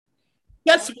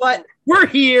Guess what? We're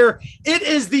here. It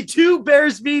is the Two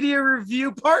Bears Media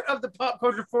Review, part of the Pop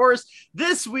Culture Forest.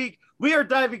 This week, we are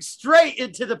diving straight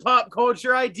into the pop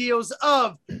culture ideals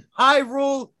of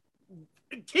Hyrule,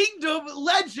 Kingdom,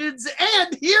 Legends,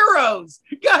 and Heroes.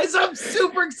 Guys, I'm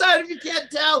super excited if you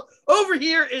can't tell. Over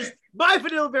here is my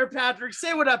Vanilla Bear Patrick.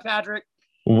 Say what up, Patrick.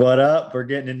 What up? We're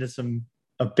getting into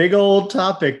a big old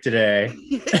topic today.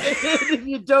 If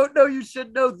you don't know, you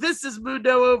should know. This is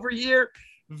Mundo over here.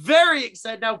 Very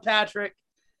excited. Now, Patrick,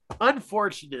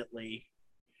 unfortunately,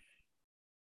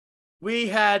 we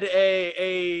had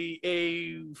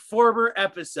a former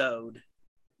episode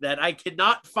that I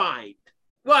cannot find.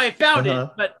 Well, I found it,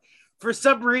 but for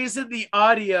some reason, the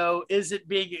audio isn't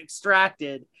being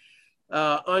extracted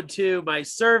onto my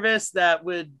service that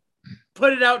would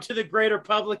put it out to the greater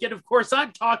public. And of course,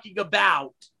 I'm talking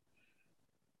about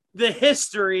the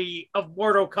history of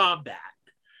Mortal Kombat.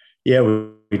 Yeah,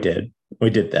 we did. We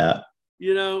did that.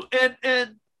 You know,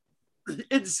 and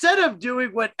instead of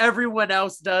doing what everyone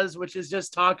else does, which is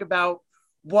just talk about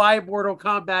why Mortal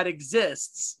Kombat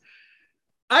exists,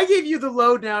 I gave you the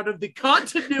lowdown of the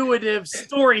continuative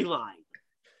storyline.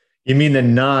 You mean the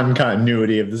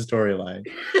non-continuity of the storyline?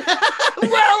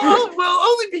 well,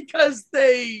 only because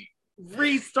they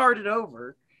restarted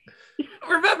over.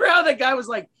 Remember how that guy was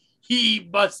like, he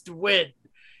must win.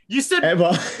 You said,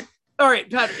 all right,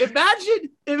 Patrick, imagine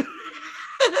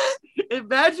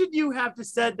you have to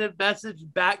send a message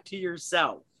back to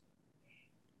yourself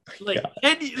like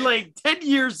 10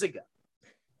 years ago.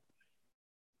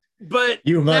 But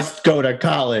you must go to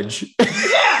college.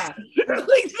 Yeah, like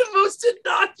the most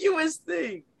innocuous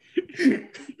thing.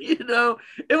 You know,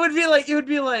 it would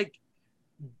be like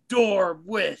dorm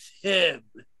with him.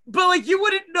 But like you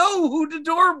wouldn't know who to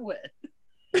dorm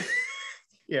with.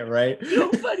 Yeah, right.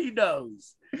 Nobody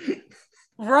knows.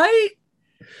 Right?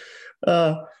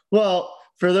 Well,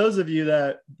 for those of you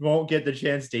that won't get the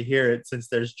chance to hear it since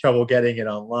there's trouble getting it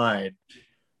online,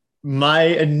 my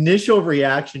initial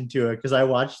reaction to it, because I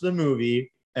watched the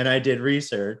movie and I did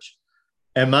research,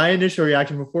 and my initial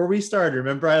reaction before we started,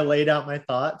 remember I laid out my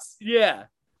thoughts? Yeah.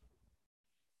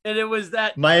 And it was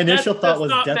that my initial thought was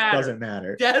death doesn't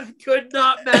matter. Death could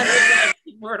not matter.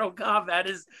 Mortal Kombat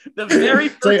is the very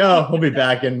first. It's like, oh, we'll be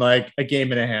back in like a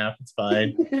game and a half. It's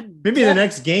fine. Maybe the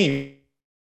next game,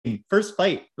 first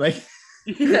fight. Like,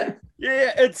 yeah.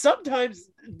 And sometimes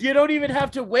you don't even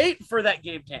have to wait for that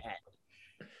game to end.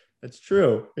 That's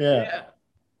true. Yeah.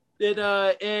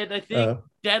 And I think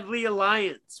Deadly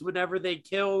Alliance, whenever they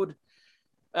killed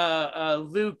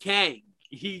Liu Kang,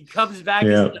 he comes back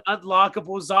as an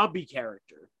unlockable zombie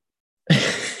character.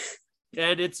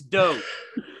 And it's dope.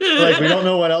 Like, we don't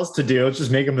know what else to do. Let's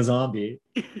just make him a zombie.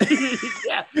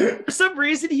 Yeah. For some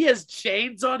reason, he has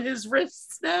chains on his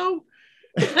wrists now.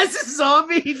 As a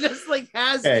zombie, he just like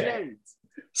has chains.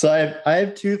 So I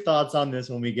have two thoughts on this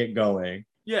when we get going.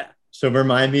 Yeah. So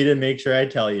remind me to make sure I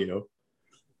tell you.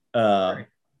 But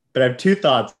I have two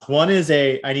thoughts. One is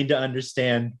I need to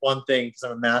understand one thing because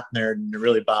I'm a math nerd and it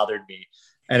really bothered me.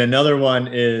 And another one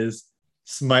is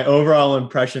my overall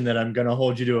impression that I'm going to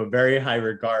hold you to a very high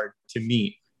regard to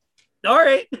meet. All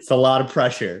right. It's a lot of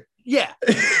pressure. Yeah.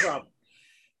 No problem.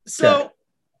 So,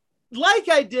 like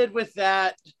I did with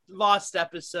that lost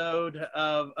episode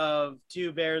of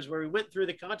Two Bears, where we went through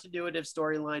the continuative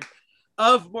storyline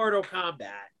of Mortal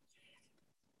Kombat,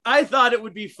 I thought it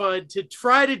would be fun to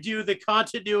try to do the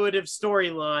continuative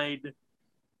storyline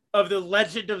of the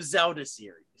Legend of Zelda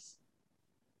series.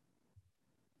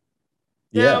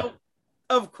 Now,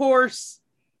 of course,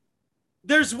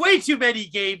 there's way too many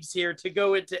games here to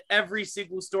go into every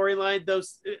single storyline.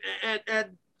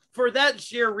 And for that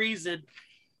sheer reason,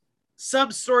 some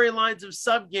storylines of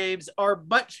some games are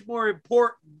much more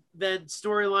important than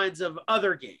storylines of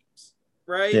other games,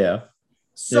 right? Yeah.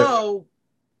 So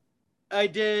I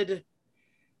did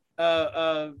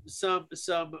some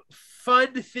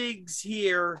fun things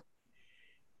here,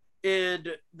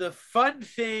 and the fun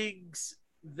things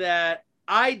that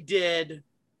I did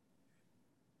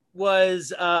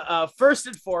was first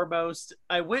and foremost,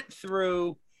 I went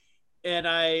through and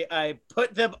I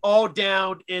put them all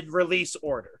down in release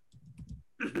order.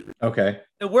 Okay.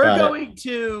 And we're going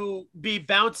to be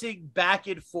bouncing back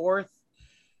and forth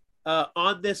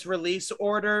on this release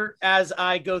order as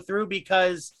I go through,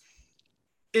 because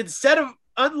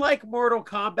unlike Mortal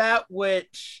Kombat,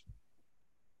 which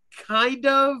kind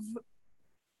of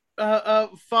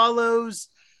follows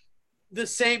the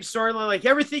same storyline, like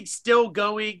everything's still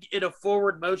going in a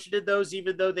forward motion in those,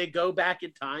 even though they go back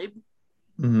in time.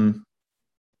 Mm-hmm.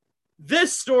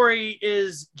 This story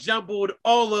is jumbled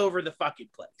all over the fucking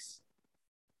place.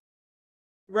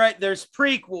 Right. There's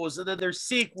prequels, and then there's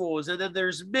sequels, and then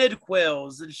there's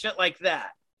midquels and shit like that.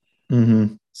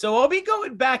 Mm-hmm. So I'll be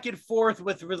going back and forth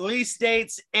with release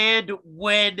dates and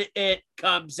when it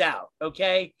comes out.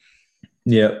 Okay.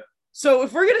 Yep. So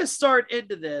if we're going to start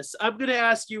into this, I'm going to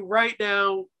ask you right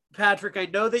now, Patrick, I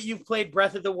know that you've played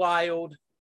Breath of the Wild.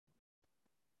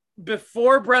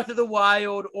 Before Breath of the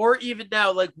Wild, or even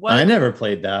now, like what? I never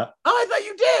played that. Oh, I thought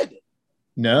you did.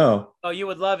 No. Oh, you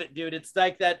would love it, dude. It's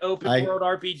like that open world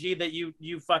RPG that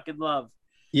you fucking love.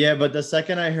 Yeah, but the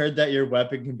second I heard that your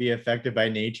weapon can be affected by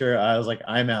nature, I was like,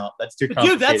 I'm out. That's too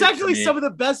complicated. Dude, that's actually some of the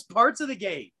best parts of the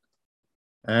game.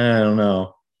 I don't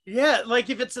know. Yeah, like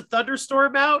if it's a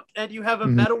thunderstorm out and you have a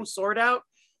metal sword out,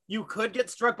 you could get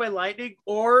struck by lightning.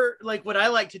 Or like what I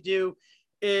like to do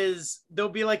is there'll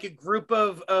be like a group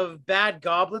of bad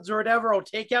goblins or whatever. I'll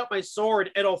take out my sword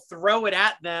and I'll throw it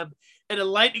at them, and a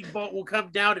lightning bolt will come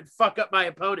down and fuck up my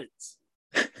opponents.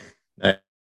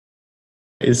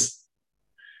 Nice.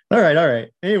 All right.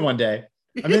 Maybe one day.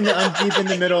 I'm deep in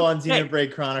the middle on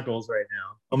Xenoblade Chronicles right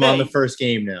now. I'm on the first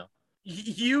game now.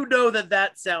 You know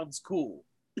that sounds cool.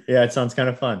 Yeah, it sounds kind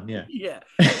of fun. Yeah. Yeah.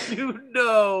 You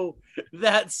know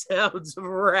that sounds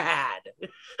rad.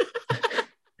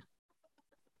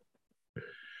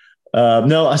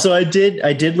 No, so I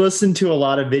did listen to a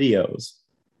lot of videos.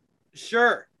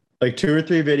 Sure. Like 2 or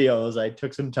 3 videos. I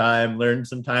took some time, learned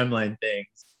some timeline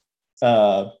things.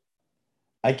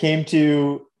 I came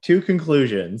to 2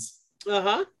 conclusions.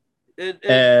 Uh-huh. And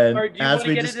as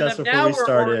we discussed before we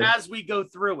started, or as we go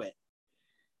through it?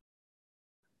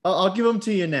 I'll give them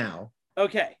to you now.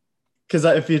 Okay. Because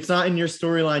if it's not in your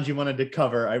storylines you wanted to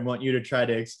cover, I want you to try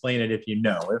to explain it if you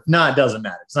know. If not, it doesn't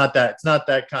matter. It's not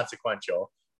that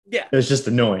consequential. Yeah. It's just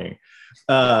annoying.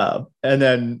 And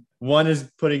then one is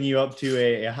putting you up to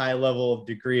a high level of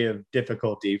degree of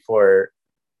difficulty for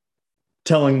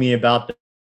telling me about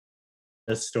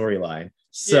the storyline.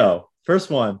 So, First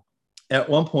one, at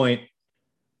one point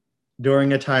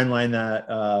during a timeline that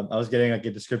I was getting like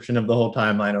a description of the whole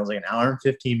timeline, it was like an hour and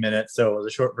 15 minutes. So it was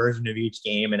a short version of each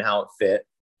game and how it fit.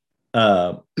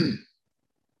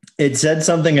 It said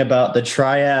something about the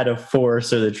triad of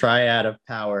force or the triad of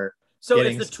power. So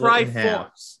it's the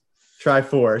Triforce.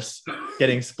 Triforce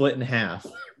getting split in half.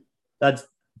 That's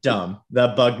dumb.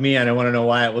 That bugged me. And I want to know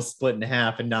why it was split in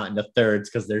half and not into thirds,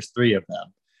 because there's 3 of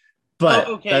them.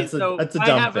 But that's a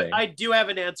dumb thing. I do have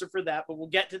an answer for that, but we'll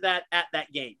get to that at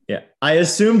that game. Yeah. I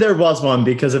assume there was one,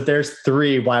 because if there's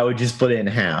 3, why would you split it in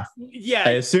half? Yeah.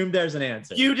 I assume there's an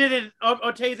answer. You didn't.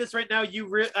 I'll tell you this right now.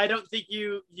 I don't think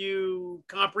you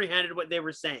comprehended what they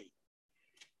were saying.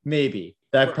 Maybe.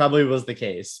 That probably was the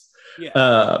case.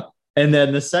 Yeah. And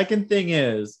then the second thing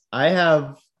is,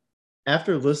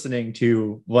 after listening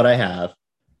to what I have,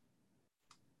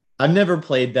 I've never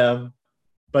played them.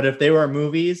 But if they were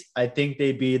movies, I think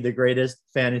they'd be the greatest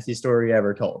fantasy story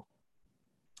ever told.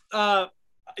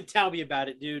 Tell me about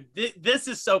it, dude. This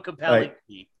is so compelling to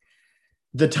me.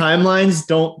 The timelines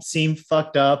don't seem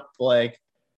fucked up. Like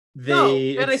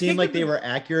it seemed like they were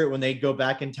accurate when they go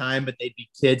back in time, but they'd be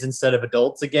kids instead of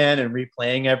adults again and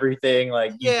replaying everything.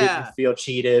 Like you didn't feel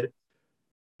cheated.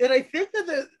 And I think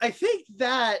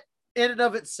that in and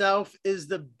of itself is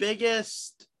the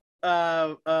biggest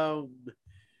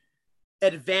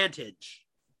advantage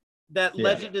that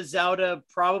Legend of Zelda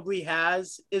probably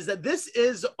has, is that this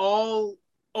is all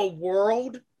a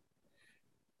world,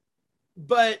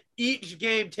 but each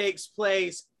game takes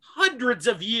place hundreds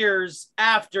of years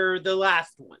after the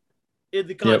last one in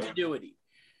the continuity.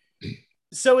 Yep.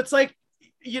 So it's like,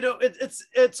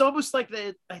 it's almost like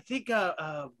I think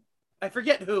I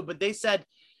forget who, but they said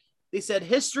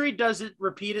history doesn't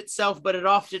repeat itself, but it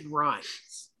often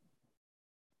rhymes.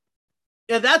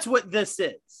 And that's what this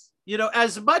is.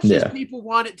 As much as people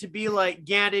want it to be like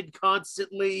Ganon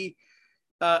constantly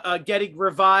getting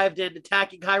revived and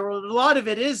attacking Hyrule, and a lot of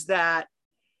it is that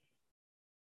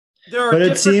there are. But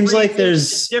it seems like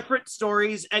there's different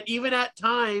stories, and even at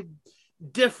time,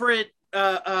 different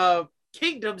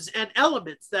kingdoms and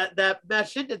elements that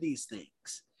mesh into these things.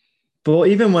 But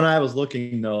even when I was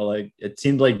looking, though, like it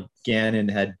seemed like Ganon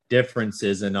had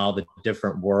differences in all the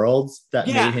different worlds that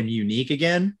made him unique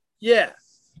again. Yeah.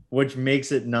 Which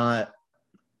makes it not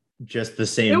just the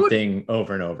same thing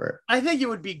over and over. I think it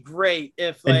would be great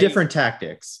if and different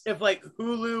tactics. If like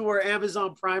Hulu or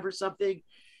Amazon Prime or something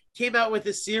came out with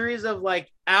a series of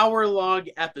like hour-long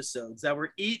episodes that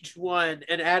were each one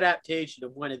an adaptation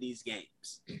of one of these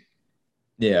games.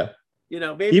 Yeah.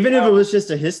 Maybe even if it was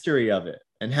just a history of it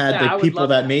and had the people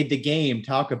that made the game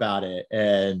talk about it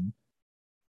and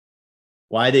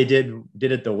why they did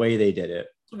it the way they did it.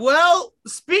 Well,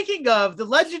 speaking of The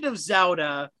Legend of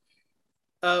Zelda,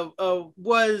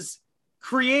 was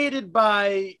created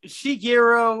by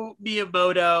Shigeru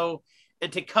Miyamoto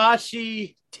and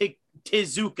Takashi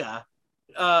Tezuka,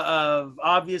 of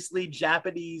obviously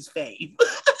Japanese fame.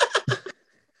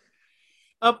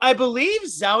 I believe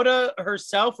Zelda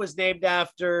herself was named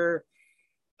after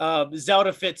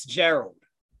Zelda Fitzgerald.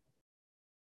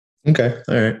 Okay,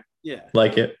 all right. Yeah,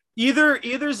 like it.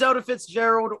 Either Zelda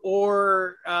Fitzgerald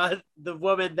or the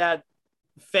woman that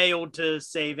failed to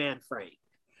save Anne Frank.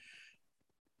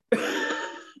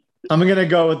 I'm gonna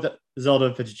go with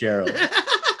Zelda Fitzgerald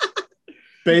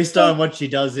based on what she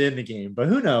does in the game, but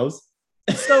who knows?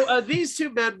 So these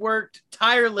two men worked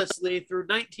tirelessly through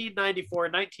 1984,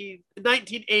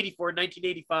 1984,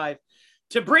 1985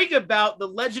 to bring about The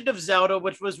Legend of Zelda,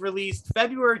 which was released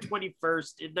February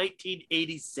 21st in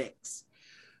 1986.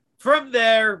 From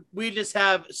there, we just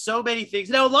have so many things.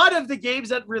 Now, a lot of the games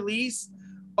that release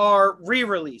are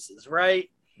re-releases, right?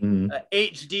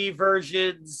 HD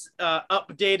versions,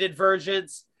 updated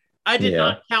versions. I did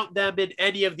not count them in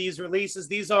any of these releases.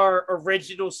 These are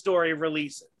original story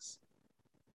releases.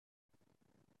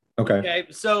 Okay.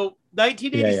 So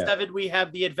 1987, we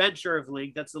have The Adventure of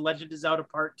Link. That's The Legend of Zelda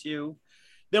Part 2.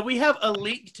 Then we have A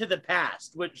Link to the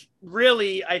Past, which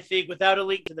really, I think, without A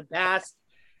Link to the Past,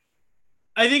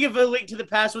 I think if A Link to the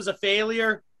Past was a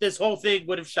failure, this whole thing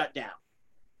would have shut down.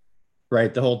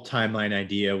 Right. The whole timeline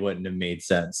idea wouldn't have made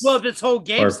sense. Well, this whole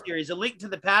game series, A Link to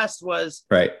the Past, was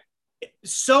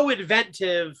so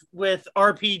inventive with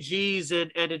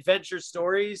RPGs and adventure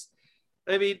stories.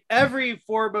 I mean, every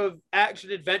form of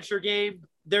action adventure game,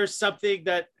 there's something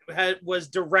that was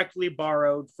directly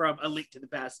borrowed from A Link to the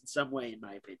Past in some way, in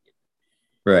my opinion.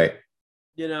 Right.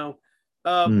 You know,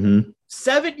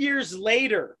 7 years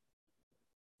later,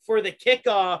 for the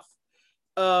kickoff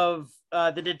of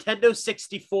the Nintendo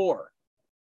 64,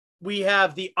 we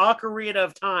have the Ocarina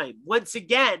of Time. Once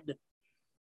again,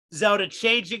 Zelda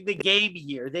changing the game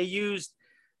here. They used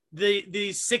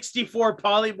the 64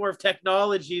 polymorph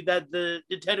technology that the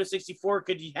Nintendo 64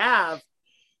 could have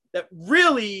that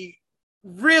really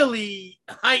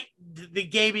heightened the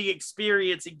gaming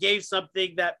experience and gave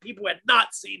something that people had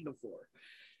not seen before.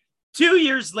 2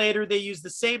 years later, they used the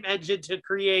same engine to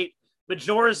create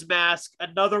Majora's Mask,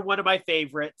 another one of my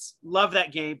favorites. Love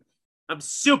that game. I'm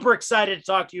super excited to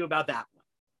talk to you about that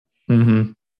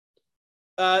one.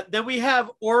 Then we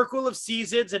have Oracle of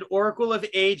Seasons and Oracle of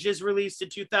Ages released in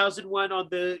 2001 on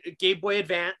the Game Boy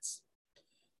Advance.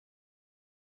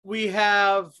 We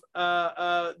have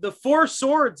the Four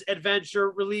Swords Adventure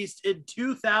released in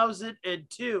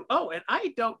 2002. Oh, and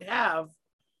I don't have...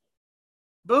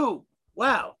 Boom.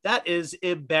 Wow, that is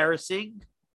embarrassing.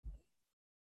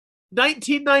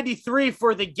 1993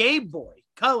 for the Game Boy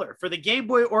Color, for the Game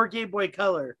Boy or Game Boy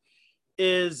Color,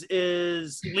 is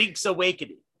Link's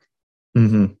Awakening.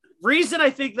 Reason I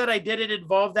think that I didn't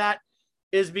involve that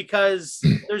is because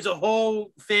there's a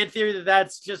whole fan theory that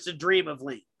that's just a dream of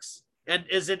Link's and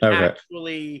isn't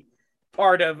actually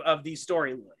part of these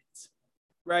storylines,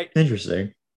 right?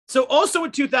 Interesting. So also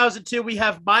in 2002, we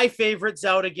have my favorite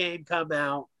Zelda game come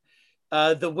out,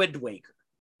 The Wind Waker.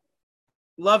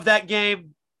 Love that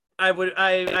game.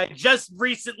 I just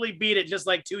recently beat it just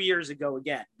like 2 years ago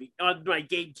again on my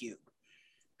GameCube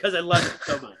because I love it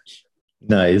so much.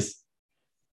 Nice.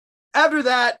 After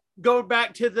that, going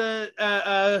back to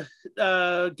the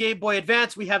Game Boy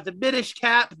Advance, we have the Minish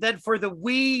Cap. Then for the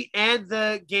Wii and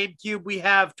the GameCube, we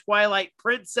have Twilight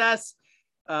Princess,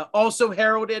 also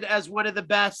heralded as one of the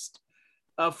best.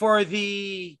 For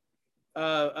the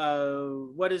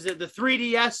the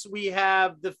 3DS, we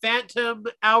have the Phantom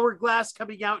Hourglass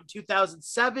coming out in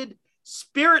 2007.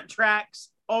 Spirit Tracks,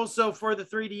 also for the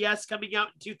 3DS, coming out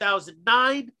in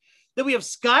 2009. Then we have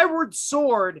Skyward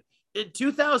Sword in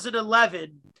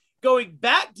 2011, going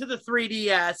back to the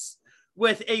 3DS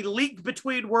with A Link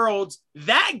Between Worlds.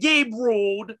 That game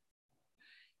ruled.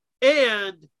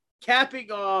 And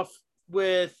capping off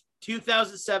with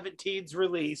 2017's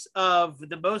release of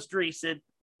the most recent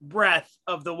Breath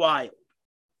of the Wild.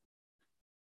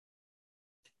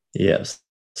 Yes.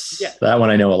 That one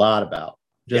I know a lot about,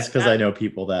 just because I know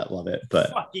people that love it.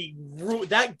 But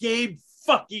that game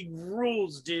fucking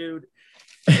rules, dude.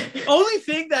 The only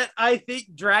thing that I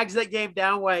think drags that game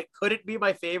down, why it couldn't be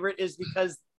my favorite, is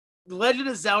because Legend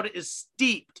of Zelda is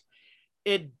steeped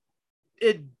in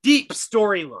deep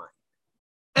storyline.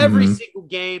 Every single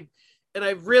game. And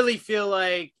I really feel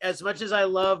like, as much as I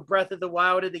love Breath of the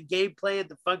Wild and the gameplay and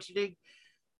the functioning,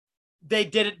 they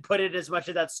didn't put in as much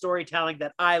of that storytelling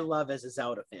that I love as a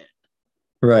Zelda fan.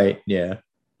 Right, yeah.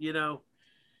 You know?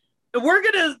 And we're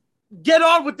going to get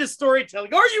on with this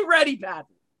storytelling. Are you ready, Pat?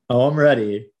 Oh, I'm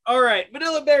ready. All right,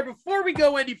 Manila Bear, before we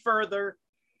go any further,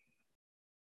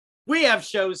 we have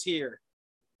shows here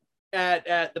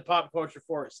at the Pop Culture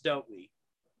Forest, don't we?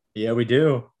 Yeah, we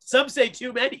do. Some say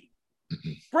too many.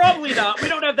 Probably not. We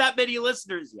don't have that many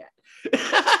listeners yet.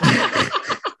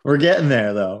 We're getting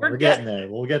there, though. We're getting there.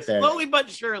 We'll get there. Slowly but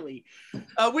surely.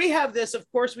 We have this. Of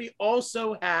course, we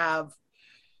also have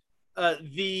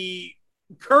the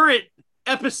current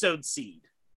episode seed.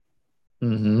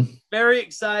 Mm-hmm. Very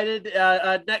excited.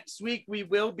 Next week, we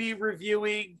will be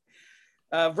reviewing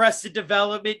Arrested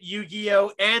Development,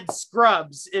 Yu-Gi-Oh, and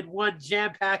Scrubs in one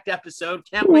jam-packed episode.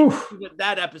 Can't wait to see what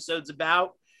that episode's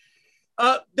about.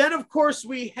 Then, of course,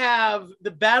 we have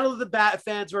the Battle of the Bat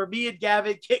Fans, where me and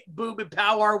Gavin kick, boom, and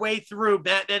pow our way through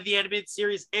Batman the Animated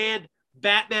Series and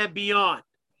Batman Beyond.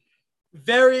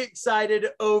 Very excited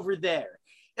over there.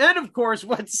 And, of course,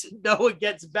 once Noah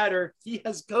gets better, he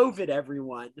has COVID,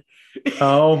 everyone.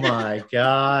 Oh, my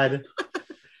God.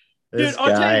 Dude,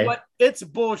 I'll tell you what, it's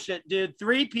bullshit, dude.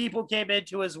 3 people came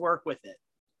into his work with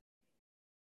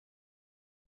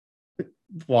it.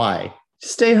 Why?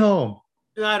 Stay home.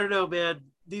 I don't know, man.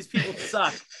 These people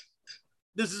suck.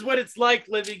 This is what it's like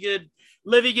living in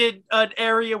an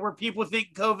area where people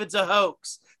think COVID's a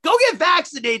hoax. Go get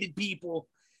vaccinated, people.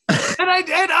 And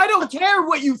I don't care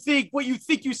what you think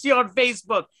you see on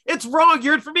Facebook. It's wrong.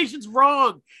 Your information's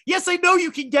wrong. Yes, I know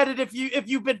you can get it if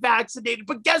you've been vaccinated,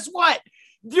 but guess what?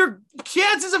 Your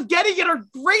chances of getting it are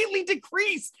greatly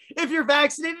decreased if you're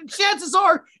vaccinated. Chances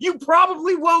are you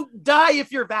probably won't die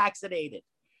if you're vaccinated.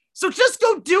 So just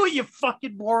go do it, you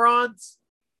fucking morons.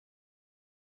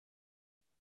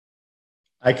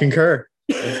 I concur.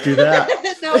 Let's do that.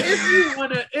 Now,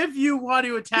 if you want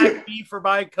to attack me for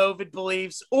my COVID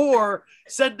beliefs or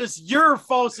send us your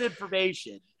false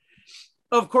information,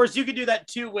 of course, you can do that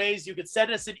 2 ways. You can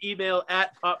send us an email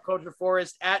at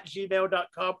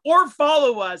popcultureforest@gmail.com or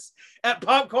follow us at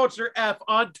popculturef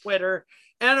on Twitter.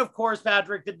 And of course,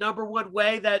 Patrick, the number 1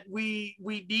 way that we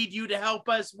need you to help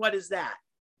us, what is that?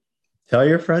 Tell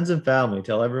your friends and family.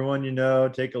 Tell everyone you know.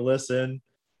 Take a listen.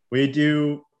 We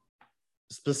do,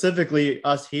 specifically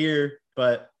us here,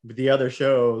 but with the other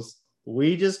shows,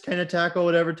 we just kind of tackle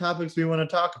whatever topics we want to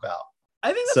talk about.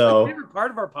 I think that's my favorite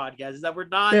part of our podcast is that we're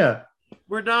not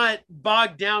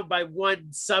bogged down by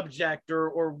one subject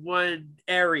or one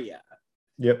area.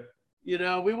 Yep. You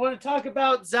know, we want to talk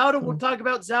about Zelda, we'll talk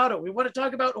about Zelda. We want to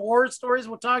talk about horror stories,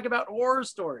 we'll talk about horror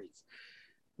stories.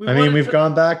 We've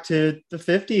gone back to the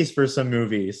 50s for some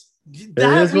movies. It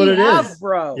is what it is,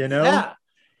 bro. You know? Yeah.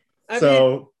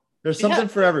 There's something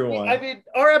for everyone.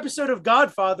 Our episode of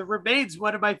Godfather remains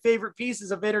one of my favorite pieces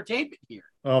of entertainment here.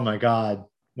 Oh my God.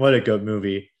 What a good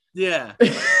movie. Yeah.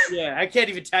 Yeah. I can't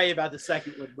even tell you about the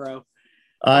second one, bro.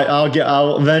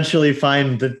 I'll eventually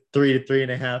find the 3 to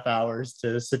 3.5 hours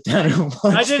to sit down and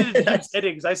watch. I did it in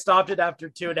sittings. I stopped it after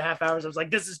 2.5 hours. I was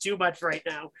like, this is too much right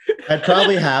now. I'd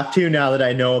probably have to now that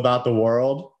I know about the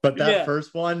world, but that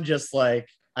first one, just like,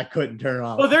 I couldn't turn it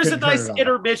off. Well, there's a nice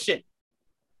intermission.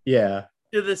 Yeah.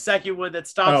 To the second one that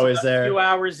stops a few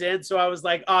hours in. So I was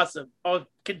like, awesome. I'll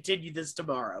continue this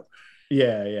tomorrow.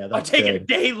 Yeah. I'll take a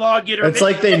day-long intermission. It's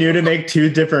like they knew to make 2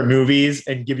 different movies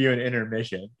and give you an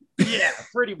intermission. Yeah,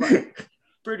 pretty much.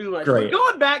 Great.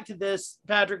 Going back to this,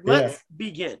 Patrick, let's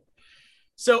begin.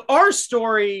 So our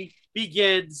story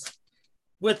begins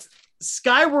with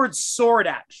Skyward Sword,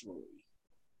 actually.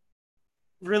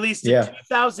 Released in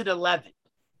 2011.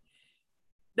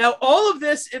 Now, all of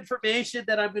this information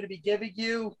that I'm going to be giving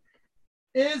you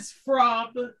is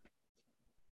from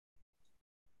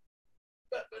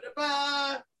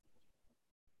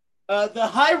the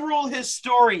Hyrule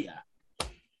Historia,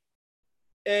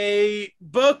 a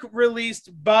book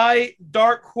released by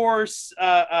Dark Horse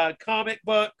Comic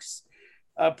Books,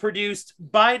 produced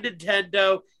by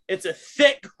Nintendo. It's a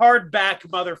thick hardback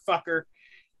motherfucker.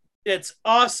 It's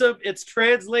awesome. It's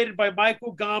translated by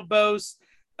Michael Gambos,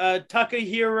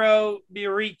 Takahiro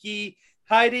Miriki,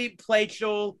 Heidi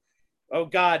Plachel,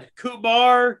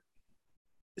 Kumar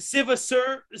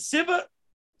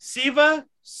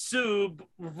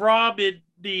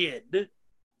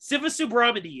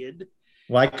Sivasubramanian.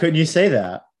 Why couldn't you say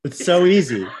that? It's so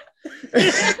easy.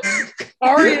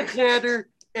 Aria Tanner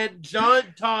and John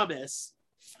Thomas.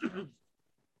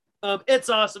 It's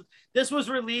awesome. This was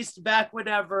released back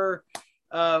whenever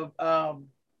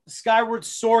Skyward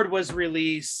Sword was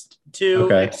released to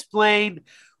explain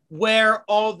where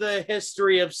all the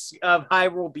history of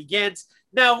Hyrule begins.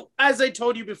 Now, as I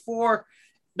told you before,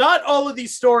 not all of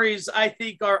these stories I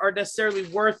think are necessarily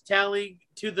worth telling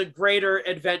to the greater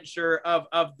adventure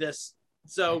of this.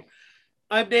 So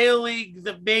I'm nailing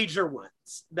the major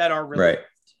ones that are released. Right.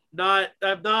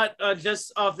 I'm not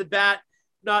just off the bat,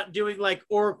 not doing like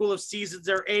Oracle of Seasons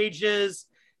or Ages,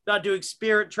 not doing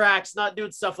Spirit Tracks, not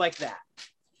doing stuff like that.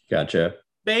 Gotcha.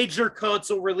 Major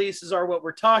console releases are what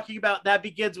we're talking about. That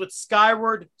begins with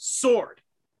Skyward Sword.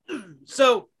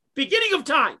 So, beginning of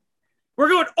time. We're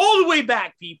going all the way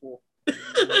back, people.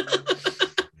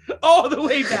 All the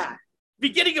way back.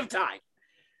 Beginning of time.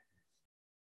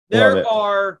 There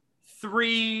are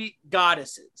 3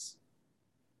 goddesses.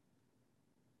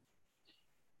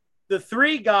 The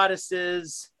 3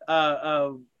 goddesses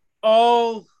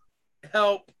all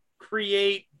help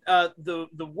create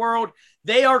the world.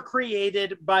 They are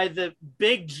created by the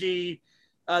big G,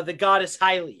 the goddess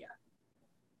Hylia.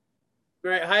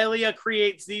 Right, Hylia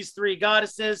creates these 3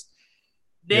 goddesses: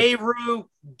 Nehru,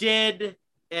 Din,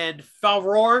 and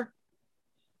Falror.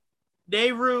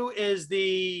 Nehru is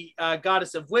the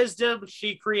goddess of wisdom.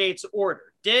 She creates order.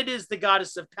 Din is the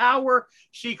goddess of power.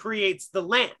 She creates the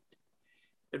land.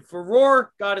 And Falror,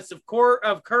 goddess of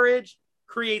courage,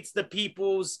 creates the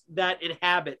peoples that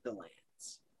inhabit the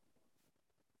lands.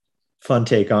 Fun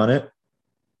take on it.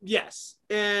 Yes.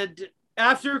 And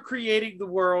after creating the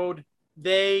world,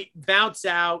 they bounce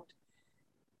out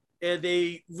and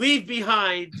they leave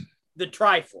behind the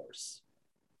Triforce.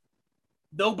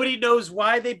 Nobody knows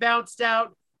why they bounced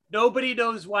out. Nobody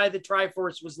knows why the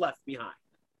Triforce was left behind.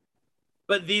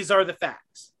 But these are the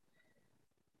facts.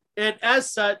 And as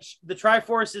such, the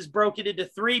Triforce is broken into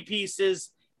 3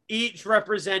 pieces, each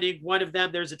representing one of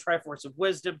them. There's a Triforce of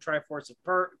wisdom, Triforce of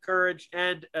courage,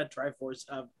 and a Triforce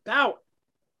of power.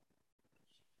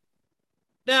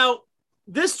 Now,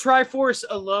 this Triforce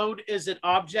alone is an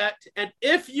object, and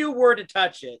if you were to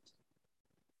touch it,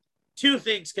 2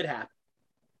 things could happen.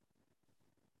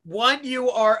 One, you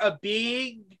are a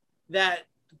being that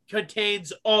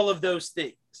contains all of those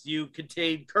things. You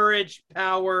contain courage,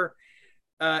 power,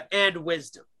 and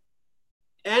wisdom.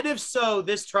 And if so,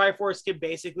 this Triforce can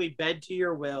basically bend to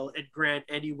your will and grant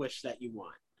any wish that you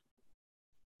want.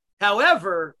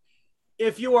 However,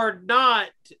 if you are not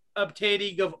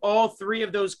obtaining of all 3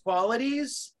 of those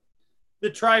qualities,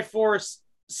 the Triforce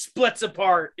splits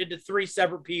apart into 3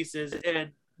 separate pieces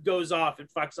and goes off and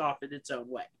fucks off in its own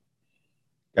way.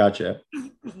 Gotcha.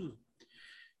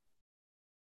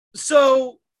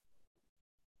 So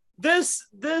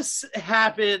this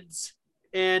happens,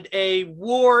 and a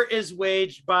war is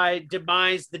waged by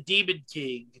Demise, the Demon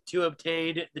King, to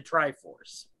obtain the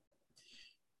Triforce.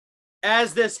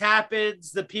 As this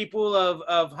happens, the people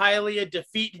of Hylia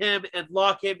defeat him and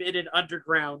lock him in an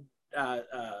underground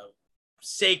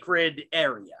sacred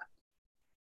area.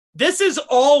 This is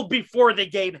all before the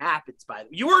game happens, by the way.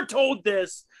 You are told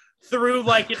this through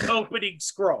like an opening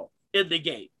scroll in the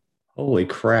game. Holy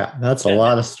crap. That's a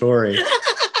lot of story.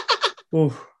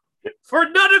 For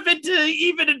none of it to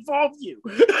even involve you.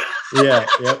 Yeah,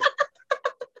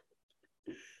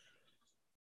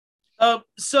 yep.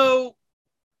 So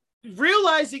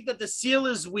realizing that the seal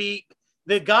is weak,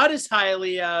 the goddess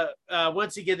Hylia,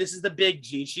 once again, this is the big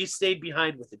G, she stayed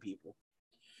behind with the people.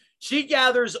 She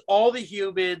gathers all the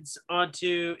humans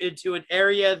into an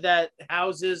area that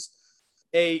houses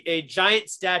a giant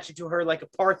statue to her, like a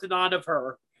Parthenon of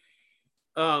her.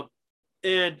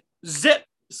 And zip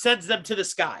sends them to the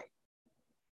sky.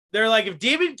 They're like, if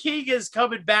Demon King is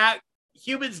coming back,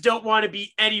 humans don't want to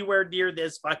be anywhere near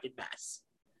this fucking mess.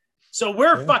 So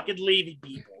we're fucking leaving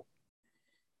people.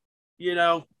 You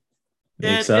know?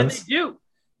 Makes sense. And they do.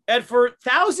 And for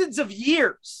thousands of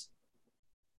years,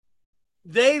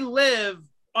 they live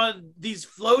on these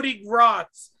floating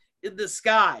rocks in the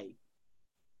sky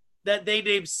that they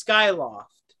named Skyloft.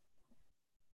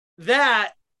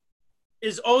 That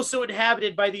is also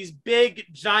inhabited by these big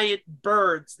giant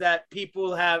birds that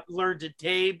people have learned to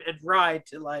tame and ride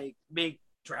to like make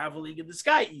traveling in the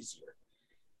sky easier.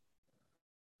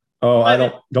 Oh,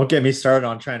 I don't get me started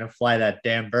on trying to fly that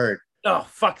damn bird. Oh,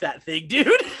 fuck that thing,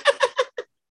 dude.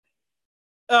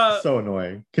 So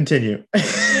annoying. Continue.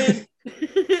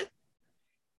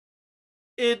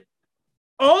 It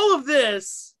all of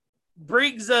this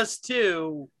brings us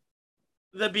to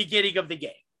the beginning of the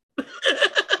game.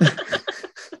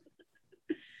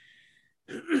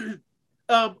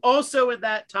 Also in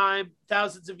that time,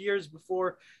 thousands of years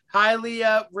before,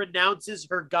 Hylia renounces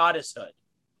her goddesshood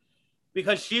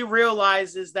because she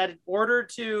realizes that in order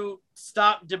to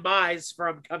stop Demise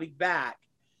from coming back,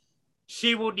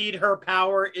 she will need her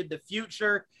power in the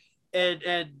future,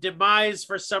 and Demise,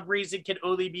 for some reason, can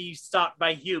only be stopped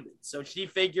by humans. So she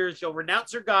figures she'll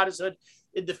renounce her goddesshood.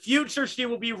 In the future, she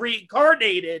will be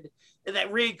reincarnated, and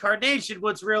that reincarnation,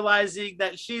 once realizing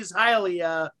that she's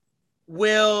Hylia,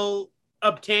 will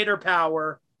obtain her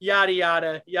power yada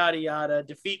yada yada yada.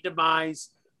 Defeat,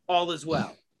 demise, all is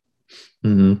well.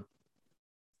 Mm-hmm.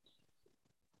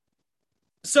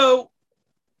 So,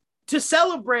 to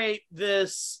celebrate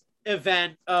this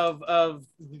event of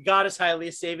Goddess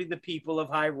Hylia saving the people of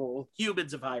Hyrule,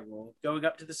 humans of Hyrule, going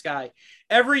up to the sky,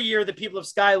 every year the people of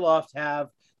Skyloft have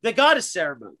the Goddess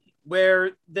ceremony,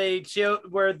 where they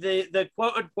where the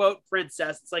quote unquote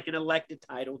princess, it's like an elected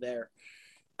title there,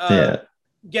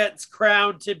 gets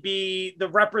crowned to be the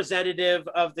representative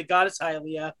of the Goddess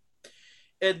Hylia.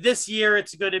 And this year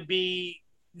it's going to be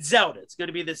Zelda. It's going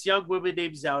to be this young woman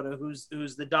named Zelda,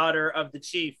 who's the daughter of the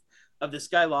chief of the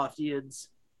Skyloftians.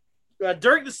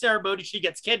 During the ceremony, she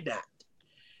gets kidnapped,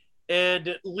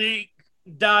 and Link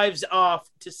dives off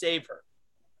to save her.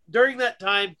 During that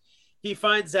time, he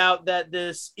finds out that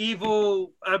this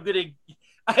evil. I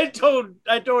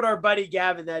told our buddy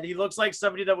Gavin that he looks like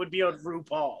somebody that would be on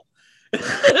RuPaul.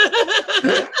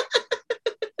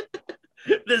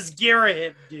 This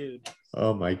Girahim dude.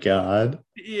 Oh my god.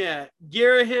 Yeah,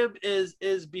 Girahim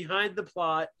is behind the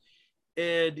plot,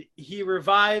 and he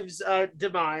revives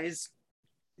Demise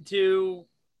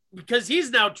because he's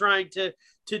now trying to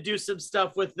do some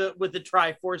stuff with the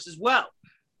Triforce as well.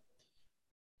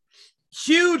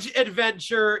 Huge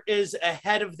adventure is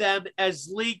ahead of them,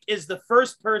 as Link is the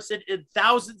first person in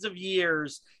thousands of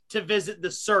years to visit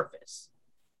the surface.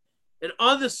 And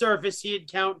on the surface, he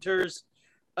encounters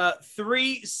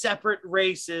 3 separate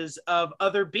races of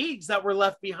other beings that were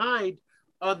left behind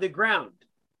on the ground.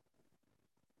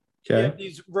 Okay. You have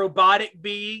these robotic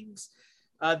beings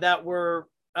that were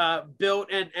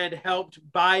built and helped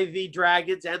by the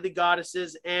dragons and the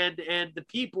goddesses and the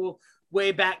people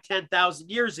way back 10,000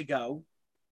 years ago.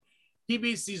 He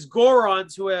meets these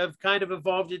Gorons who have kind of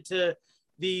evolved into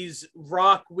these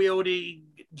rock-wielding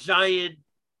giant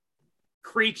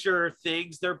creature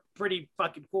things. They're pretty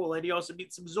fucking cool. And he also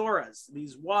meets some Zoras,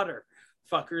 these water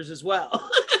fuckers as well.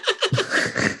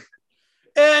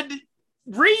 And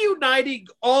reuniting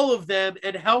all of them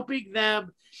and helping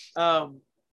them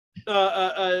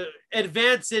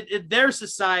advance in their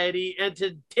society and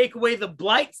to take away the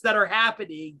blights that are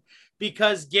happening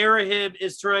because Girahim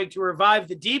is trying to revive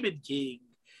the Demon King.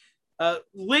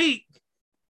 Link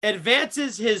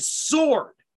advances his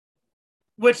sword,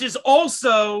 which is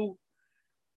also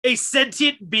a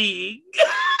sentient being.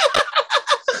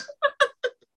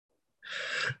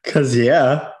 Because,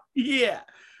 yeah. Yeah.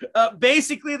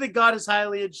 Basically, the goddess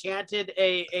Hylia enchanted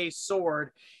a sword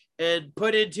and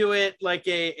put into it like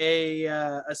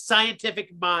a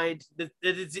scientific mind.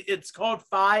 It's called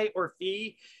Phi or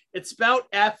Phi. It's spelled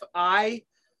F-I,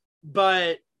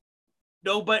 but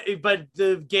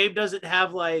the game doesn't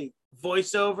have like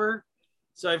voiceover.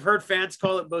 So I've heard fans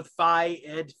call it both Phi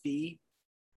and Phi.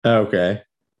 Okay.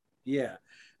 Yeah.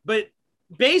 But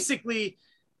basically,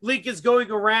 Link is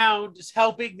going around just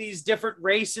helping these different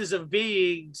races of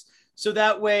beings so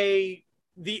that way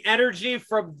the energy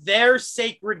from their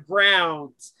sacred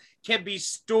grounds can be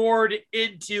stored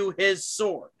into his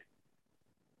sword.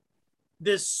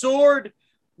 This sword,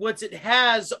 once it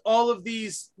has all of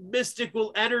these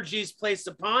mystical energies placed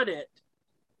upon it,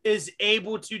 is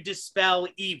able to dispel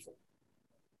evil.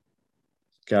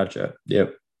 Gotcha.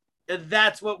 Yep. And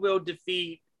that's what will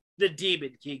defeat the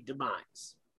Demon King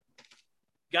Demise.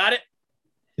 Got it?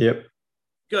 Yep.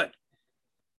 Good.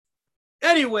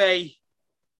 Anyway,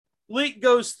 Link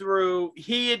goes through.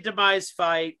 He and Demise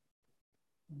fight.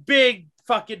 Big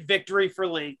fucking victory for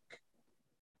Link.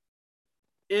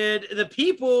 And the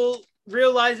people,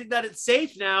 realizing that it's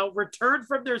safe now, return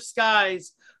from their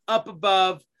skies up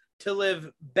above to live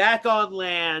back on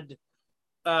land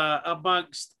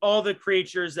amongst all the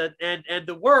creatures and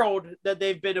the world that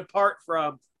they've been apart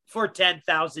from for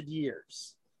 10,000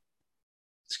 years.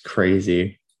 It's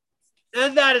crazy.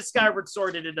 And that is Skyward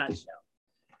Sword in a nutshell.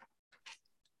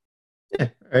 Yeah,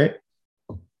 right.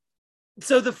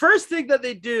 So the first thing that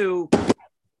they do,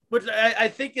 which I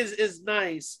think is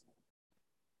nice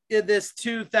in this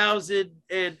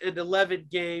 2011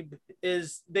 game,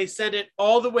 is they send it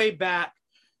all the way back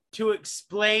to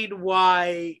explain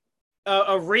why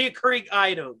a reoccurring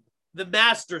item, the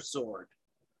Master Sword,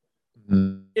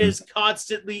 is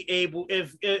constantly able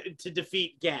to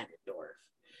defeat Ganondorf.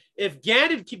 If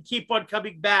Ganon can keep on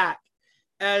coming back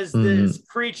as this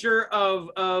creature of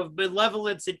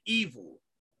malevolence and evil,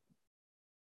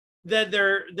 then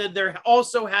there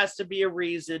also has to be a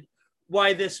reason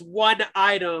why this one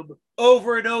item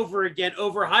over and over again,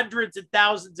 over hundreds and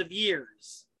thousands of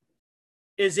years,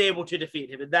 is able to defeat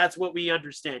him. And that's what we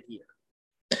understand here.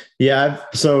 Yeah.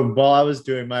 So while I was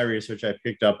doing my research, I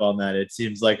picked up on that. It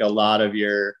seems like a lot of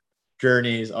your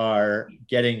journeys are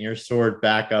getting your sword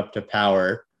back up to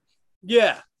power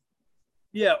Yeah.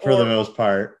 Yeah. for the most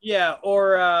part. Yeah.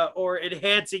 Or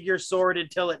enhancing your sword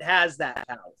until it has that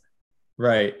power.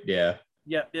 Right. Yeah.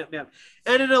 Yep. Yep. Yep.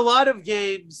 And in a lot of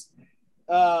games,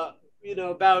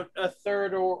 about a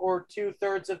third or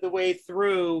 2/3 of the way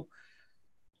through,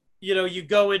 you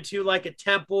go into like a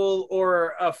temple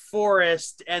or a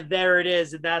forest, and there it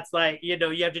is. And that's like, you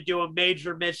have to do a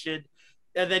major mission.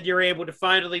 And then you're able to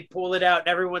finally pull it out. And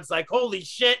everyone's like, holy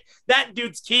shit, that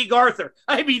dude's King Arthur.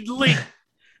 I mean, Link.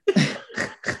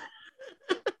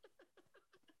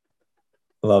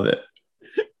 Love it.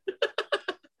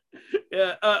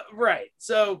 Yeah, right.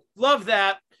 So love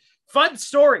that. Fun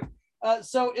story.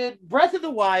 So in Breath of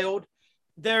the Wild,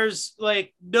 there's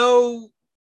like no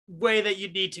way that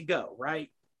you need to go, right?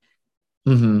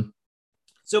 Mm-hmm.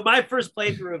 So my first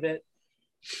playthrough of it,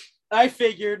 I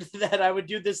figured that I would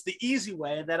do this the easy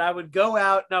way, and that I would go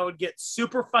out and I would get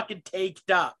super fucking taked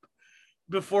up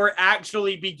before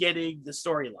actually beginning the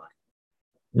storyline.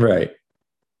 Right.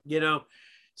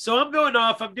 So I'm going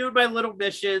off, I'm doing my little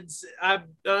missions, I'm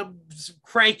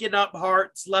cranking up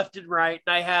hearts left and right,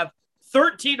 and I have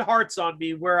 13 hearts on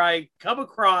me where I come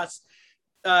across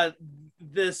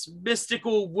this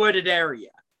mystical wooded area.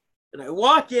 And I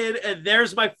walk in, and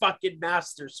there's my fucking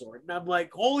master sword. And I'm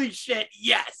like, holy shit,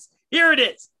 yes, here it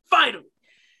is, finally.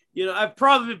 I've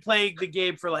probably been playing the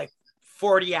game for like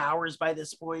 40 hours by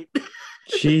this point.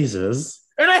 Jesus.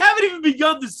 And I haven't even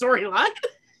begun the storyline.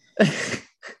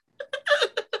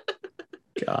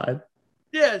 God.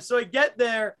 Yeah, so I get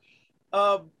there,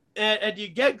 and you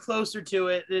get closer to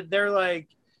it, and they're like,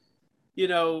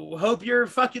 hope you're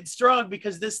fucking strong,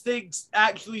 because this thing's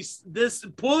actually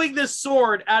pulling this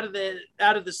sword out of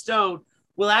the stone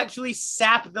will actually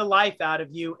sap the life out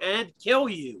of you and kill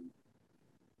you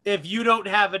if you don't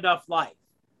have enough life.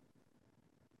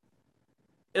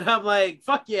 And I'm like,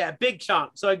 fuck yeah, big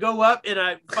chomp. So I go up and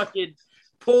I fucking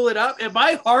pull it up, and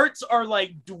my hearts are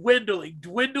like dwindling.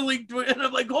 And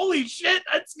I'm like, holy shit,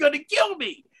 that's going to kill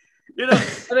me. And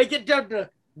I get down to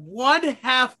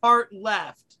 1/2 heart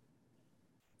left,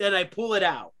 and I pull it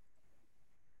out.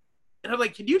 And I'm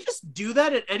like, can you just do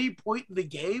that at any point in the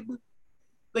game?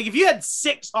 Like, if you had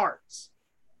 6 hearts,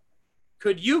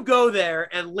 could you go there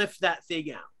and lift that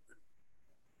thing out?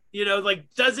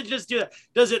 Does it just do that?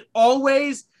 Does it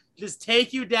always just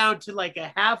take you down to like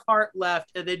a 1/2 heart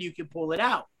left, and then you can pull it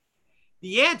out?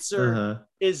 The answer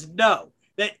is no.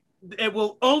 That it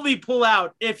will only pull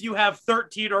out if you have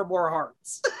 13 or more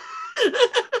hearts.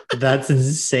 That's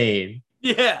insane.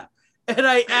 Yeah. And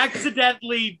I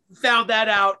accidentally found that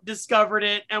out, discovered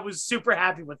it, and was super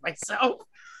happy with myself.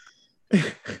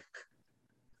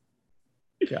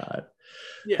 God.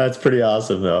 Yeah. That's pretty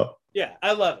awesome, though. Yeah,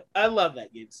 I love it. I love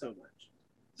that game so much.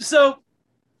 So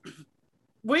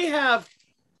we have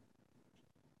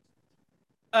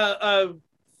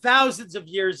thousands of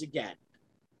years again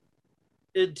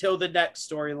until the next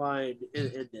storyline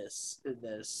in this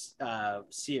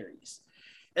series.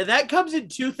 And that comes in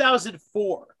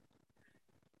 2004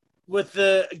 with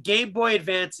the Game Boy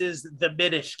Advance's The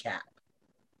Minish Cap.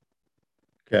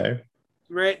 Okay.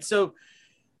 Right? So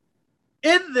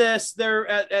in this, there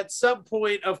at some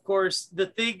point, of course, the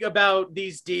thing about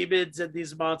these demons and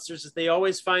these monsters is they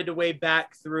always find a way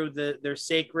back through their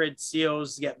sacred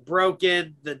seals get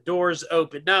broken, the doors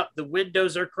open up, the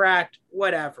windows are cracked,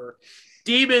 whatever.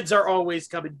 Demons are always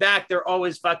coming back. They're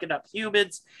always fucking up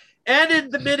humans. And in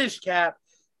the Minish Cap,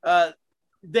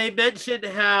 they mentioned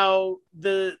how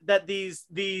that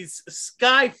these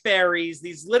sky fairies,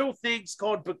 these little things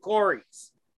called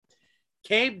Pikoris,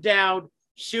 came down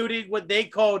shooting what they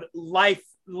called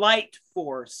light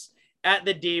force at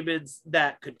the demons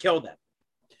that could kill them.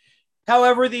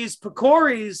 However, these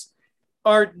Pikoris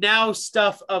are now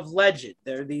stuff of legend.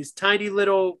 They're these tiny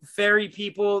little fairy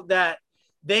people that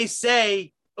they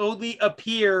say only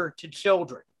appear to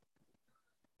children.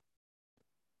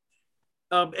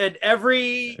 And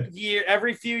every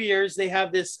few years, they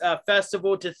have this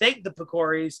festival to thank the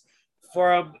Pikoris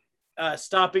for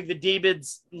stopping the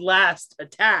demons' last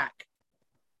attack.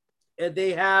 And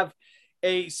they have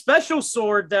a special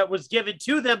sword that was given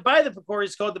to them by the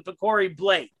Pikoris called the Pikori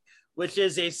Blade, which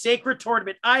is a sacred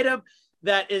tournament item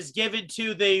that is given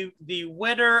to the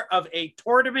winner of a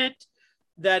tournament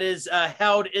that is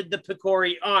held in the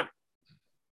Pikori honor.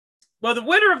 Well, the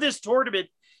winner of this tournament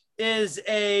is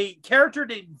a character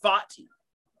named Vati.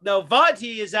 Now,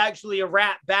 Vati is actually a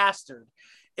rat bastard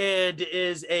and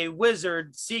is a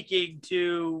wizard seeking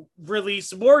to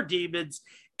release more demons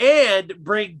and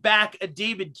bring back a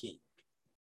demon king.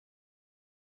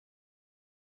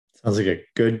 Sounds like a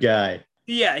good guy.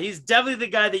 Yeah, he's definitely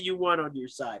the guy that you want on your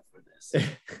side for this.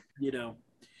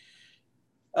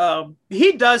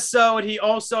 He does so, and he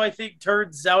also, I think,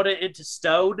 turns Zelda into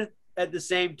stone at the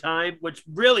same time, which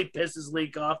really pisses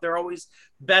Link off. They're always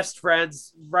best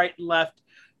friends, right and left,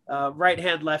 right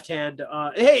hand, left hand.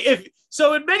 Hey, if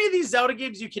so, in many of these Zelda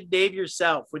games, you can name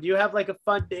yourself. Would you have like a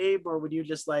fun name, or would you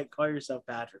just like call yourself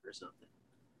Patrick or something?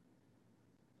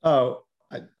 Oh,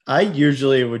 I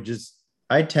usually would just,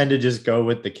 I tend to just go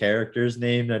with the character's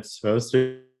name that's supposed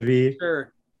to be.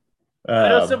 Sure. I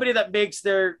know Um, somebody that makes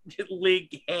their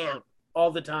Link ham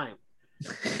all the time.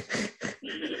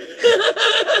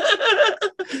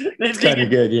 it's kind of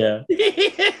good, yeah.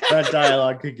 Yeah. That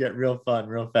dialogue could get real fun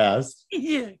real fast.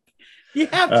 Yeah. You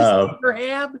have to say your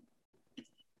ham.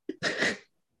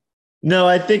 No,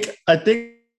 I think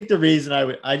the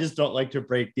reason I just don't like to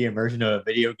break the immersion of a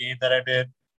video game that I'm in.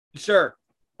 Sure.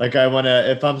 Like I want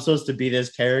to, if I'm supposed to be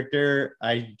this character,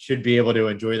 I should be able to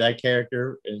enjoy that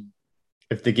character. And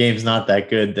if the game's not that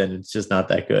good, then it's just not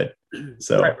that good.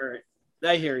 So right.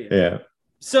 I hear you. Yeah.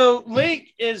 So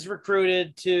Link is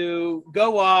recruited to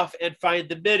go off and find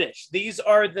the Minish. These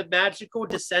are the magical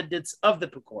descendants of the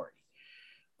Picori.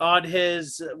 On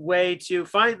his way to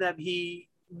find them, he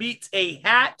meets a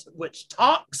hat which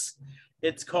talks.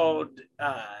 It's called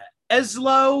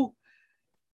Eslo.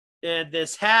 And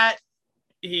this hat,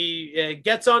 he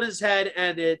gets on his head,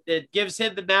 and it gives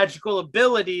him the magical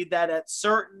ability that at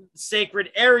certain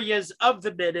sacred areas of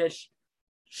the Minish,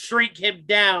 shrink him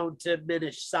down to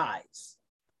Minish size.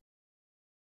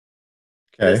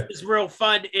 Okay. This is real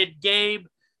fun in game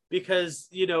because,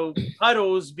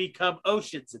 puddles become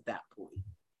oceans at that point.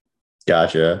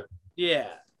 Gotcha. Yeah.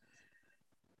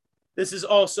 This is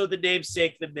also the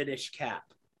namesake, the Minish cap.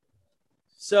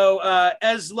 So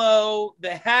Eslo,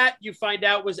 the hat, you find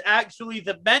out, was actually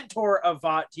the mentor of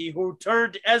Vaati, who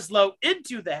turned Eslo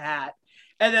into the hat,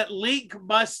 and that Link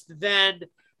must then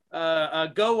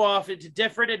go off into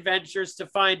different adventures to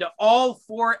find all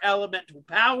 4 elemental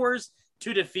powers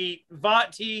to defeat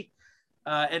Vaati.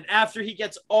 And after he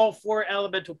gets all 4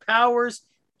 elemental powers,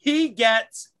 he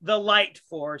gets the light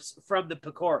force from the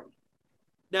Picori.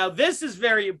 Now, this is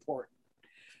very important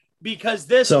because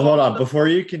this. So hold on, before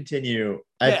you continue,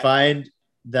 Yeah. I find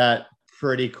that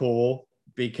pretty cool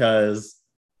because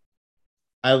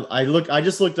I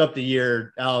just looked up the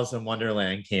year Alice in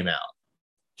Wonderland came out.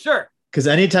 Sure. Because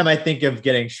anytime I think of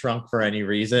getting shrunk for any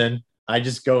reason, I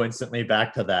just go instantly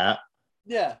back to that.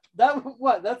 Yeah.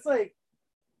 That's like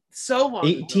so long.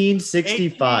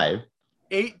 1865.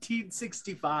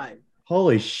 1865.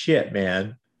 Holy shit,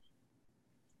 man.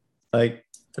 Like,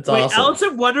 that's Wait, awesome. Alice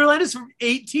in Wonderland is from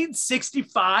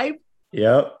 1865?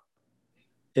 Yep.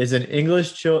 Is an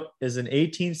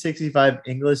 1865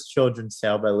 English children's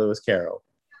tale by Lewis Carroll.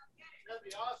 That'd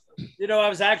be awesome. I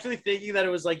was actually thinking that it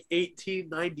was like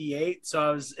 1898. So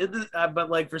I was in the, but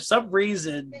like for some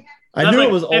reason, I knew like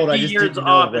it was old. I just didn't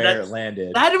know where it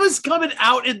landed. That was coming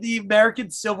out in the American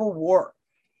Civil War.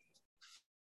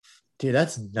 Dude,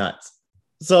 that's nuts.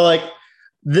 So like,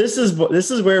 this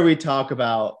is where we talk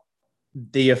about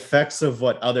the effects of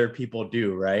what other people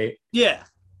do, right? Yeah.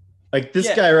 Like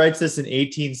this guy writes this in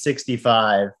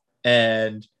 1865,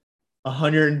 and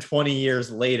 120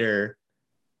 years later,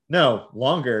 no,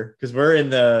 longer, because we're in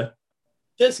the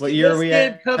what year are we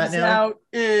at? Comes out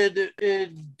in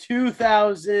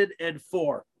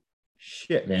 2004.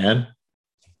 Shit, man.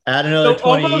 Add another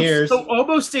 20 years. So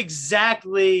almost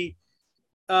exactly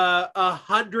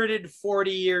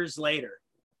 140 years later.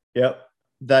 Yep.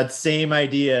 That same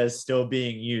idea is still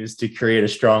being used to create a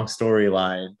strong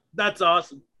storyline. That's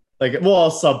awesome. Like, well, a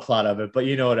subplot of it, but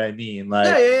you know what I mean. Like,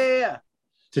 yeah.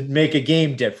 To make a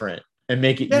game different and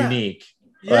make it unique.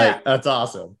 Yeah. Like, that's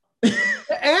awesome.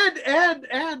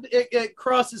 and it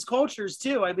crosses cultures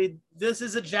too. I mean, this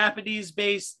is a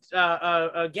Japanese-based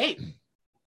game.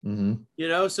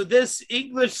 Mm-hmm. So this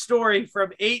English story from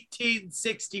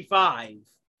 1865.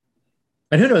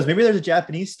 And who knows? Maybe there's a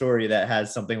Japanese story that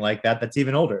has something like that that's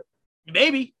even older.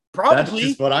 Maybe, probably. That's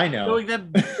just what I know. Knowing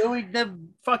them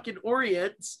fucking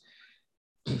Orients.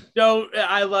 No,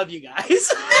 I love you guys.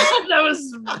 That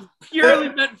was purely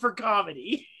meant for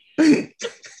comedy.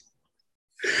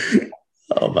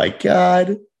 Oh my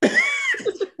God.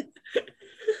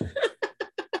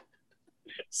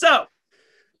 So,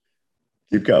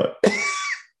 keep going.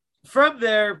 From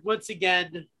there, once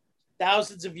again,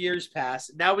 thousands of years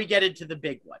pass. Now we get into the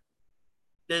big one.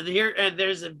 And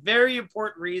there's a very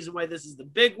important reason why this is the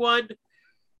big one.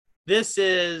 This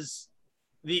is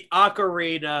the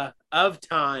Ocarina of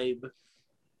Time,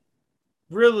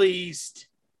 released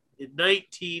in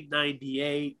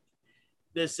 1998.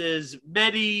 This is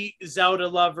many Zelda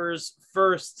lovers'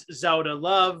 first Zelda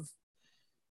love.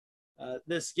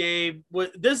 This game,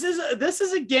 this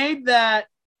is a game that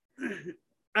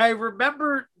I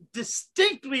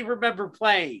distinctly remember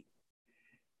playing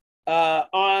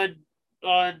on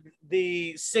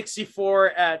the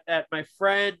 64 at my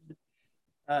friend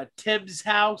Tim's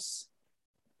house,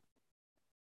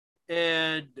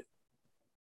 and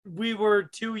we were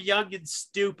too young and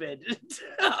stupid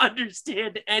to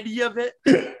understand any of it.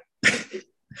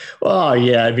 Oh,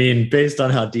 yeah. I mean, based on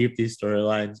how deep these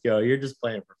storylines go, you're just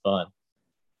playing for fun.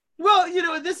 Well,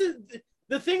 this is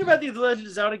the thing about the Legend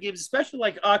of Zelda games, especially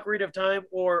like Ocarina of Time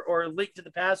or Link to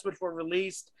the Past, which were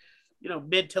released,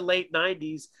 mid to late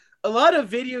 90s. A lot of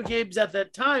video games at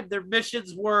that time, their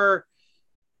missions were,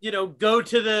 go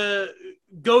to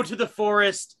the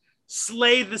forest,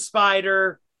 slay the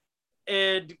spider,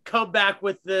 and come back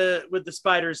with the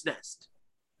spider's nest.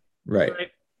 Right.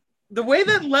 The way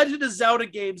that Legend of Zelda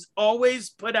games always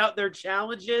put out their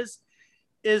challenges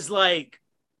is like,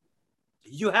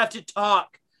 you have to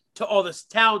talk to all the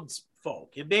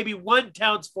townsfolk, and maybe one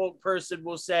townsfolk person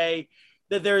will say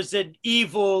that there's an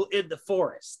evil in the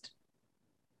forest.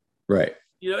 Right.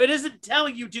 It isn't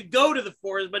telling you to go to the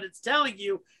forest, but it's telling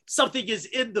you something is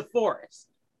in the forest.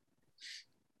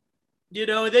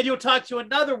 And then you'll talk to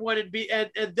another one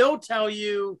and they'll tell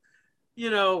you,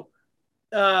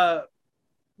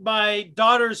 my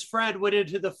daughter's friend went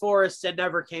into the forest and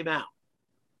never came out.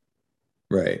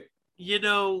 Right.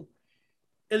 And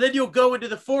then you'll go into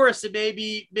the forest and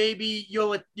maybe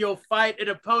you'll fight an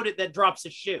opponent that drops a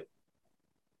shoe.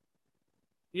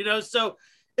 So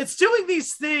it's doing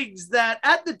these things that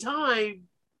at the time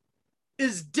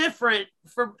is different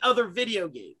from other video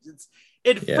games. It's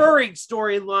inferring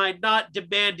storyline, not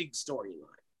demanding storyline.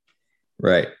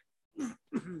 Right.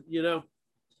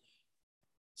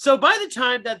 So by the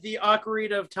time that the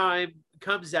Ocarina of Time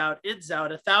comes out in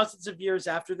Zelda, thousands of years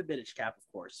after the Minish Cap,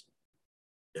 of course,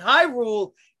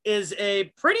 Hyrule is a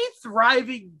pretty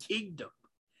thriving kingdom,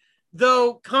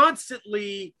 though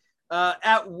constantly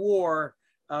at war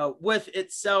with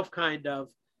itself, kind of.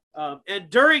 And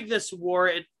during this war,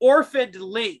 an orphaned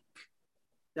Link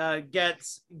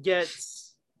gets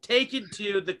taken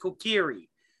to the Kokiri,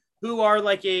 who are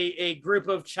like a group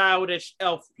of childish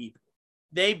elf people.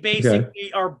 They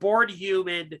basically are born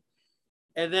human,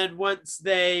 and then once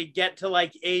they get to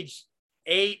like age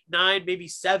 8, 9, maybe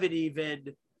 7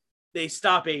 even, they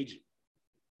stop aging.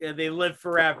 And they live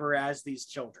forever as these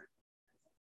children.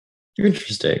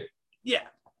 Interesting. Yeah.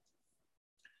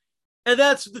 And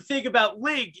that's the thing about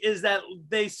Link, is that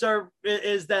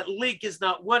Link is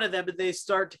not one of them, and they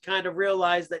start to kind of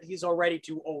realize that he's already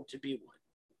too old to be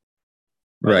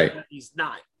one. Right. He's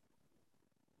not.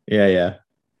 Yeah.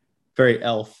 Very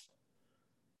elf.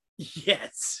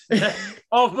 Yes.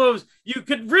 Almost. You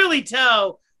could really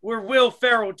tell where Will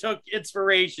Ferrell took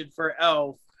inspiration for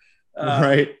Elf.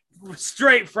 Right.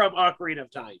 Straight from Ocarina of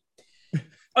Time.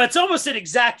 It's almost an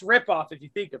exact ripoff if you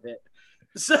think of it.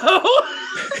 So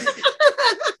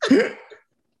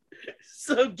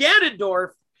Ganondorf,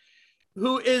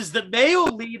 who is the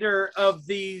male leader of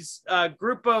these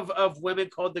group of women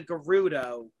called the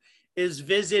Gerudo, is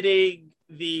visiting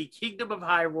the Kingdom of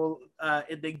Hyrule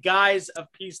in the guise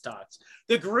of peace talks.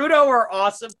 The Gerudo are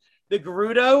awesome. The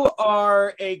Gerudo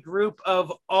are a group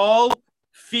of all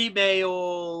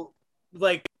female,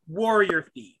 like, warrior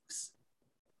thieves.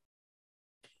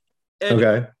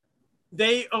 And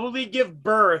they only give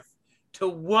birth to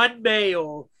one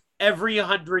male every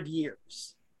 100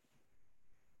 years.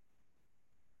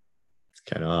 It's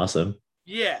kind of awesome.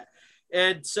 Yeah.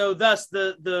 And so thus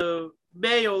the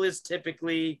male is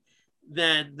typically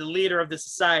then the leader of the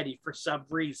society for some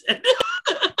reason.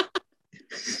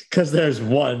 Because there's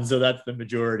one, so that's the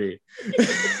majority.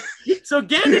 So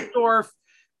Ganondorf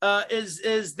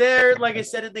is there, like I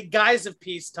said, in the guise of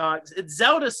peace talks. And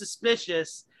Zelda,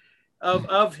 suspicious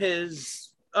of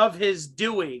his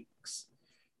doings,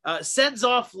 sends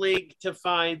off Link to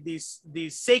find these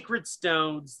sacred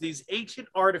stones, these ancient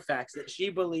artifacts that she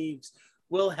believes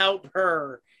will help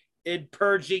her in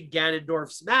purging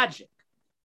Ganondorf's magic.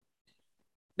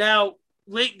 Now,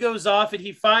 Link goes off and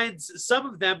he finds some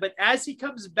of them, but as he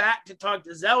comes back to talk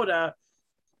to Zelda,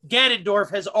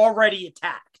 Ganondorf has already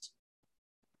attacked.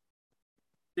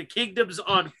 The kingdom's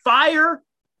on fire,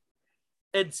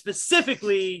 and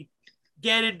specifically,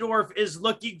 Ganondorf is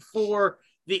looking for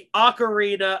the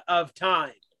Ocarina of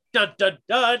Time. Dun, dun,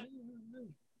 dun.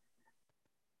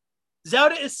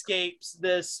 Zelda escapes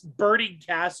this burning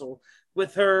castle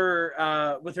with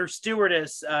her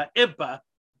stewardess, Impa,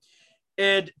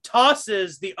 and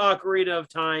tosses the Ocarina of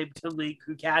Time to Link,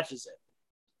 who catches it.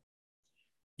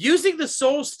 Using the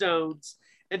Soul Stones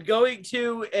and going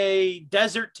to a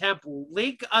desert temple,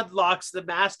 Link unlocks the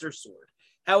Master Sword.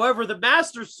 However, the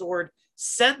Master Sword,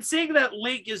 sensing that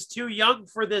Link is too young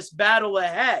for this battle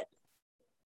ahead,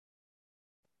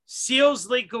 seals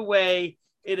Link away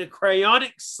in a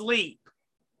cryonic sleep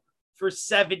for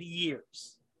 7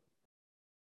 years.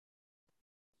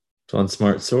 It's one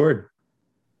smart sword.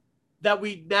 That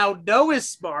we now know is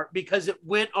smart because it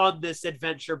went on this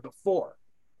adventure before.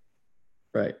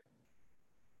 Right.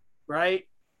 Right?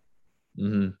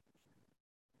 Mm-hmm.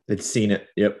 It's seen it.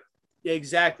 Yep. Yeah,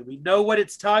 exactly. We know what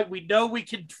it's talking. We know we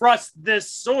can trust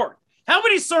this sword. How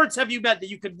many swords have you met that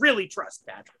you can really trust,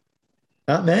 Patrick?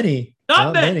 Not many.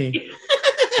 Not many.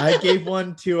 I gave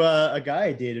one to a guy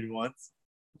I dated once.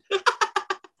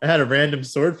 I had a random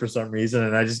sword for some reason,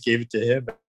 and I just gave it to him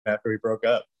after we broke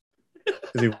up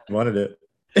because he wanted it.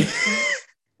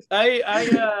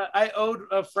 I owed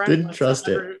a friend. Didn't trust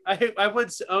it. I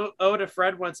once owed a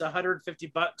friend once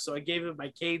 $150, so I gave him my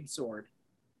cane sword.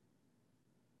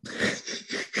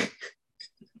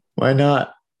 Why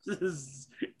not?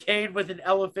 Cane with an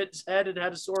elephant's head and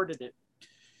had a sword in it.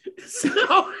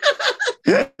 So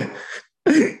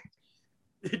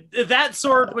that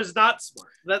sword was not smart.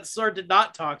 That sword did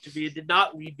not talk to me and did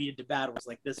not lead me into battles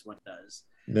like this one does.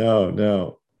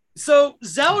 No. So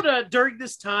Zelda, during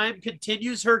this time,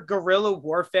 continues her guerrilla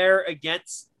warfare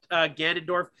against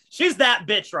Ganondorf. She's that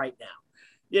bitch right now.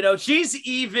 You know, she's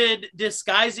even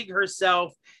disguising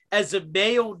herself as a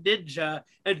male ninja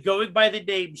and going by the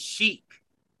name Sheik.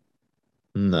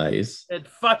 Nice. And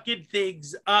fucking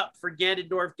things up for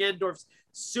Ganondorf. Ganondorf's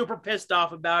super pissed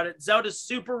off about it. Zelda's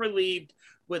super relieved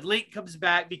when Link comes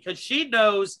back because she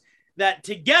knows that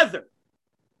together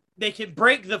they can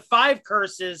break the 5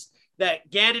 curses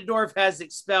that Ganondorf has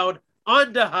expelled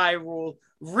onto Hyrule,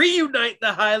 reunite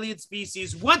the Hylian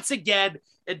species once again,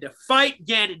 and to fight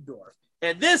Ganondorf.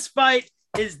 And this fight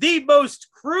is the most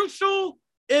crucial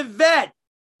event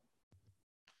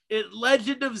in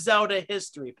Legend of Zelda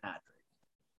history, Patrick.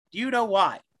 Do you know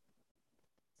why?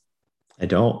 I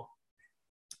don't.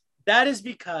 That is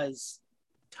because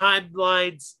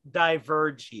timelines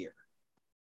diverge here.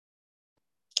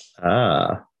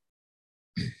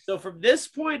 So from this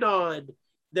point on,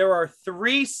 there are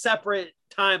 3 separate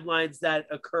timelines that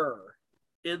occur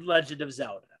in Legend of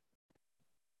Zelda.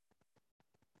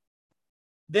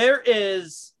 There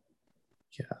is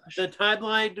the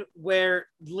timeline where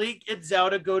Link and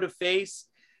Zelda go to face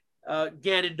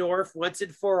Ganondorf once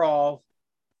and for all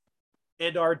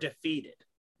and are defeated.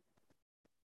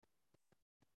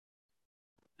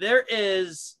 There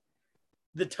is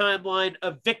the timeline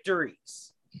of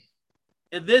victories.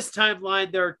 In this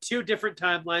timeline, there are 2 different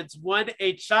timelines. One,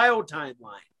 a child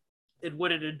timeline, and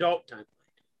one, an adult timeline.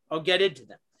 I'll get into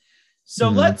them. So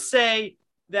let's say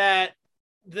that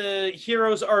the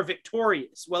heroes are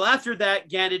victorious. Well, after that,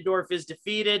 Ganondorf is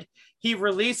defeated. He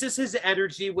releases his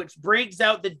energy, which brings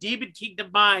out the Demon King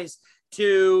Demise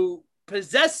to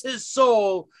possess his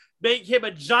soul, make him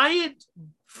a giant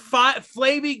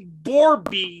flaming boar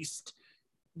beast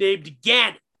named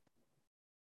Ganon.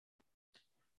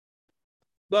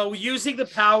 Well, using the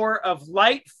power of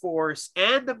Light Force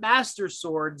and the Master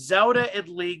Sword, Zelda and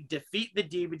Link defeat the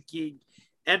Demon King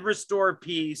and restore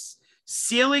peace,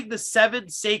 sealing the 7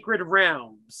 sacred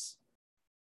realms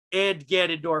and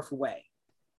Ganondorf away.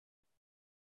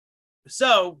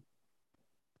 So,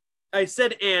 I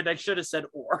said and, I should have said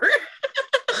or.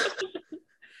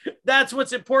 That's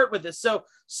what's important with this.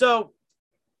 So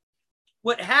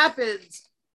what happens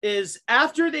is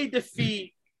after they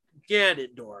defeat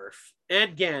Ganondorf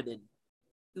and Ganon,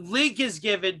 Link is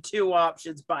given 2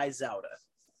 options by Zelda.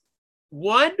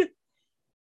 One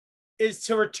is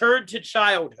to return to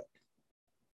childhood.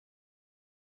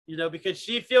 You know, because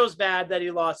she feels bad that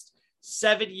he lost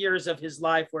 7 years of his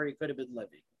life where he could have been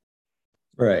living.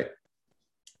 Right.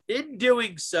 In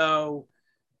doing so,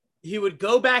 he would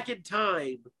go back in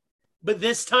time, but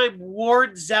this time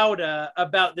warn Zelda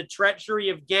about the treachery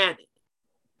of Ganon.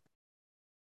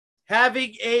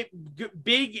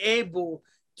 Being able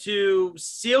to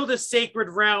seal the sacred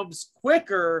realms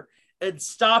quicker and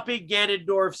stopping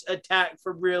Ganondorf's attack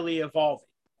from really evolving.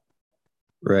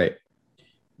 Right.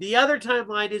 The other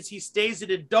timeline is he stays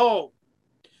an adult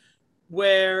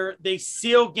where they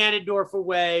seal Ganondorf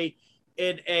away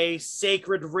in a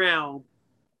sacred realm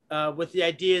with the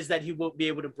idea is that he won't be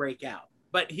able to break out,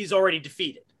 but he's already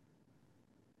defeated.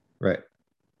 Right.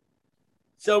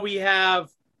 So we have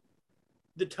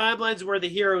the timelines where the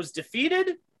hero's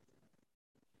defeated,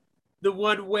 the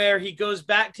one where he goes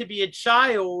back to be a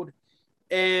child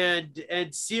and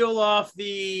seal off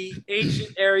the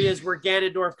ancient areas where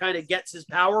Ganondorf kind of gets his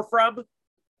power from.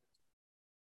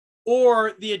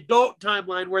 or the adult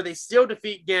timeline where they still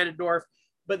defeat Ganondorf,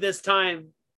 but this time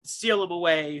steal him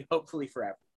away, hopefully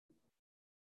forever.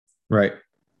 Right.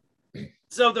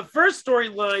 So the first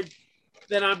storyline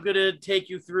that I'm going to take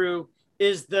you through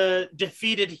is the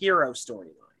defeated hero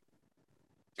storyline.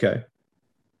 Okay.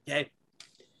 Okay.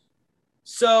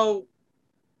 So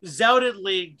Zelda and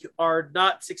Link are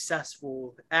not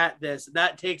successful at this. And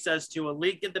that takes us to A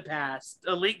Link to the Past,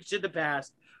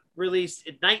 released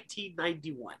in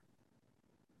 1991.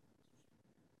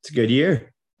 It's a good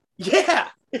year. Yeah.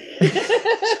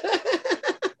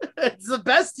 It's the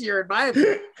best year in my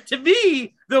opinion. To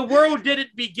me, the world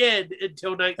didn't begin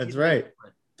until 1991. That's right.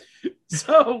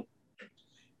 So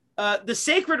the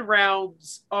Sacred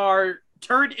Realms are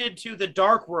turned into the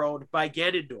Dark World by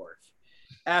Ganondorf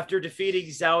after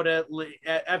defeating Zelda.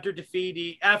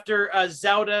 After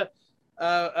Zelda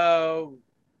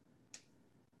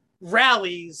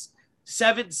rallies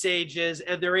 7 sages,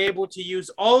 and they're able to use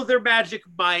all of their magic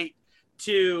might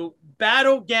to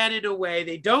battle Ganon away.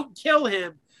 They don't kill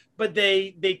him, but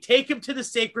they take him to the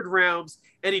Sacred Realms,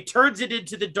 and he turns it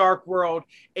into the Dark World,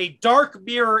 a dark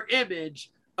mirror image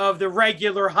of the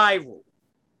regular Hyrule.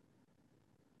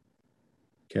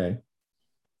 Okay.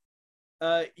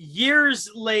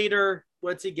 Years later,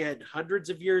 once again,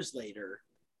 hundreds of years later,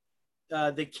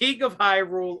 the King of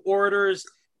Hyrule orders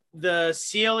the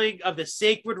sealing of the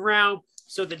Sacred Realm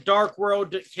so the Dark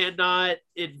World cannot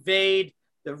invade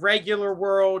the regular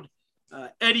world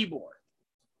anymore.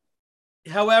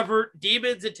 However,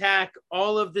 demons attack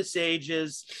all of the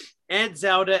sages and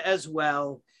Zelda as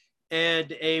well,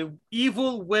 and a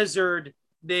evil wizard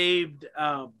named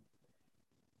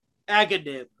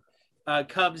Aghanim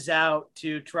comes out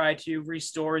to try to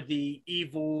restore the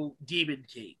evil demon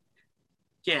king,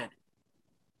 Ganon.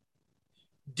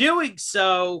 Doing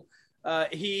so,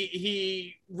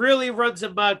 he really runs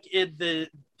amok in the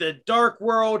dark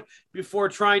world before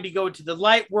trying to go into the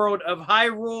light world of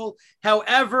Hyrule.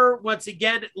 However, once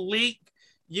again, Link,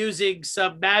 using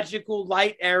some magical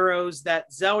light arrows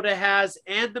that Zelda has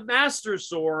and the Master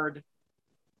Sword,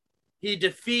 he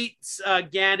defeats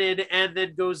Ganon and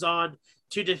then goes on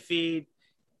to defeat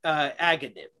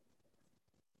Aghanim.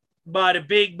 Bada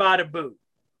bing, bada boom.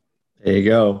 There you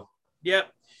go.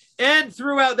 Yep. And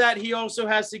throughout that, he also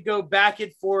has to go back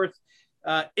and forth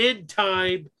in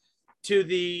time to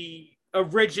the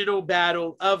original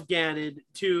battle of Ganon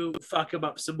to fuck him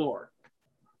up some more.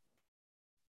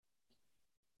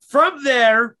 From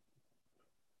there,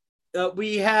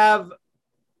 we have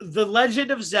The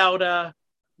Legend of Zelda,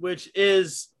 which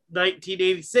is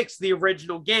 1986, the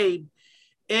original game,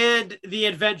 and The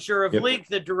Adventure of Link,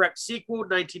 the direct sequel,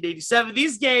 1987.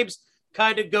 These games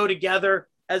kind of go together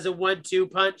as a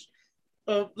 1-2 punch.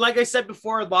 Like I said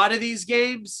before, a lot of these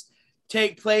games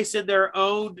take place in their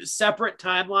own separate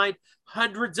timeline,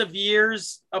 hundreds of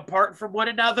years apart from one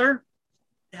another.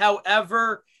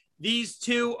 However, these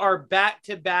two are back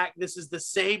to back. This is the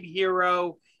same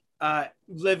hero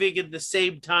living in the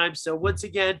same time. So once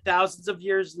again, thousands of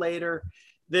years later,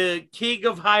 the King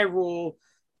of Hyrule,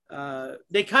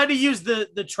 they kind of use the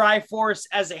Triforce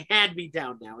as a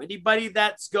hand-me-down now. Anybody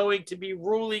that's going to be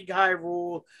ruling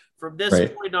Hyrule from this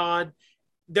point on,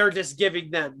 they're just giving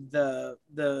them the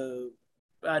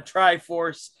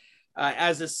Triforce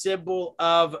as a symbol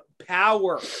of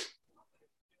power.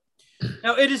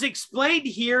 Now, it is explained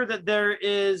here that there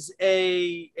is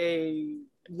a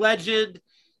legend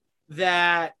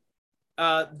that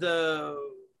the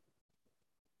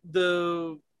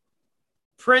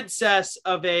princess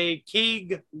of a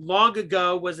king long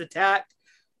ago was attacked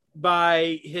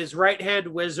by his right-hand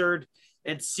wizard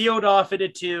and sealed off in a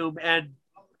tomb. And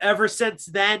ever since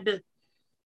then,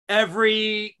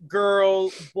 every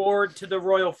girl born to the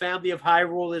royal family of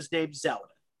Hyrule is named Zelda.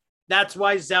 That's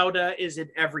why Zelda is in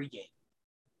every game.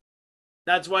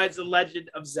 That's why it's the Legend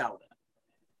of Zelda.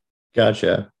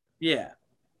 Gotcha. Yeah.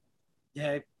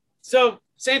 Okay. So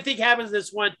same thing happens in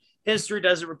this one. History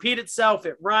doesn't repeat itself.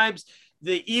 It rhymes.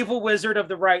 The evil wizard of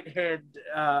the right hand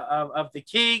of the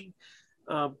king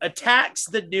attacks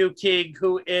the new king,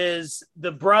 who is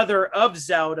the brother of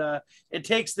Zelda, and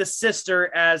takes the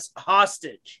sister as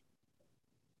hostage.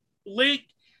 Link,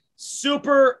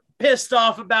 super pissed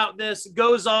off about this,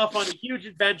 goes off on a huge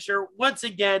adventure, once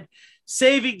again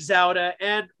saving Zelda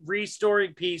and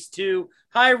restoring peace to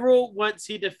Hyrule once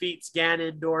he defeats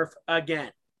Ganondorf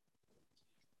again.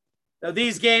 Now,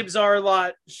 these games are a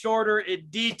lot shorter in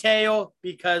detail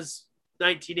because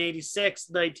 1986,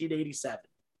 1987.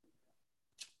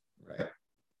 Right.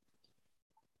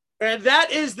 And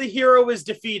that is the hero is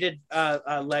defeated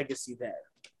legacy there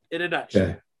in a nutshell.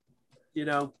 Okay. You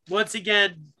know, once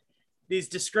again, these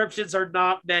descriptions are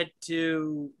not meant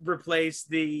to replace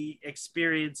the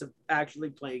experience of actually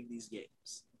playing these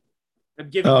games. I'm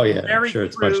giving I'm very sure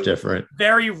it's crude, much different.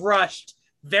 very rushed,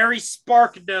 very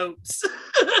Spark Notes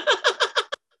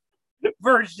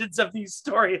versions of these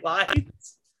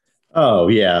storylines. Oh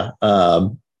yeah.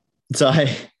 So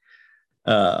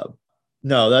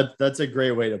no, that's a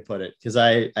great way to put it, because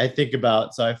I think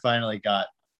about, so I finally got,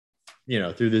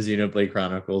 through the Xenoblade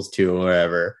Chronicles 2 or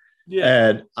wherever. Yeah.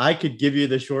 And I could give you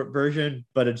the short version,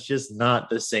 but it's just not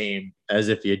the same as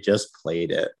if you just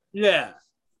played it. Yeah.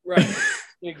 Right.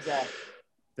 Exactly.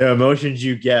 The emotions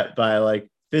you get by like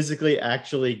physically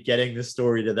actually getting the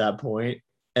story to that point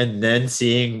and then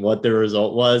seeing what the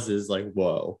result was is like,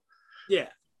 whoa. Yeah.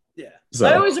 Yeah. So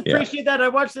I always appreciate that. I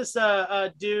watched this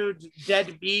dude,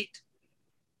 Deadbeat,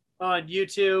 on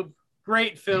YouTube.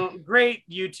 Great film, great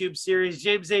YouTube series.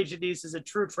 James A. Janice is a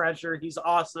true treasure. He's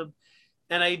awesome.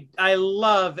 And I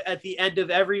love at the end of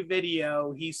every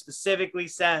video, he specifically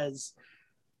says,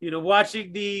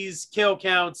 watching these kill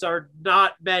counts are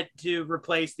not meant to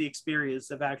replace the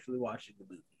experience of actually watching the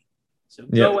movie. So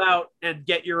go out and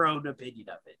get your own opinion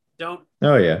of it. Don't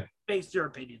base your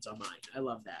opinions on mine. I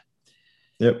love that.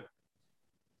 Yep.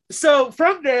 So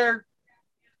from there,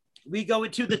 we go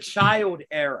into the child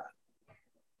era.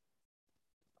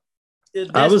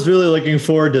 I was really looking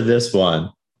forward to this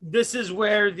one. This is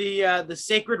where the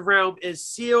sacred realm is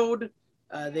sealed.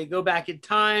 They go back in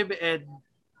time and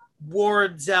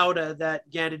warn Zelda that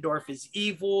Ganondorf is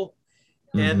evil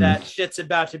and that shit's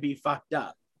about to be fucked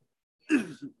up.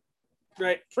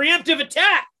 Right. Preemptive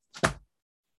attack.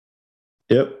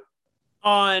 Yep.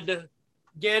 On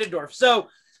Ganondorf. So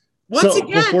once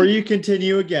again, before you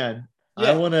continue again,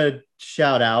 I want to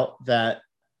shout out that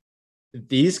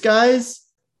these guys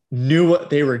knew what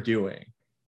they were doing.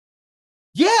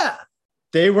 Yeah.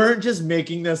 They weren't just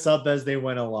making this up as they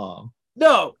went along.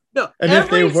 No. And if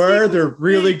they were, they're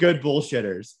really good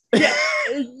bullshitters.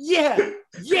 Yeah.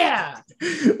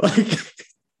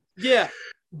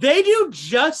 They do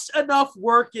just enough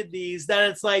work in these that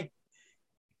it's like,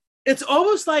 it's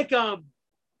almost like I'm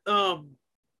gonna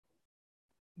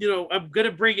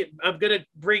bring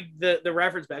the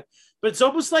reference back, but it's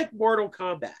almost like Mortal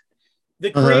Kombat. The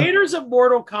creators of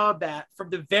Mortal Kombat, from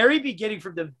the very beginning,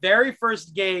 from the very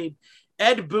first game,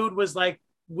 Ed Boon was like,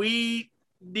 we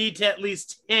need to at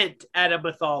least hint at a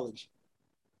mythology.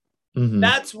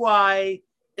 That's why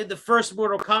in the first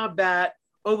Mortal Kombat,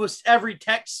 almost every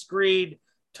text screen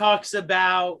talks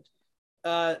about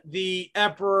the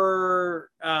Emperor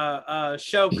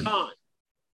Shao Kahn.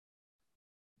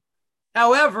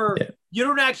 However, you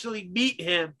don't actually meet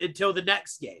him until the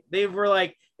next game. They were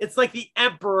like, it's like the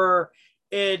Emperor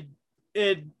in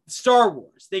Star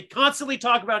Wars. They constantly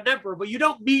talk about an Emperor, but you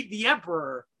don't meet the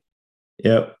Emperor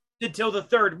until the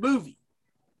third movie.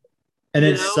 And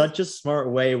it's such a smart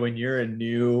way when you're a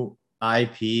new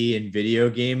IP in video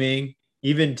gaming,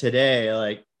 even today,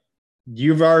 like,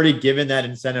 you've already given that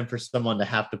incentive for someone to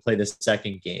have to play the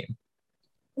second game.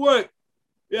 What?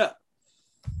 Yeah.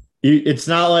 It's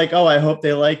not like, oh, I hope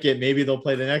they like it, maybe they'll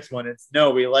play the next one. It's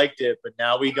no, we liked it, but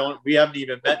now we haven't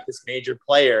even met this major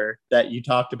player that you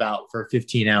talked about for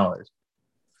 15 hours.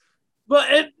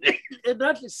 But and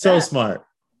not just so that. Smart.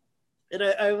 And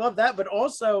I love that, but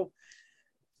also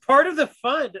part of the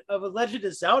fun of a Legend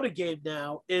of Zelda game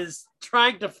now is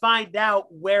trying to find out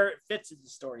where it fits in the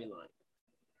storyline.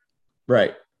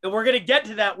 Right. And we're going to get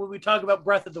to that when we talk about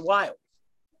Breath of the Wild.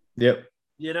 Yep.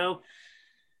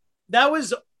 That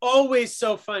was always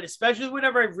so fun, especially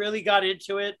whenever I really got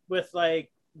into it with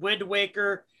like Wind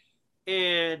Waker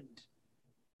and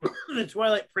the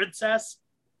Twilight Princess.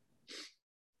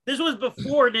 This was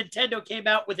before Nintendo came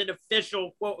out with an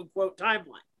official quote unquote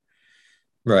timeline.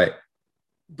 Right.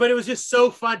 But it was just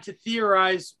so fun to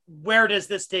theorize, where does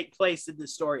this take place in the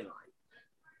storyline?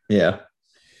 Yeah.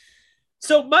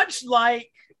 So much like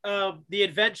the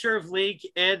Adventure of Link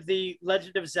and the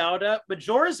Legend of Zelda,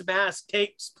 Majora's Mask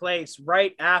takes place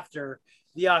right after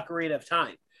the Ocarina of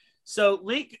Time. So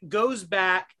Link goes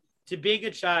back to being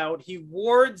a child. He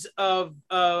warns of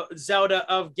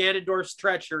Zelda of Ganondorf's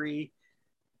treachery.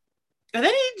 And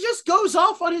then he just goes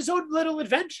off on his own little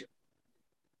adventure.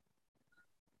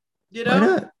 Why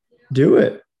not? Do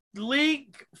it.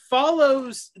 Link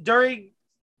follows during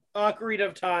Ocarina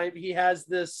of Time. He has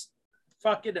this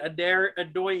fucking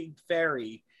annoying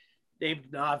fairy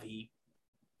named Navi,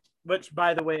 which,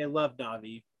 by the way, I love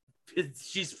Navi.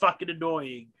 She's fucking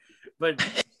annoying, but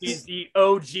she's the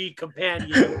OG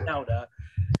companion of Zelda.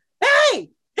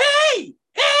 Hey,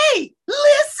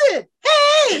 listen,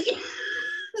 hey!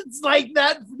 It's like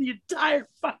that for the entire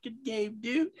fucking game,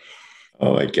 dude.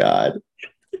 Oh my God.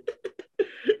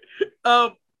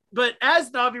 But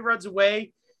as Navi runs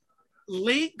away,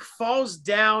 Link falls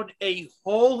down a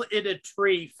hole in a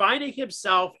tree, finding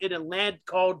himself in a land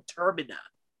called Termina,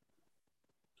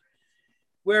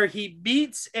 where he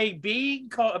meets a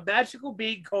magical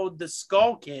being called the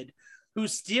Skull Kid, who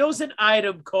steals an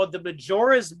item called the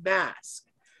Majora's Mask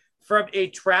from a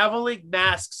traveling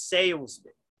mask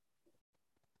salesman.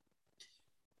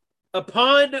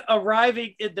 Upon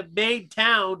arriving in the main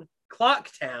town, Clock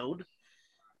Town,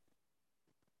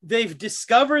 they've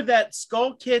discovered that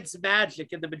Skull Kid's magic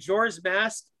and the Majora's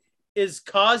Mask is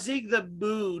causing the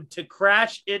moon to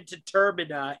crash into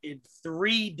Termina in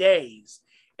 3 days,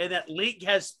 and that Link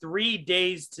has 3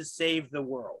 days to save the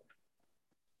world.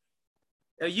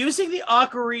 Now, using the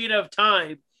Ocarina of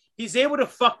Time, he's able to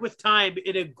fuck with time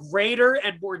in a greater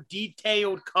and more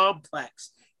detailed complex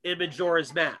in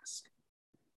Majora's Mask.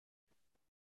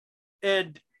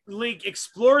 And Link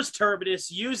explores Terminus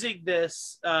using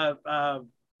this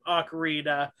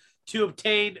Ocarina to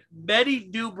obtain many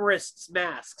numerous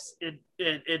masks in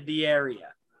the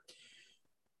area.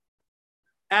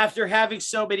 After having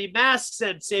so many masks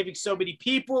and saving so many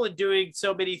people and doing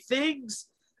so many things,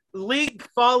 Link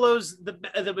follows the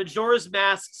Majora's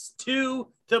Masks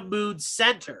to the moon's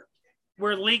center,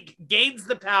 where Link gains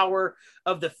the power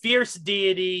of the fierce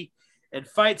deity and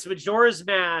fights Majora's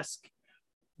Mask,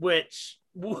 which,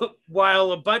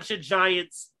 while a bunch of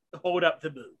giants hold up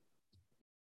the moon.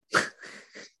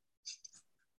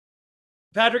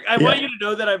 Patrick, I want you to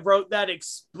know that I wrote that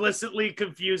explicitly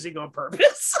confusing on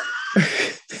purpose.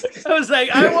 I was like,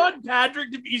 I want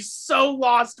Patrick to be so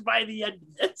lost by the end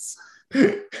of this.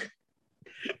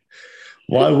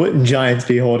 Why wouldn't giants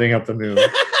be holding up the moon?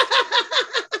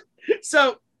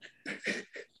 So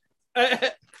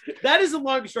that is a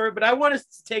long story, but I want us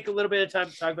to take a little bit of time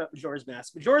to talk about Majora's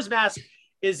Mask. Majora's Mask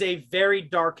is a very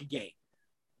dark game.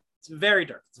 It's very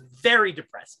dark. It's very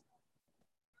depressing.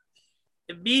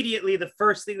 Immediately, the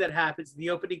first thing that happens in the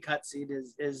opening cutscene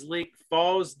is Link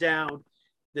falls down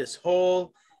this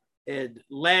hole and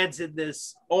lands in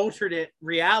this alternate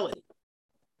reality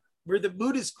where the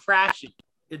moon is crashing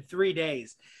in 3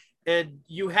 days. And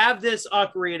you have this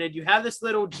ocarina, and you have this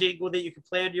little jingle that you can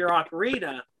play on your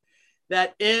ocarina,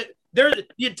 that the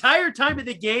entire time in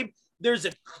the game, there's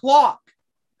a clock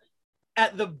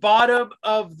at the bottom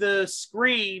of the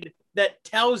screen that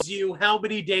tells you how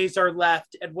many days are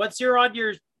left. And once you're on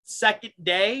your second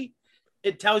day,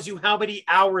 it tells you how many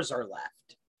hours are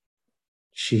left.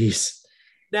 Jeez.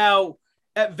 Now,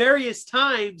 at various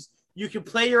times, you can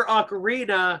play your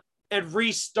ocarina and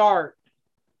restart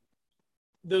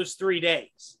those 3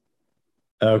 days.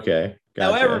 Okay.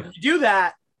 Gotcha. However, if you do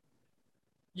that,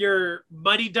 your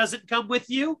money doesn't come with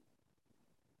you.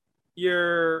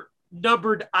 Your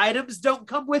numbered items don't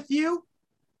come with you.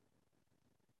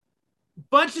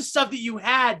 Bunch of stuff that you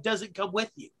had doesn't come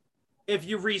with you if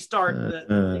you restart the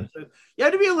thing. So you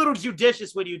have to be a little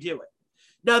judicious when you do it.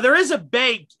 Now, there is a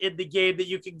bank in the game that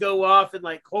you can go off and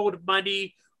like hold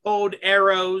money, hold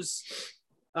arrows,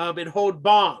 and hold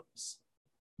bombs.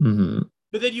 Mm-hmm.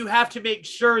 But then you have to make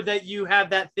sure that you have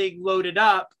that thing loaded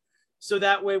up, so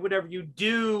that way whenever you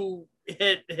do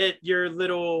hit your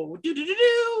little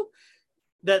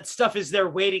that stuff is there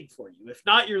waiting for you. If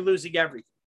not, you're losing everything.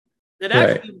 And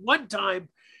actually, one time,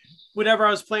 whenever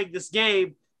I was playing this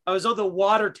game, I was on the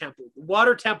water temple. The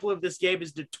water temple of this game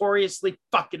is notoriously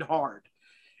fucking hard.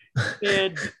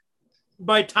 And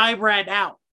my time ran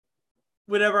out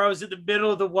whenever I was in the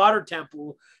middle of the water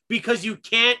temple, because you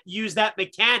can't use that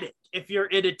mechanic if you're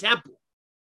in a temple.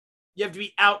 You have to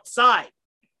be outside.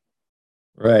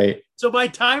 Right. So my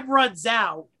time runs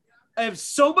out. I have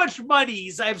so much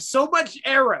monies. I have so much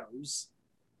arrows.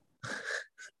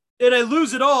 And I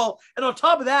lose it all. And on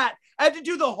top of that, I had to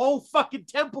do the whole fucking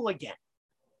temple again.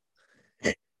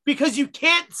 Because you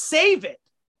can't save it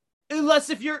unless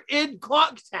if you're in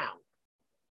Clock Town.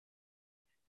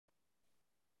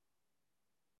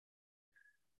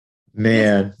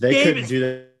 Man, they couldn't do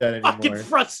that anymore. Fucking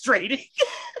frustrating.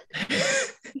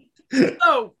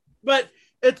 No, but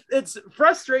it's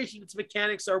frustration. Its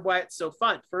mechanics are why it's so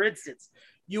fun. For instance,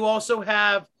 you also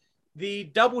have the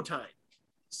double time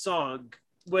song,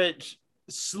 which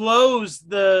slows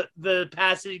the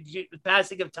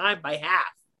passing of time by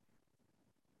half.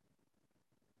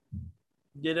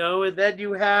 You know, and then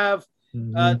you have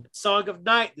Song of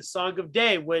Night, the Song of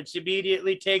Day, which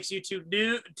immediately takes you to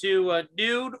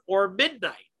noon or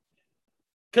midnight.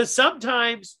 Because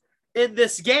sometimes in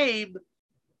this game,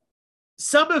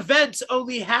 some events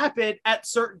only happen at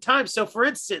certain times. So, for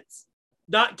instance,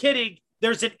 not kidding,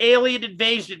 there's an alien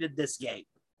invasion in this game.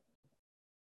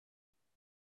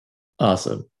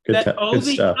 Awesome. That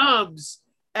only comes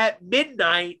at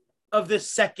midnight of the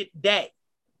second day.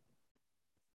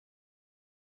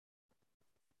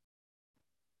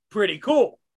 Pretty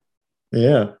cool.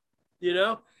 Yeah. You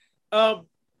know?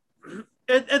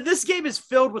 And this game is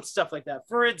filled with stuff like that.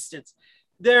 For instance,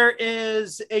 there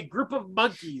is a group of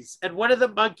monkeys, and one of the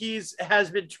monkeys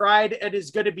has been tried and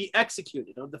is going to be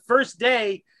executed. On the first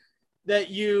day that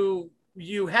you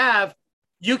have,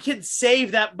 you can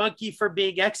save that monkey from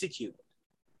being executed.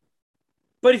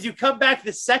 But if you come back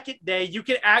the second day, you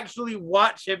can actually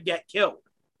watch him get killed.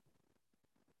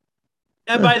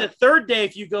 And by the third day,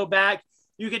 if you go back,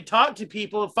 you can talk to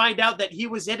people and find out that he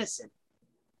was innocent.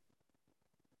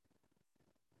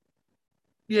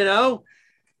 You know?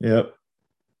 Yep.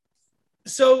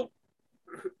 So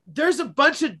there's a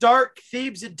bunch of dark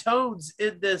themes and tones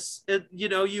in this. You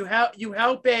know, you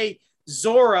help a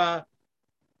Zora,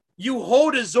 you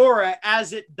hold a Zora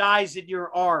as it dies in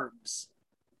your arms.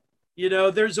 You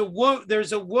know, there's a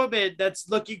woman that's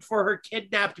looking for her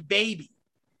kidnapped baby.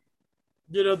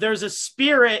 You know, there's a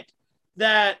spirit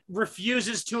that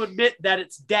refuses to admit that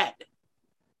it's dead.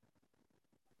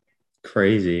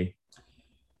 Crazy.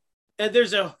 And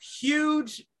there's a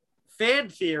huge fan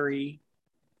theory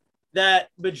that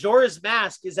Majora's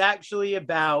Mask is actually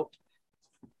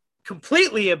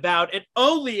completely about and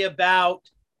only about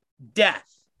death.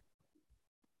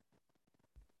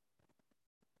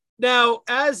 Now,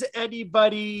 as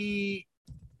anybody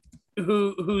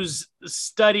who's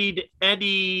studied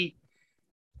any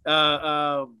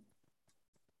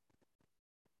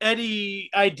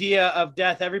idea of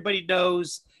death, everybody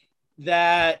knows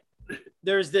that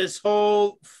there's this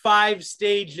whole 5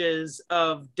 stages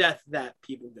of death that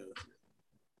people go through.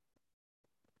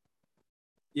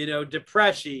 You know,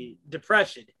 depression,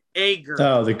 anger.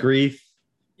 Oh, the grief.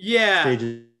 Yeah.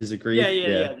 Stages of grief.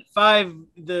 Yeah.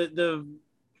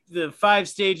 The 5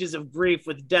 stages of grief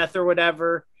with death or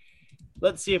whatever.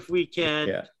 Let's see if we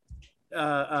can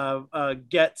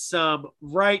get some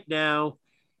right now.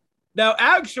 Now,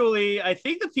 actually, I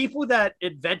think the people that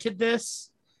invented this,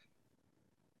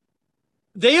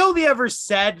 they only ever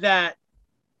said that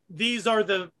these are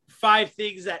the 5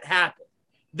 things that happen.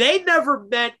 They never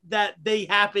meant that they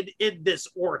happened in this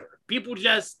order. People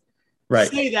just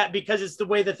say that because it's the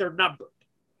way that they're numbered.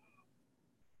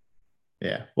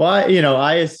 Yeah. Well,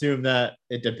 I assume that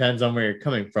it depends on where you're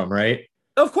coming from, right?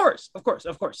 Of course.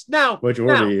 Now, which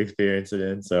order you experience it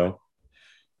in. So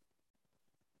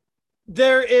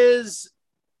there is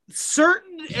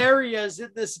certain areas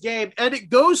in this game, and it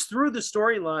goes through the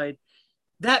storyline,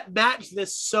 that match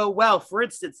this so well. For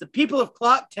instance, the people of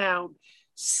Clocktown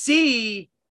see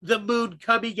the moon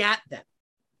coming at them.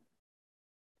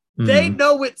 They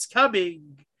know it's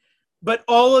coming, but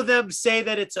all of them say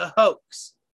that it's a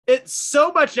hoax. It's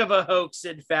so much of a hoax,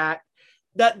 in fact,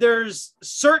 that there's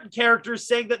certain characters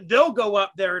saying that they'll go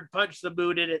up there and punch the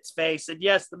moon in its face. And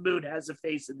yes, the moon has a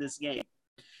face in this game.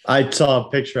 I saw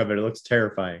a picture of it. It looks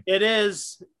terrifying. It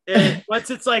is. And once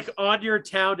it's like on your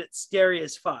town, it's scary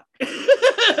as fuck.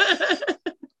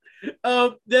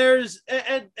 There's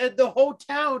and the whole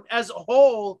town as a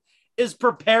whole is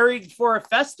preparing for a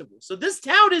festival. So this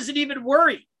town isn't even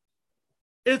worried.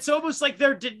 It's almost like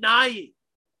they're denying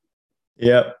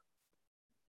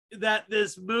that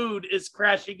this moon is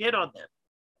crashing in on them.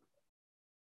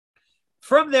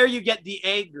 From there, you get the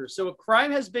anger. So a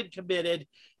crime has been committed,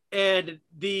 and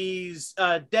these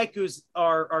Dekus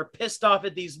are pissed off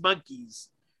at these monkeys,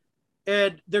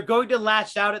 and they're going to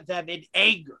lash out at them in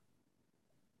anger.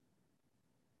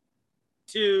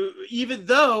 Even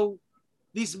though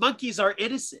these monkeys are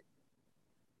innocent,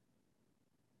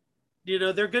 you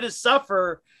know, they're going to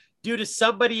suffer due to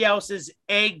somebody else's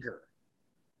anger.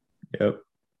 Yep.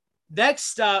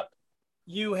 Next up,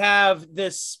 you have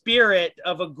this spirit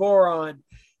of a Goron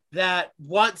that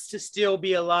wants to still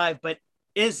be alive, but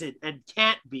isn't and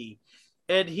can't be.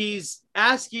 And he's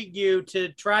asking you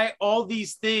to try all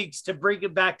these things to bring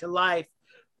him back to life,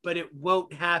 but it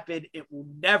won't happen. It will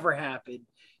never happen.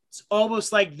 It's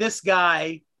almost like this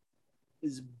guy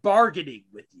is bargaining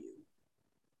with you.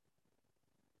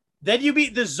 Then you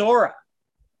meet the Zora.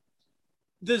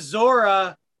 The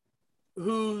Zora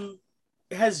who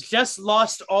has just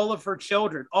lost all of her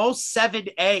children, all 7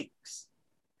 eggs.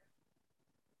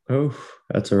 Oh,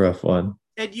 that's a rough one.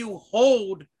 And you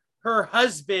hold her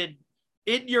husband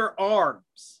in your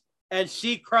arms as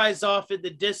she cries off in the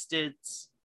distance,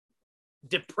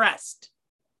 depressed.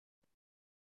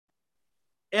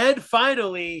 And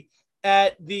finally,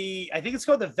 at I think it's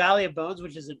called the Valley of Bones,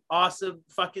 which is an awesome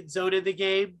fucking zone in the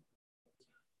game,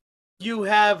 you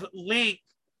have Link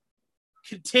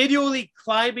continually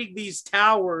climbing these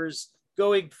towers,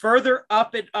 going further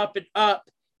up and up and up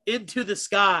into the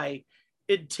sky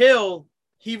until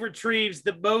he retrieves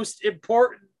the most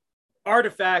important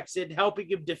artifacts in helping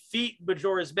him defeat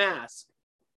Majora's Mask.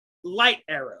 Light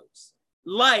arrows.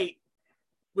 Light,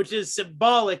 which is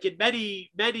symbolic in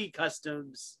many, many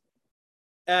customs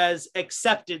as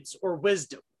acceptance or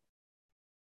wisdom.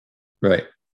 Right.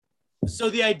 So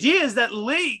the idea is that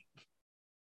Link,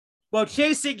 while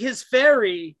chasing his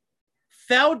fairy,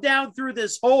 fell down through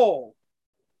this hole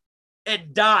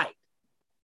and died.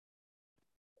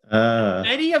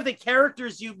 Many of the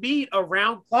characters you meet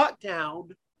around Clock Town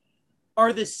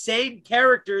are the same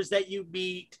characters that you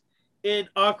meet in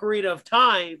Ocarina of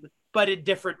Time, but in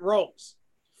different roles.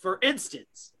 For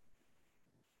instance,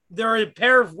 there are a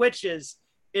pair of witches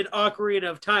in Ocarina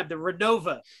of Time, the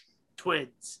Renova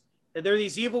twins. And they're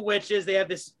these evil witches. They have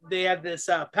this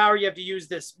power. You have to use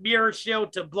this mirror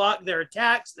shield to block their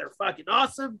attacks. They're fucking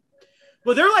awesome.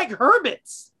 Well, they're like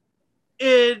hermits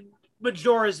in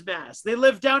Majora's Mask. They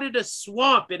live down in a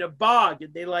swamp, in a bog,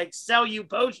 and they like sell you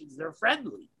potions. They're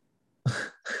friendly.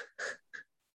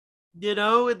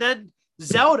 And then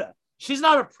Zelda. She's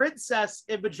not a princess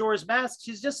in Majora's Mask.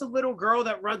 She's just a little girl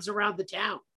that runs around the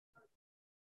town.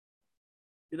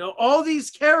 All these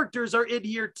characters are in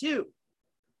here too.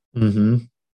 Mm-hmm.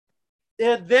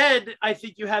 And then I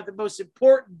think you have the most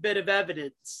important bit of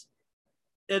evidence,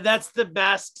 and that's the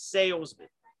masked salesman.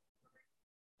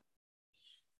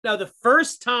 Now, the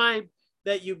first time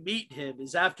that you meet him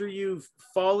is after you've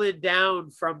fallen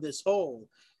down from this hole,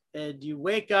 and you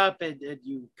wake up and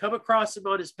you come across him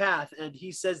on his path, and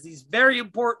he says these very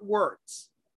important words.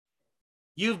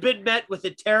 You've been met with a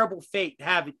terrible fate,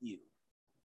 haven't you?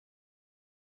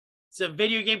 It's a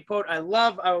video game quote I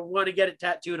love. I want to get it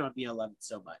tattooed on me. I love it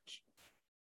so much.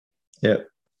 Yep.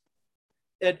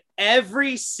 And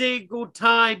every single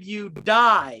time you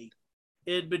die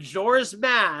in Majora's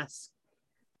Mask,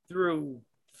 through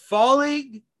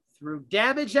falling, through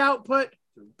damage output,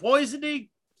 through poisoning,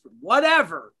 through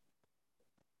whatever,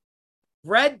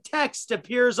 red text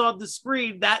appears on the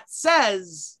screen that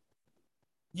says,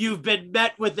 you've been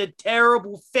met with a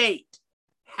terrible fate,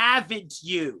 haven't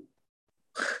you?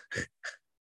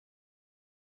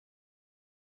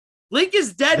 Link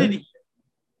is dead in here.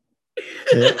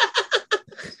 Yeah.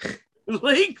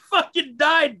 Link fucking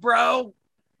died, bro.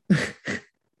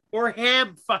 Or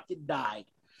Ham fucking died.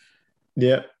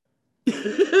 Yeah.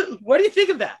 What do you think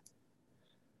of that?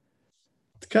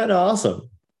 It's kind of awesome.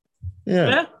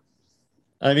 Yeah.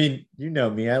 I mean, you know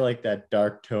me. I like that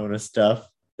dark tone of stuff.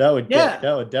 That would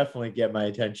definitely get my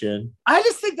attention. I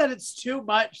just think that it's too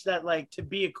much to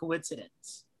be a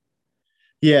coincidence.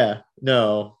 Yeah,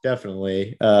 no,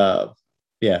 definitely.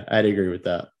 Yeah, I'd agree with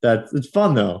that. It's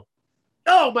fun though.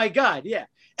 Oh my God, yeah.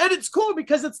 And it's cool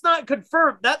because it's not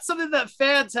confirmed. That's something that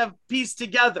fans have pieced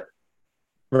together.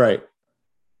 Right.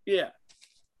 Yeah.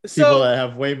 People that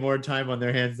have way more time on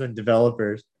their hands than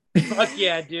developers. Fuck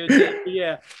yeah, dude.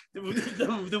 Yeah.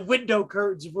 The window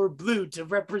curtains were blue to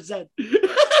represent.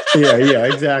 Yeah,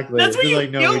 exactly. That's what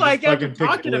you feel like after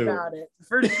talking about it,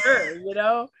 for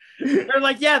sure, They're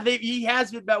like, yeah, he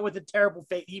has been met with a terrible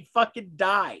fate. He fucking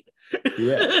died.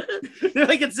 Yeah. They're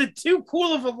like, it's too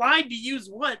cool of a line to use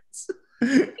once.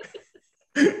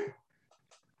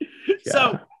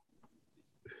 So,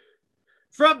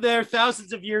 from there,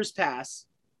 thousands of years pass,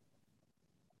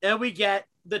 and we get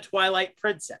The Twilight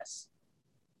Princess,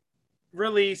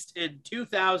 released in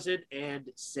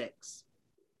 2006.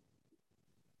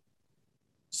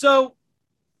 So,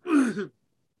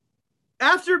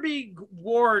 after being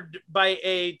warned by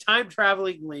a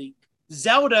time-traveling Link,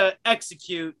 Zelda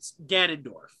executes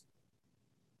Ganondorf.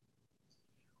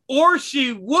 Or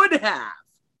she would have,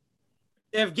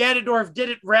 if Ganondorf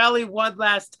didn't rally one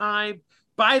last time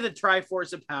by the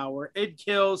Triforce of Power and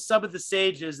kill some of the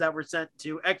sages that were sent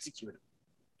to execute him.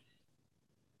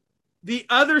 The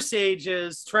other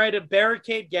sages try to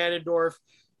barricade Ganondorf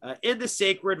in the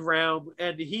Sacred Realm,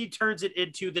 and he turns it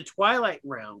into the Twilight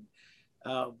Realm.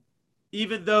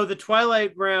 Even though the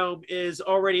Twilight Realm is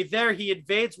already there, he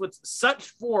invades with such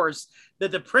force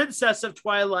that the Princess of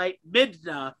Twilight,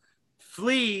 Midna,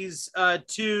 flees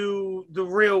to the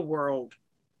real world.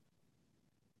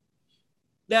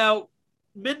 Now,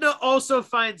 Midna also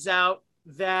finds out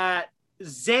that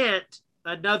Zant,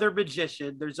 another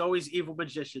magician, there's always evil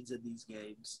magicians in these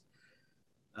games,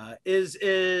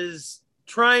 is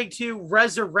trying to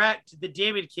resurrect the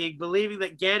Demon King, believing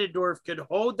that Ganondorf could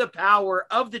hold the power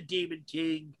of the Demon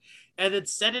King and then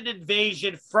send an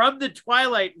invasion from the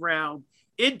Twilight Realm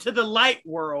into the Light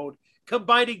World,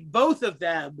 combining both of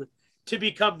them to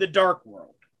become the Dark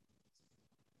World.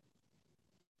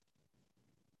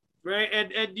 Right?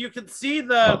 And you can see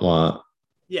the... What?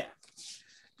 Yeah.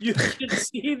 you can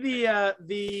see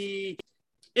the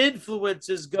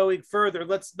influences going further.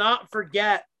 Let's not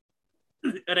forget,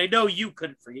 and I know you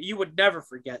couldn't forget, you would never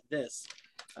forget this,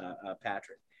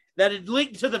 Patrick, that in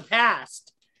Link to the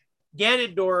Past,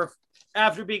 Ganondorf,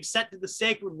 after being sent to the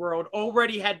Sacred World,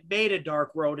 already had made a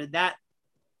Dark World in that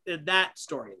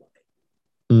storyline.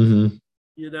 Mm-hmm.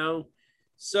 You know,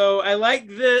 so I like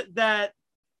that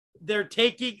they're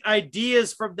taking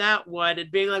ideas from that one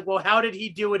and being like, well, how did he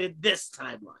do it in this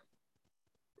timeline?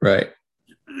 Right.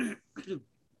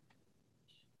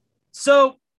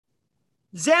 So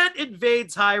Zant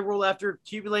invades Hyrule after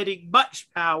accumulating much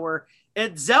power,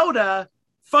 and Zelda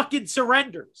fucking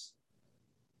surrenders.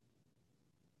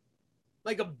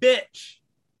 Like a bitch.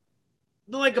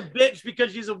 Not like a bitch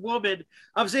because she's a woman.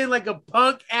 I'm saying like a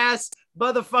punk ass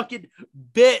motherfucking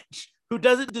bitch who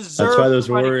doesn't deserve. That's why those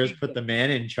warriors put the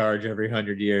man in charge every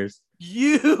 100 years.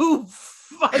 You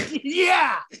fucking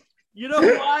yeah. You know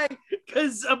why?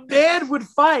 Because a man would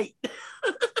fight.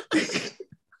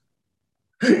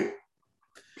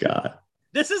 God.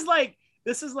 This is like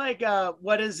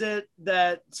what is it?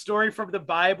 That story from the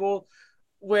Bible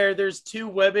where there's two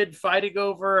women fighting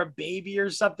over a baby or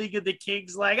something, and the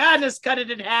king's like, just cut it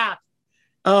in half.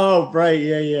 Oh, right.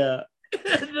 Yeah.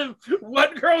 And the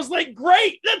one girl's like,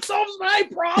 great, that solves my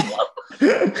problem.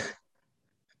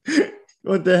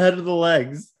 With the head of the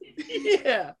legs.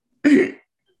 Yeah. And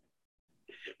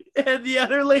the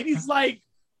other lady's like,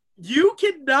 you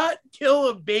cannot kill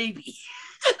a baby.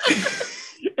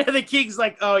 And the king's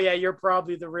like, oh yeah, you're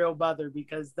probably the real mother,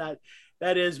 because that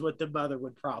is what the mother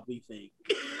would probably think.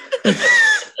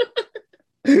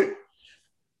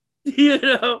 You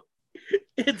know,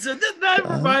 it's that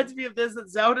reminds me of this, that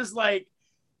Zelda's like,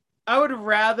 I would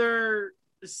rather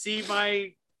see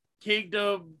my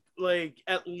kingdom like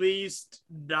at least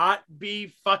not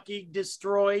be fucking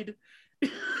destroyed.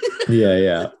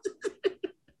 Yeah.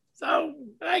 So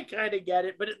I kind of get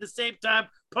it, but at the same time,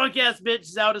 punk ass bitch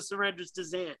Zelda surrenders to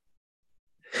Zant.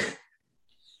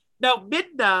 Now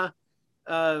Midna,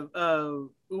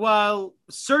 while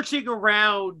searching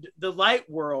around the light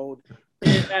world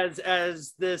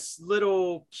as this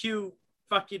little cute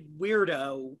fucking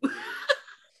weirdo,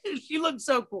 she looks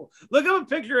so cool. Look up a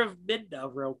picture of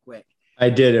Midna real quick. I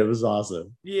did. It was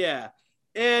awesome. Yeah,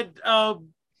 and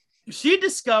she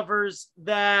discovers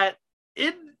that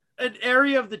in an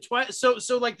area of the Twilight, so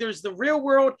like there's the real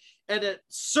world, and at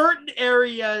certain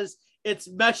areas it's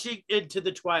meshing into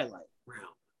the Twilight realm.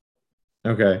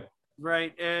 Okay.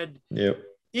 Right, and yep.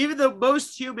 Even though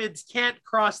most humans can't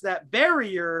cross that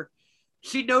barrier,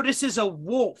 she notices a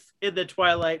wolf in the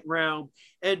Twilight realm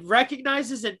and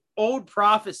recognizes an old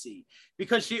prophecy,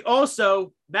 because she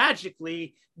also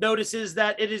magically notices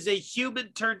that it is a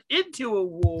human turned into a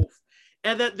wolf,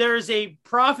 and that there is a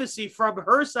prophecy from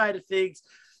her side of things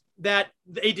that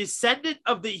a descendant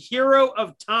of the hero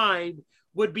of time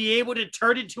would be able to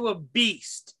turn into a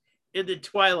beast in the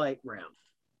Twilight realm.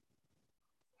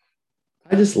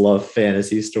 I just love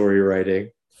fantasy story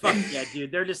writing. Fuck yeah,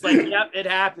 dude. They're just like, yep, it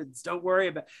happens. Don't worry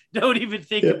about it. Don't even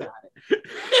think about it.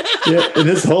 Yeah, in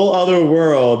this whole other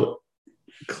world,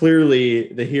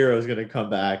 clearly the hero is going to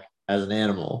come back as an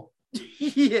animal.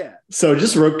 Yeah. So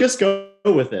just go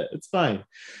with it. It's fine.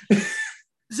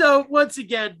 So once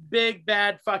again, big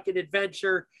bad fucking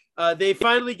adventure. They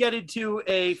finally get into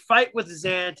a fight with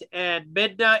Zant, and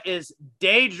Midna is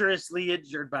dangerously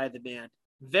injured by the man.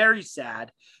 Very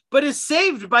sad, but is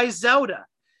saved by Zelda.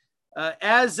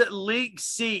 As Link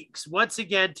seeks once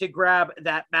again to grab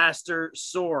that Master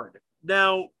Sword.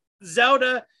 Now,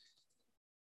 Zelda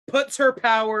puts her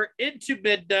power into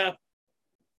Midna,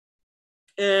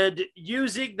 and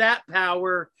using that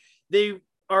power, they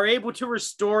are able to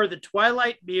restore the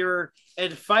Twilight Mirror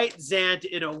and fight Zant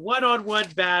in a one-on-one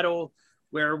battle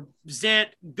where Zant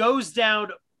goes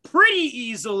down pretty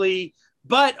easily,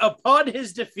 but upon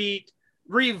his defeat,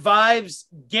 revives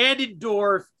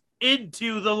Ganondorf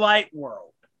into the light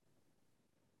world.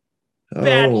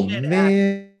 Oh,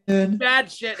 man.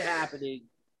 Bad shit happening.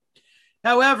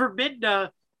 However, Midna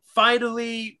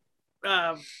finally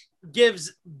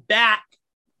gives back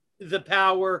the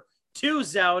power to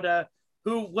Zelda,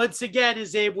 who once again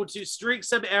is able to string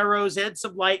some arrows and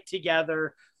some light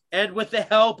together, and with the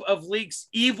help of Link's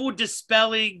evil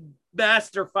dispelling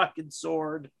master fucking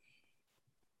sword,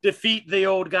 defeat the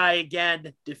old guy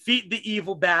again, defeat the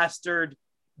evil bastard.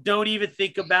 Don't even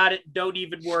think about it. Don't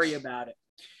even worry about it.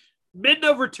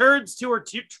 Midna returns to her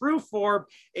true form,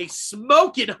 a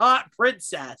smoking hot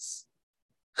princess,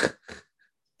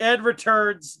 and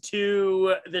returns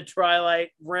to the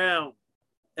Twilight realm.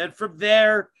 And from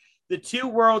there, the two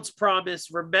worlds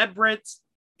promise remembrance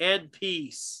and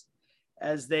peace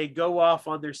as they go off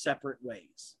on their separate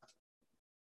ways.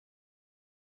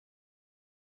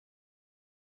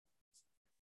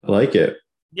 I like it.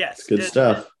 Yes. It's good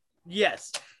stuff.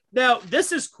 Yes. Now,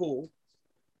 this is cool.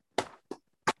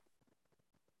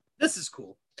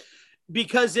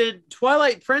 Because in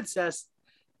Twilight Princess,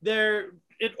 in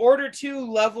order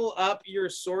to level up your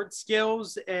sword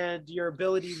skills and your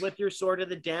ability with your sword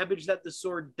and the damage that the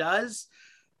sword does,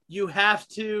 you have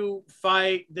to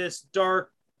fight this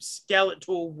dark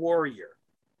skeletal warrior.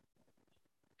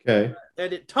 Okay.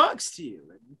 And it talks to you.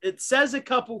 It says a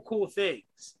couple cool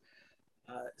things,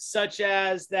 such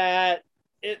as that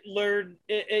it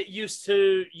used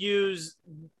to use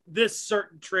this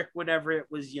certain trick whenever it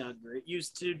was younger. It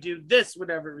used to do this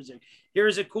whenever it was younger.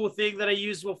 Here's a cool thing that I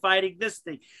used while fighting this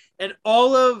thing. And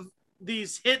all of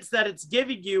these hints that it's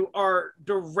giving you are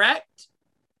direct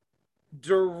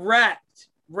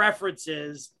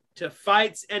references to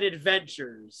fights and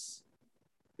adventures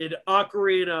in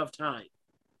Ocarina of Time.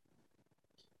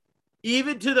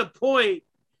 Even to the point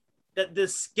that the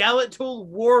skeletal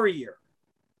warrior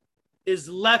is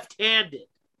left-handed.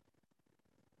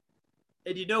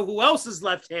 And you know who else is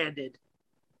left-handed?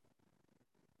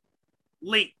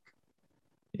 Link.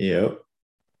 Yep.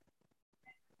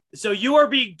 So you are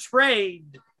being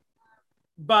trained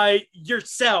by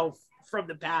yourself from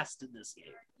the past in this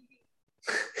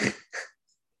game.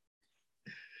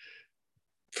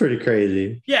 Pretty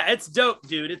crazy. Yeah, it's dope,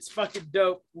 dude. It's fucking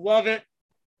dope. Love it.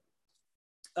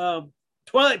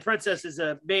 Twilight Princess is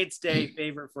a mainstay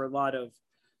favorite for a lot of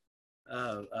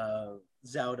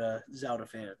Zelda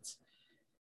fans.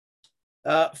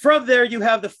 From there, you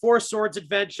have the Four Swords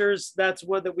Adventures. That's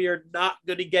one that we are not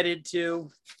going to get into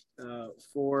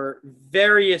for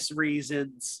various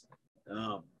reasons.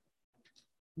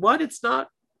 One, it's not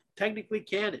technically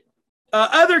canon.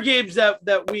 Other games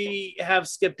that we have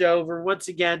skipped over, once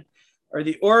again, are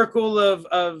the Oracle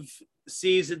of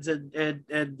Seasons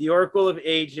and the Oracle of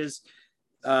Ages,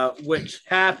 which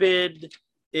happened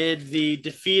in the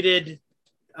Defeated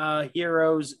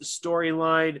Heroes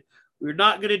storyline. We're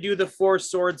not going to do the Four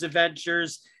Swords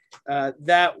Adventures.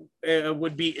 That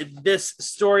would be in this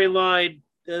storyline.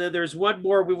 There's one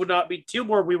more two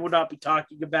more we will not be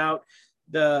talking about.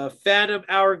 The Phantom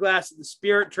Hourglass and the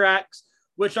Spirit Tracks,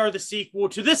 which are the sequel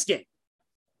to this game.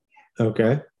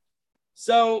 Okay.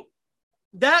 So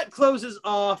that closes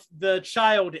off the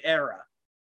child era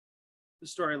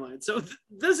storyline. So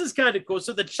this is kind of cool.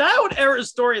 So the child era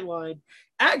storyline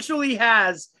actually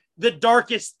has the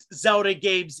darkest Zelda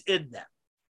games in them.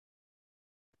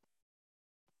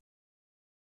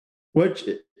 Which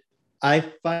I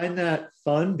find that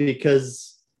fun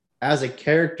because as a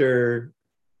character,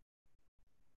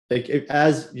 like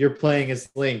as you're playing as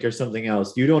Link or something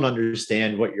else, you don't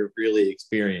understand what you're really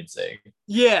experiencing.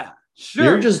 Yeah, sure.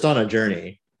 You're just on a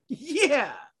journey.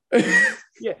 Yeah.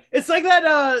 Yeah. It's like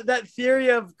that theory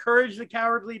of Courage the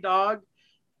Cowardly Dog,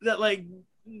 that like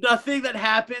nothing that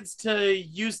happens to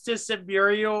Eustace and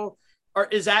Muriel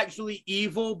is actually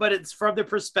evil, but it's from the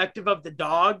perspective of the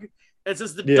dog. And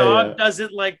since the dog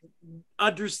doesn't like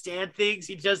understand things,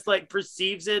 he just like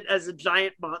perceives it as a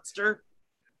giant monster.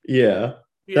 Yeah.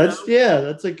 That's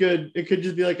a good, it could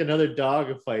just be like another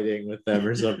dog fighting with them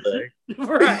or something.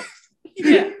 Right.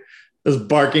 Yeah. Just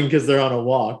barking because they're on a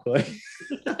walk. Like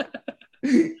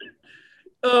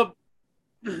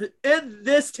and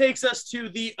this takes us to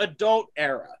the adult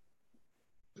era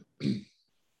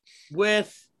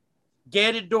with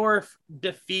Ganondorf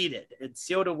defeated and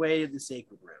sealed away in the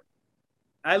Sacred Realm.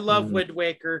 I love Wind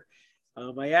Waker.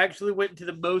 I actually went into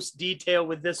the most detail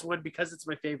with this one because it's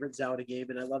my favorite Zelda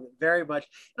game and I love it very much.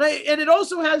 And it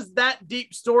also has that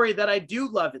deep story that I do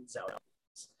love in Zelda.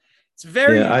 It's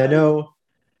very. Yeah,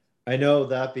 I know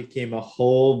that became a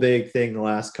whole big thing the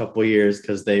last couple of years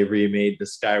because they remade the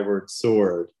Skyward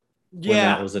Sword when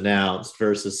that was announced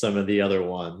versus some of the other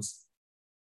ones.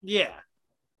 Yeah.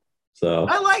 So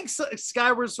I like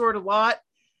Skyward Sword a lot.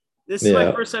 This is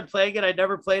my first time playing it. I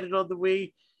never played it on the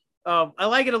Wii. I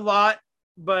like it a lot,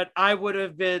 but I would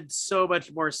have been so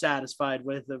much more satisfied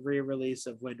with the re-release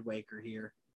of Wind Waker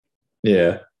here.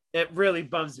 Yeah. It really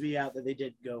bums me out that they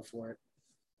didn't go for it.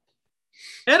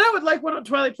 And I would like one on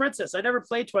Twilight Princess. I never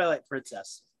played Twilight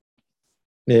Princess.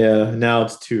 Yeah, now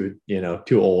it's too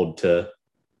old to.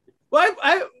 Well,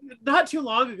 I not too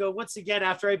long ago, once again,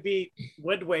 after I beat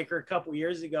Wind Waker a couple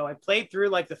years ago, I played through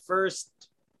like the first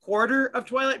quarter of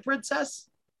Twilight Princess.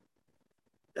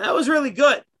 That was really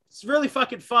good. It's really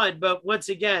fucking fun. But once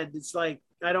again, it's like,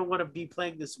 I don't want to be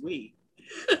playing this Wii.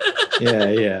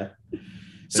 Yeah.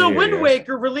 So Wind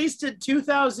Waker, released in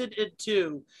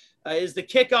 2002, is the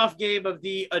kickoff game of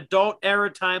the adult era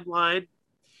timeline.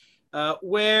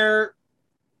 where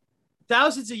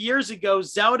thousands of years ago,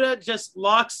 Zelda just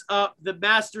locks up the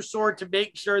Master Sword to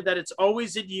make sure that it's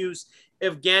always in use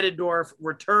if Ganondorf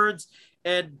returns.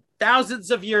 And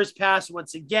thousands of years pass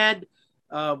once again,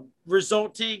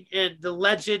 resulting in the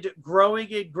legend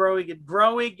growing and growing and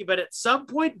growing. But at some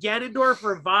point, Ganondorf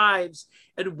revives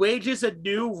and wages a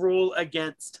new rule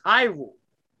against Hyrule.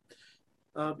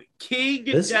 King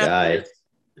This guy.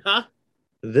 Huh?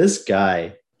 This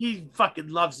guy. He fucking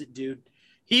loves it, dude.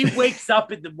 He wakes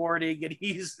up in the morning and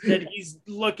he's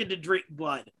looking to drink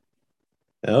blood.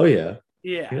 Oh yeah.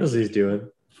 Yeah. He knows what he's doing.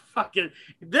 Fucking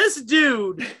this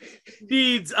dude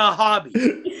needs a hobby.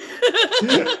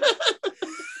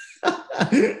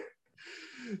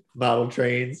 Model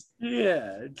trains.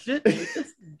 Yeah.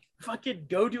 Just fucking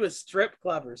go to a strip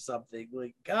club or something.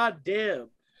 Like, goddamn.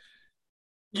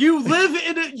 You live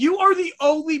in it. You are the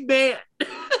only man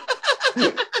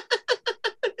in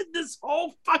this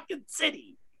whole fucking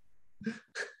city.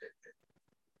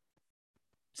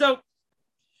 So,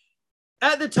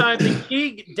 at the time, the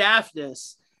king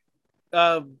Daphnis,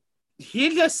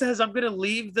 he just says, "I'm going to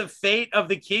leave the fate of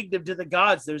the kingdom to the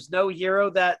gods. There's no hero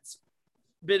that's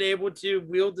been able to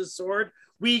wield the sword.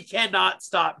 We cannot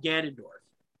stop Ganondorf."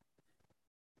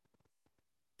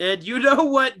 And you know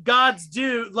what gods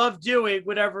love doing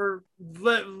whenever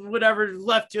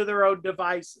left to their own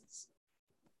devices.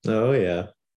 Oh yeah.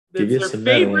 It's their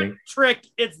favorite trick.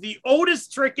 It's the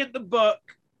oldest trick in the book.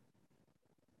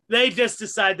 They just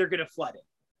decide they're going to flood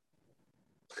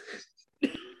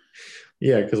it.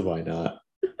 Yeah, because why not?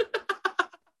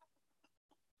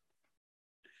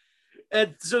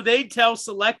 And so they tell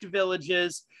select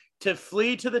villages to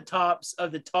flee to the tops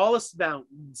of the tallest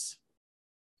mountains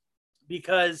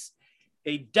because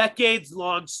a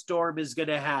decades-long storm is going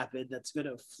to happen that's going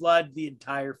to flood the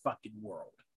entire fucking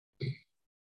world.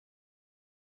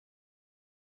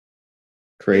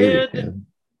 Crazy. And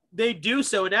they do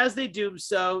so, and as they do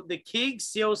so, the king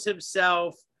seals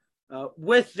himself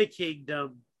with the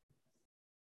kingdom,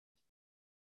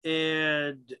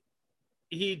 and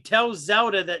he tells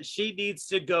Zelda that she needs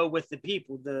to go with the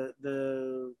people.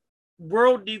 The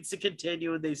world needs to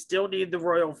continue, and they still need the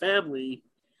royal family.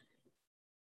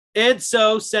 And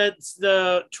so, since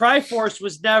the Triforce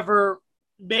was never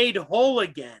made whole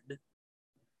again,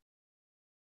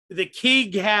 the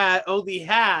king only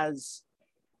has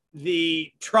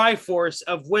the Triforce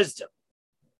of Wisdom.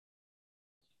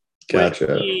 Gotcha.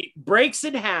 Which he breaks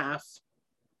in half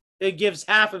and gives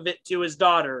half of it to his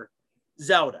daughter,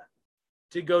 Zelda,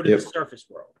 to go to the surface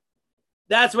world.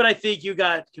 That's what I think you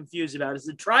got confused about. Is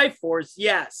the Triforce,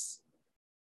 yes.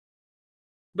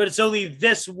 But it's only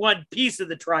this one piece of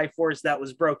the Triforce that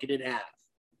was broken in half.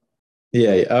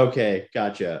 Yeah, okay.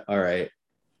 Gotcha. All right.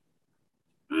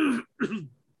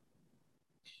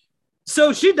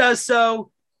 So she does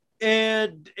so,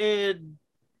 and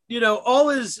you know, all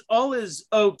is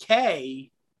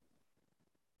okay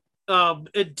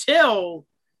until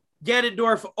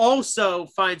Ganondorf also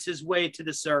finds his way to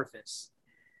the surface.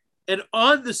 And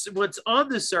once on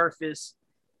the surface,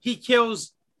 he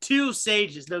kills 2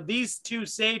 sages. Now, these 2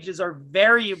 sages are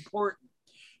very important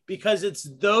because it's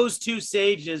those 2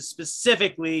 sages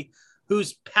specifically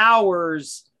whose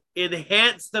powers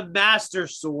enhance the Master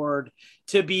Sword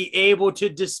to be able to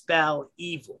dispel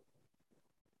evil.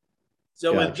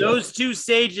 So with those 2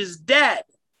 sages dead,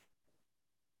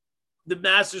 the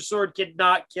Master Sword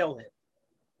cannot kill him.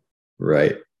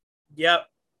 Right. Yep.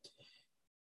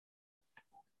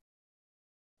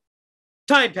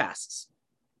 Time passes.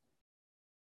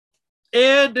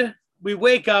 And we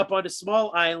wake up on a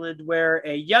small island where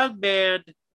a young man,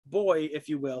 boy, if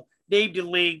you will, named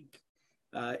Link,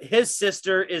 his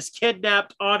sister is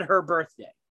kidnapped on her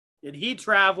birthday. And he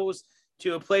travels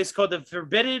to a place called the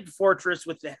Forbidden Fortress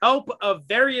with the help of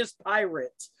various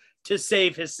pirates to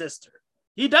save his sister.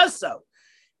 He does so.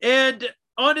 And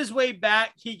on his way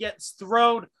back, he gets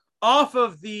thrown off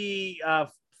of the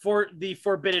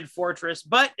Forbidden Fortress,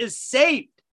 but is saved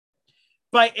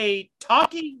by a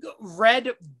talking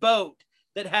red boat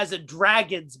that has a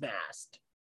dragon's mast.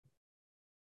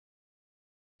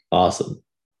 Awesome.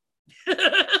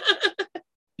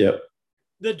 Yep.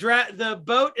 The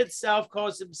boat itself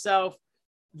calls himself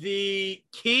the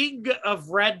King of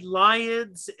Red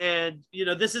Lions, and you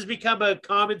know this has become a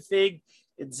common thing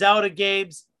in Zelda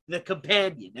games. The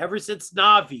companion, ever since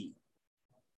Navi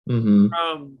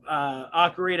from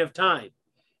Ocarina of Time,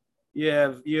 you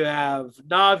have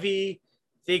Navi.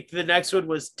 I think the next one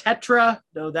was Tetra.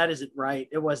 No, that isn't right.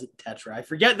 It wasn't Tetra. I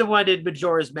forget the one in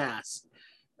Majora's Mask.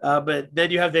 But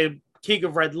then you have the King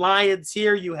of Red Lions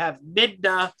here. You have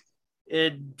Midna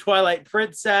in Twilight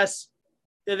Princess.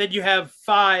 and then you have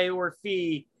Fi or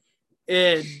Fi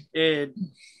in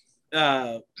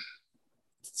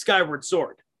Skyward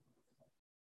Sword.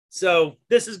 So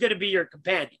this is going to be your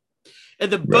companion.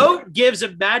 And the boat gives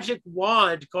a magic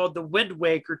wand called the Wind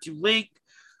Waker to Link,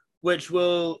 which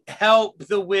will help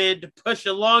the wind push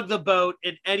along the boat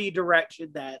in any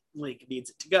direction that Link needs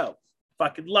it to go.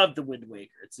 Fucking love the Wind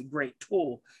Waker. It's a great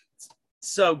tool. It's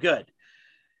so good.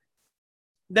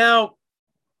 Now,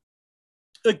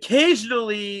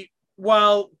 occasionally,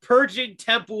 while purging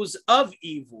temples of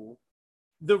evil,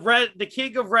 the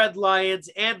King of Red Lions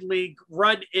and Link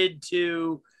run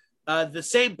into the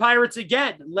same pirates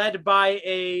again, led by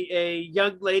a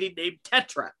young lady named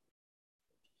Tetra.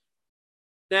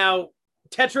 Now,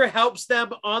 Tetra helps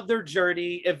them on their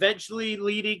journey, eventually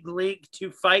leading Link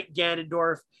to fight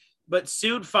Ganondorf, but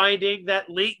soon finding that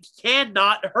Link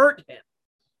cannot hurt him.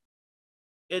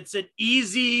 It's an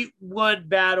easy one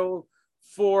battle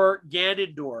for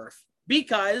Ganondorf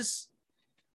because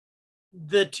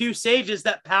the two sages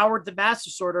that powered the Master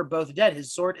Sword are both dead.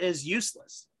 His sword is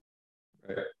useless.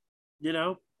 Right. You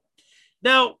know?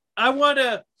 Now, I want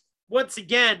to, once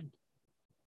again,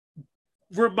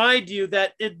 remind you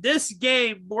that in this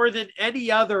game, more than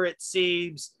any other, it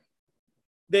seems,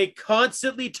 they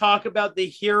constantly talk about the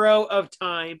hero of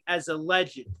time as a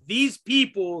legend. These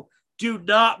people do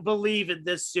not believe in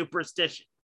this superstition.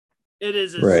 It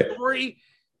is a story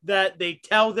that they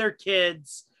tell their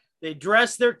kids. They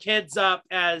dress their kids up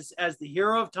as the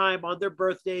hero of time on their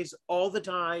birthdays all the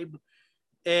time.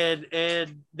 And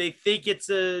they think it's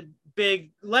a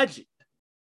big legend.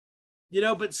 You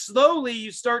know, but slowly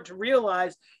you start to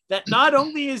realize that not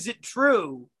only is it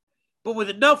true, but with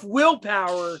enough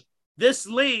willpower, this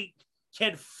Link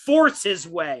can force his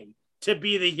way to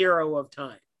be the hero of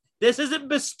time. This isn't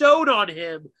bestowed on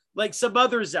him like some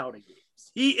other Zelda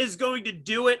games. He is going to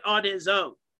do it on his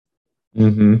own.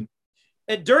 Mm-hmm.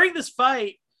 And during this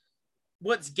fight,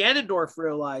 once Ganondorf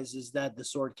realizes that the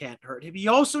sword can't hurt him, he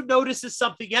also notices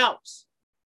something else.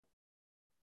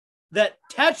 That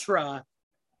Tetra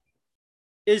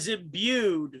is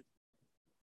imbued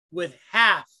with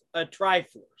half a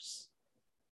Triforce.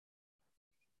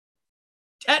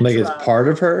 Tetra, like it's part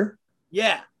of her?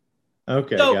 Yeah.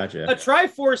 Okay, so gotcha. A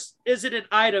Triforce isn't an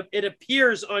item. It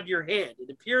appears on your hand.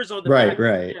 It appears on the back of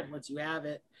your hand once you have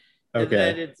it. Okay. And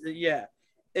then it's, yeah.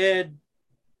 And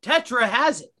Tetra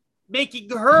has it, making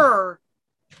her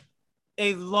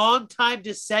a longtime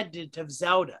descendant of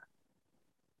Zelda.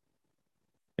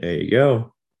 There you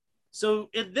go. So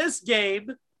in this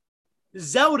game,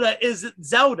 Zelda isn't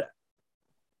Zelda.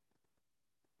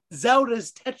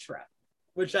 Zelda's Tetra,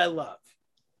 which I love.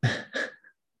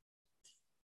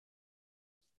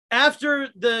 After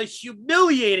the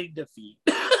humiliating defeat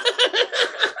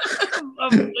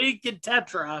of Link and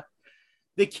Tetra,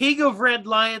 the King of Red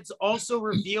Lions also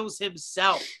reveals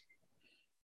himself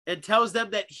and tells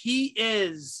them that he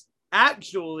is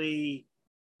actually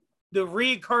the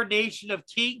reincarnation of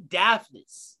King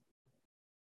Daphnis,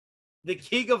 the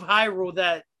king of Hyrule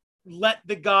that let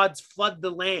the gods flood the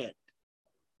land.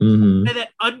 Mm-hmm. And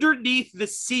that underneath the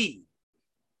sea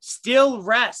still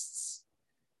rests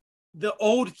the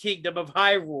old kingdom of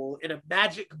Hyrule in a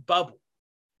magic bubble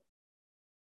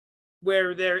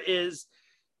where there is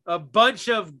a bunch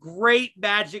of great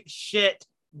magic shit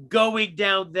going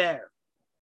down there.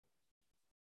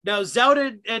 Now,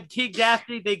 Zelda and King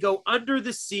Daphne, they go under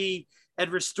the sea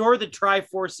and restore the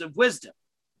Triforce of Wisdom.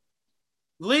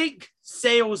 Link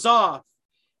sails off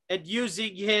and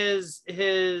using his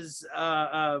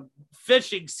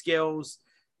fishing skills,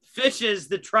 fishes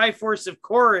the Triforce of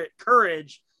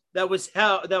Courage that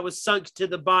was sunk to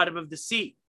the bottom of the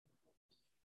sea.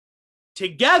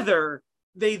 Together,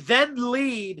 they then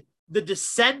lead the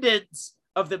descendants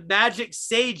of the magic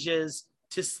sages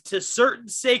to certain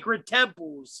sacred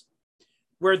temples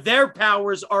where their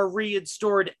powers are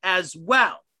reinstored as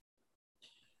well,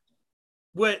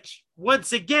 which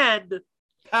once again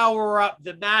power up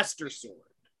the Master Sword.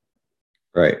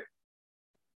 Right.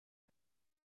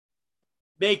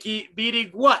 Meaning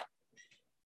what?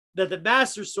 That the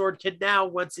Master Sword can now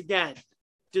once again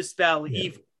dispel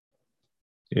evil.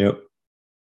 Yep.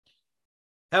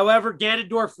 However,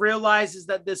 Ganondorf realizes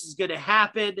that this is going to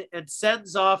happen and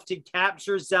sends off to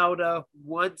capture Zelda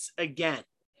once again.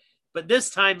 But this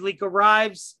time, Link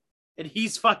arrives and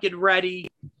he's fucking ready.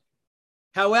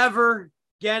 However,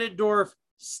 Ganondorf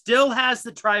still has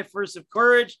the Triforce of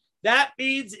Courage. That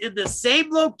means in the same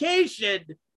location,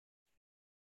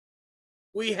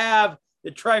 we have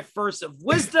the Triforce of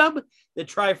Wisdom, the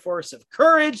Triforce of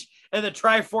Courage, and the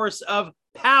Triforce of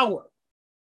Power,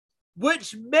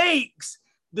 which makes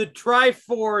the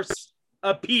Triforce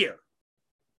appear.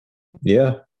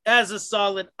 Yeah. As a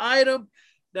solid item.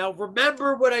 Now,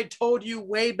 remember what I told you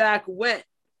way back when.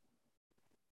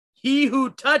 He who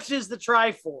touches the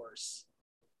Triforce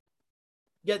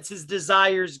gets his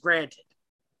desires granted.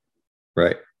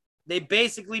 Right. They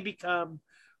basically become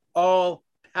all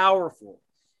powerful.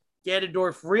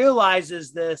 Ganondorf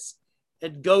realizes this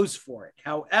and goes for it.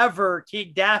 However,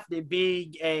 King Daphne,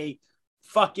 being a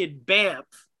fucking bamf,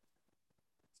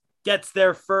 gets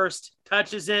there first,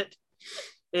 touches it,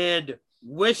 and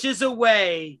wishes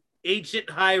away ancient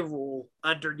Hyrule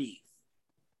underneath,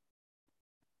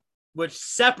 which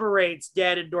separates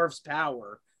Ganondorf's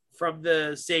power from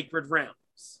the sacred realms.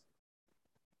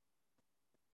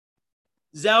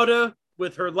 Zelda,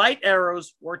 with her light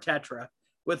arrows, or Tetra,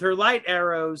 with her light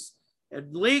arrows,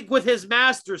 and Link with his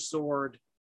Master Sword,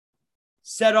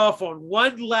 set off on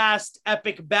one last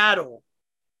epic battle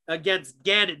against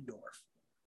Ganondorf.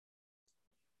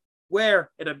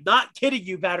 Where, and I'm not kidding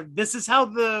you about it, this is how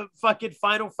the fucking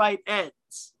final fight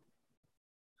ends.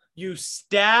 You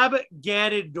stab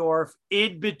Ganondorf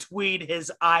in between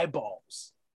his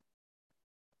eyeballs.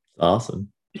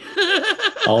 Awesome.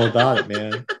 All about it,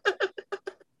 man.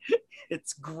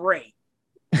 It's great.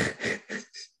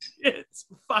 It's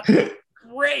fucking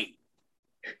great.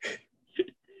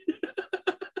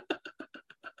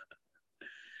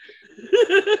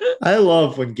 I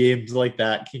love when games like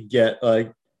that can get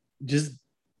like just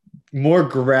more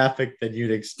graphic than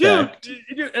you'd expect.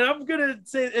 Dude, and I'm gonna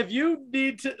say, if you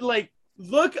need to like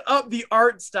look up the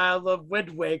art style of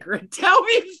Wind Waker and tell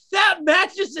me if that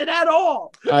matches it at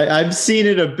all. I've seen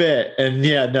it a bit, and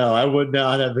yeah, no, I would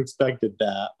not have expected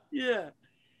that. Yeah.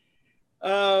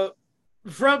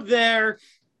 From there,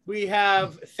 we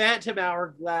have Phantom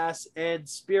Hourglass and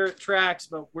Spirit Tracks,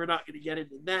 but we're not going to get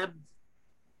into them,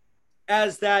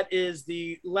 as that is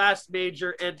the last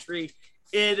major entry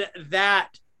in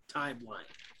that timeline.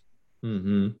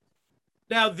 Mm-hmm.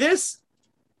 Now, this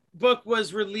book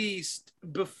was released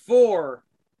before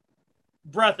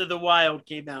Breath of the Wild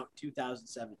came out in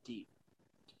 2017.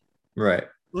 Right.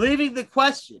 Leaving the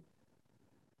question,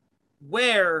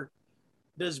 where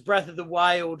does Breath of the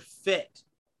Wild fit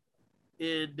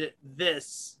in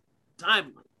this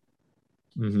timeline?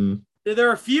 Mm-hmm. There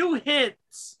are a few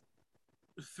hints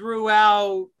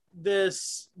throughout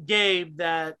this game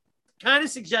that kind of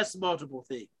suggest multiple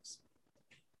things.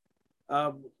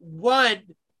 One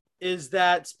is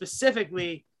that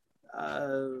specifically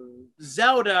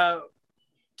Zelda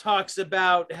talks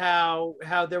about how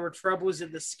there were troubles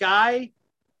in the sky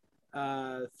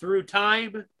through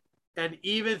time and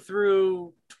even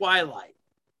through Twilight,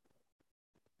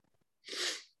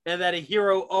 and that a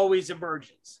hero always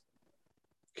emerges.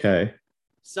 Okay.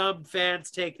 Some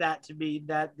fans take that to mean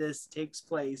that this takes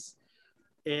place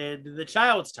in the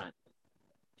child's time,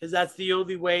 because that's the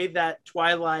only way that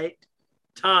Twilight,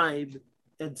 time,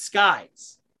 and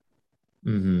skies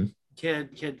mm-hmm.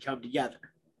 can come together.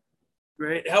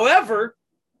 Right. However,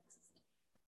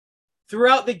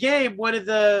 throughout the game, one of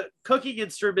the cooking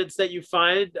instruments that you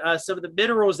find, some of the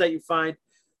minerals that you find,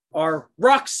 are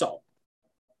rock salt.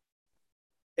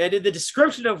 And in the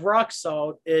description of rock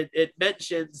salt, it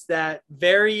mentions that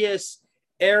various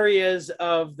areas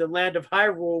of the land of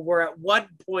Hyrule were at one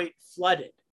point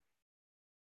flooded.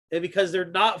 And because they're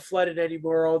not flooded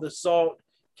anymore, all the salt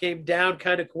came down,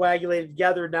 kind of coagulated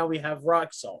together, and now we have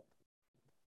rock salt.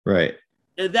 Right.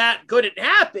 And that couldn't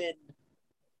happen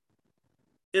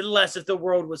unless if the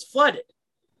world was flooded.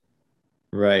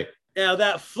 Right. Now,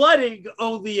 that flooding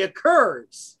only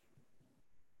occurs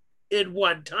in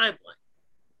one timeline.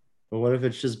 But what if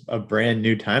it's just a brand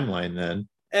new timeline then?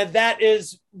 And that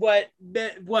is what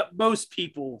most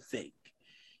people think.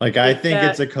 Like, I think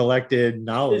it's a collected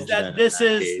knowledge. Is that this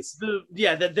is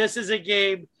that this is a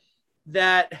game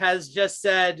that has just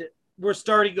said we're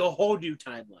starting a whole new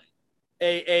timeline,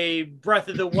 a Breath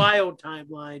of the Wild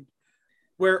timeline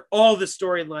where all the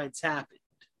storylines happened.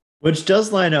 Which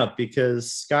does line up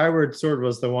because Skyward Sword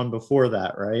was the one before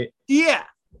that, right? Yeah.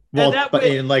 Well, but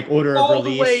in like order of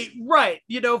release. The way, right.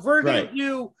 You know, we're going to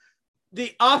do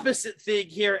the opposite thing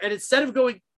here. And instead of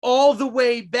going all the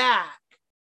way back,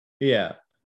 yeah,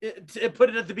 and put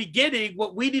it at the beginning,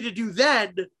 what we need to do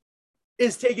then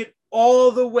is take it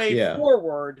all the way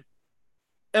forward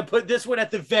and put this one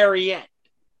at the very end.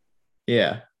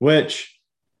 Yeah, which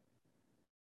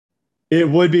it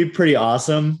would be pretty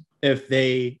awesome if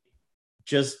they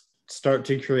just start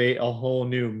to create a whole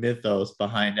new mythos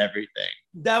behind everything.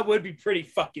 That would be pretty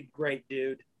fucking great,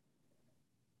 dude.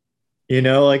 You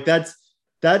know, like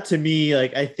that to me,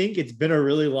 like, I think it's been a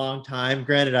really long time.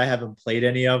 Granted, I haven't played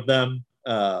any of them.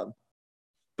 But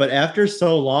after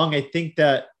so long, I think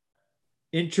that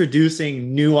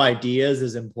introducing new ideas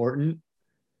is important.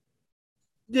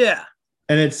 Yeah.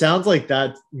 And it sounds like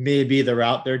that may be the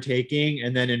route they're taking,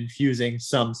 and then infusing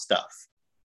some stuff.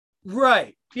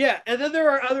 Right. Yeah. And then there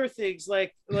are other things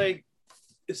like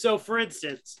so for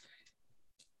instance,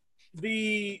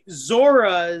 the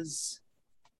Zoras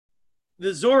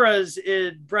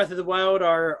in Breath of the Wild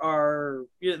are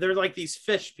they're like these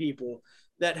fish people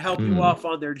that help you off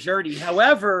on their journey.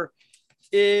 However,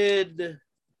 in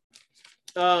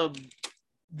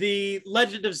the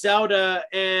Legend of Zelda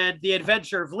and the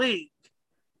Adventure of Link,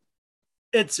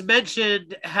 it's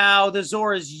mentioned how the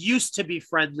Zoras used to be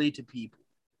friendly to people,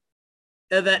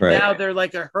 and that now they're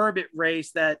like a hermit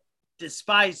race that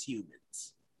despise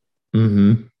humans.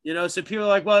 Mm-hmm. So people are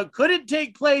like, well, it couldn't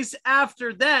take place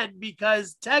after then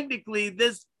because technically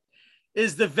this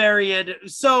is the very end.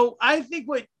 So I think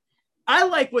I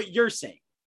like what you're saying.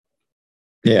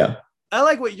 Yeah. I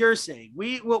like what you're saying.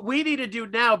 What we need to do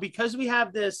now, because we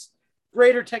have this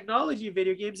greater technology in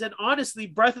video games, and honestly,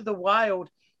 Breath of the Wild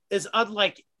is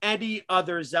unlike any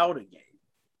other Zelda game.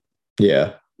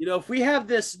 Yeah. If we have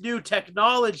this new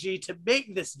technology to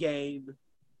make this game,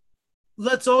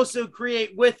 let's also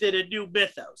create with it a new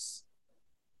mythos.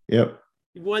 Yep.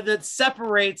 One that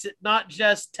separates it not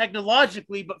just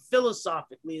technologically, but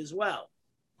philosophically as well.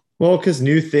 Well, because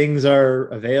new things are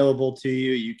available to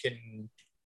you. You can,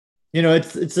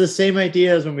 it's the same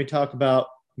idea as when we talk about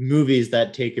movies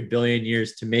that take a billion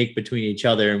years to make between each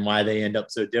other and why they end up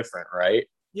so different, right?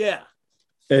 Yeah.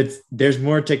 There's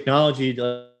more technology.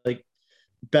 Like,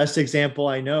 best example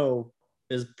I know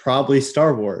is probably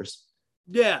Star Wars.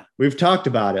 Yeah. We've talked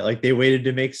about it. Like, they waited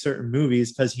to make certain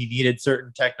movies because he needed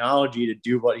certain technology to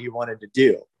do what he wanted to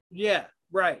do. Yeah,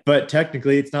 right. But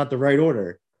technically, it's not the right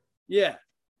order. Yeah.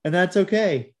 And that's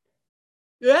okay.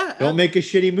 Yeah. Don't make a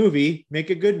shitty movie. Make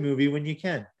a good movie when you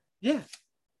can. Yeah.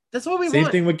 That's what we want.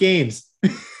 Same thing with games.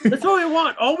 That's what we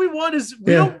want. All we want is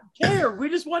we don't care. We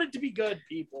just want it to be good,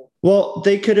 people. Well,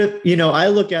 they could have, I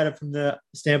look at it from the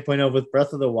standpoint of with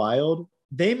Breath of the Wild,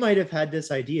 they might have had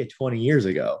this idea 20 years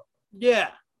ago. Yeah.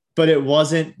 But it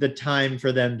wasn't the time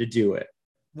for them to do it.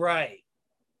 Right.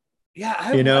 Yeah,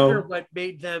 I wonder what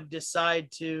made them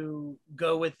decide to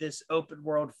go with this open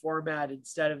world format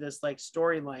instead of this like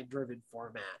storyline driven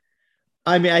format.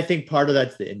 I mean, I think part of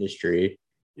that's the industry.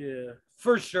 Yeah,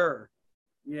 for sure.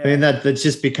 Yeah. I mean, that's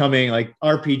just becoming like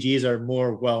RPGs are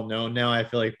more well known now. I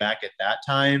feel like back at that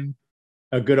time,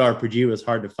 a good RPG was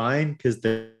hard to find because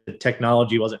the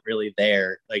technology wasn't really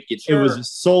there. Like it was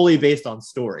solely based on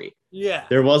story. Yeah.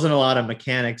 There wasn't a lot of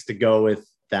mechanics to go with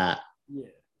that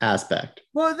aspect.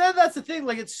 Well, then that's the thing.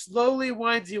 Like it slowly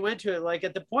winds you into it. Like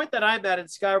at the point that I'm at in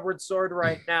Skyward Sword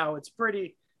right now,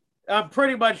 I'm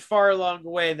pretty much far along the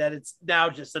way that it's now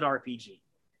just an RPG.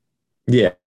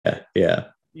 Yeah. Yeah.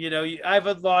 I've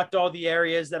unlocked all the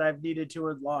areas that I've needed to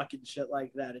unlock and shit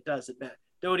like that. It doesn't matter.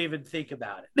 Don't even think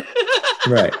about it.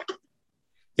 Right.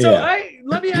 So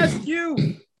let me ask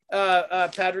you,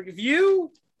 Patrick, if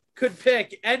you could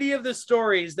pick any of the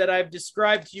stories that I've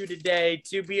described to you today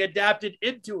to be adapted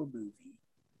into a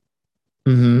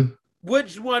movie,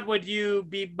 which one would you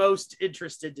be most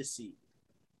interested to see?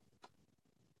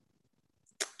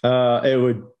 It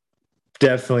would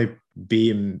definitely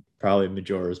be probably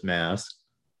Majora's Mask.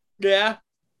 Yeah.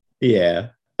 Yeah.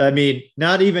 I mean,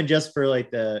 not even just for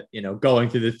like the, going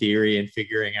through the theory and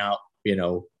figuring out,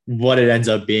 what it ends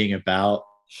up being about.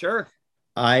 Sure.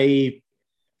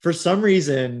 For some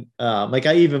reason, like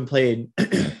I even played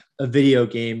a video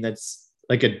game that's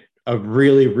like a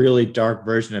really, really dark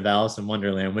version of Alice in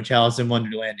Wonderland, which Alice in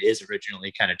Wonderland is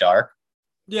originally kind of dark.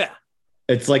 Yeah.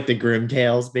 It's like the Grimm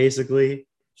Tales, basically.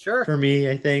 Sure. For me,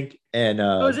 I think. And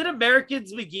is it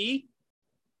Americans McGee?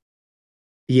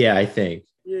 Yeah, I think.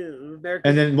 Yeah,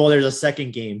 and then, there's a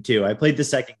second game too. I played the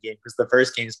second game because the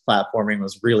first game's platforming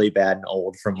was really bad and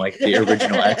old from like the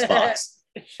original Xbox.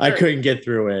 Sure. I couldn't get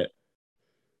through it.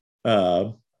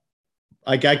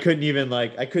 Like I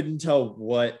couldn't tell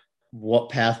what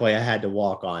pathway I had to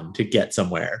walk on to get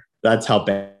somewhere. That's how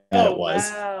bad it was.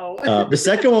 Wow. The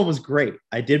second one was great.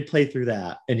 I did play through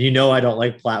that, and I don't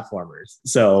like platformers,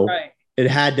 so it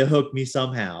had to hook me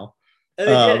somehow.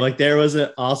 Like there was an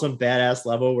awesome badass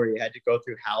level where you had to go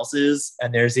through houses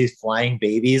and there's these flying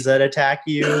babies that attack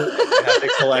you. And you have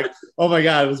to collect. Oh my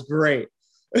God, it was great.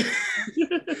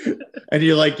 And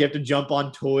you have to jump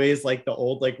on toys like the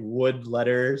old like wood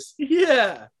letters.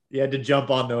 Yeah. You had to jump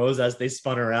on those as they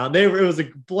spun around. It was a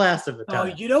blast of a time. Oh,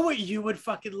 you know what you would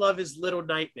fucking love is Little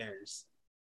Nightmares.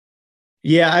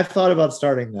 Yeah, I've thought about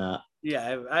starting that.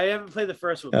 Yeah, I haven't played the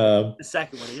first one. The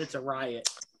second one, it's a riot.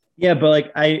 Yeah, but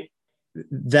like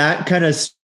that kind of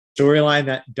storyline,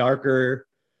 that darker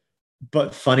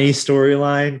but funny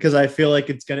storyline, because I feel like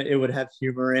it would have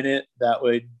humor in it that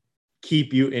would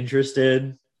keep you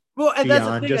interested. Well, and that's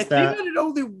the thing. I think that it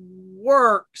only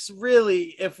works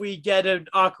really if we get an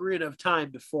Ocarina of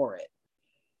Time before it,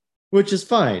 which is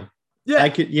fine. Yeah, I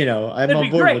could, I'm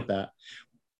on board with that.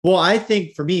 Well, I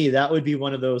think for me that would be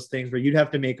one of those things where you'd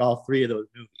have to make all 3 of those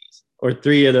movies or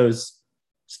 3 of those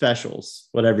specials,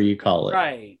 whatever you call it,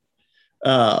 right?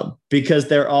 Because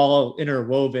they're all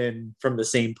interwoven from the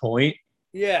same point.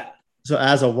 Yeah. So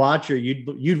as a watcher,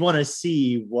 you'd want to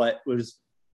see what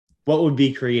would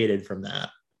be created from that.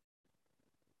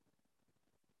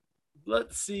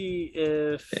 Let's see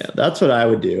if... Yeah, that's what I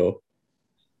would do.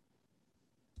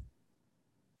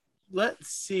 Let's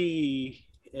see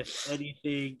if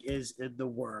anything is in the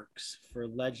works for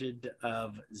Legend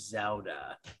of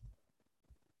Zelda.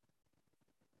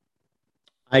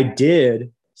 I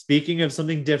did. Speaking of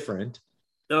something different,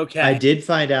 okay, I did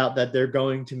find out that they're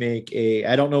going to make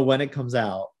I don't know when it comes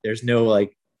out. There's no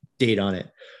date on it,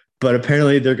 but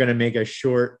apparently they're going to make a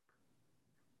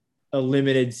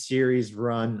limited series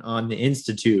run on the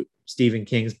Institute, Stephen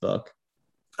King's book.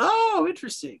 Oh,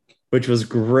 interesting. Which was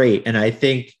great. And I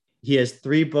think he has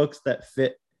 3 books that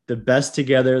fit the best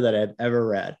together that I've ever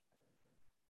read.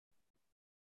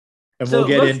 And so we'll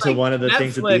get into one of the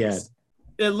things at the end.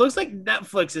 It looks like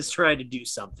Netflix is trying to do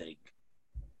something.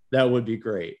 That would be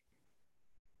great.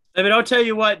 I mean, I'll tell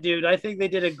you what, dude. I think they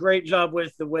did a great job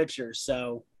with The Witcher.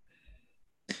 So,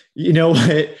 you know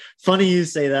what? Funny you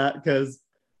say that, because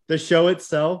the show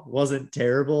itself wasn't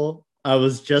terrible. I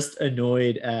was just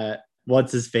annoyed at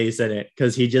what's his face in it,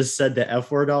 because he just said the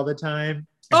F word all the time.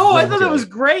 Oh, I thought that was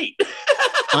great.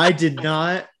 I did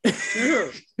not.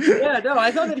 Yeah, no,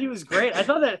 I thought that he was great. I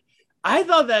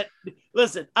thought that,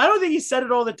 listen, I don't think he said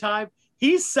it all the time.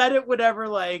 He said it whenever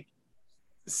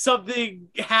something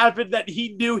happened that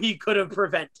he knew he could have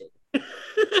prevented.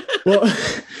 well,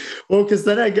 because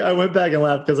then I went back and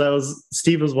laughed because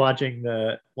Steve was watching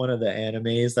one of the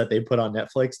animes that they put on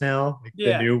Netflix now,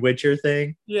 the new Witcher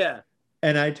thing. Yeah.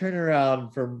 And I turn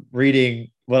around from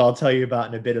reading what I'll tell you about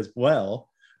in a bit as well,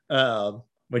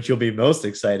 which you'll be most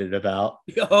excited about.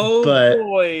 Oh,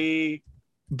 boy.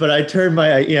 But I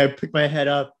I pick my head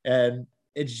up and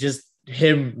it's just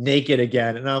him naked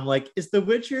again. And I'm like, is The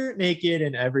Witcher naked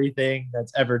in everything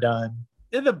that's ever done?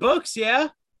 In the books, yeah.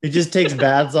 He just takes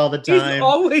baths all the time. He's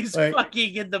always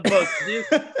fucking in the books, dude.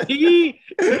 he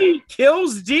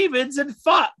kills demons and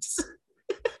fucks.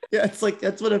 Yeah, it's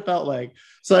that's what it felt like.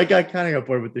 So I got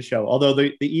bored with the show. Although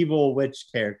the evil witch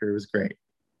character was great.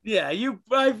 Yeah,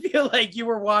 I feel like you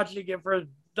were watching it for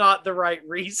not the right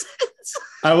reasons.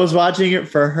 I was watching it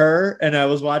for her, and I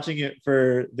was watching it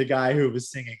for the guy who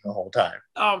was singing the whole time.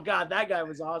 Oh God, that guy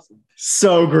was awesome.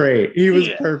 So great. He was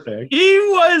perfect. He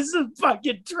was a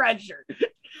fucking treasure.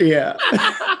 Yeah.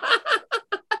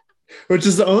 Which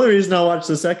is the only reason I watched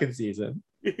the second season.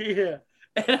 Yeah.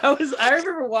 And I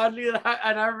remember watching it,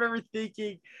 and I remember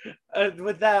thinking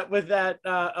with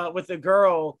the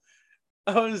girl,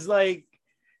 I was like,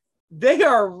 they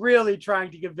are really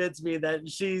trying to convince me that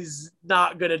she's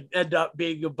not going to end up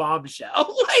being a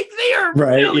bombshell. They are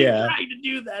really trying to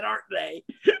do that, aren't they?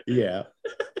 Yeah.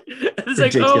 It's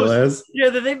ridiculous.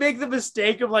 Then they make the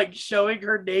mistake of showing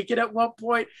her naked at one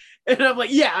point, and I'm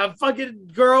like, yeah, a fucking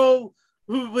girl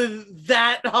who with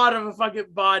that hot of a fucking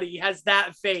body has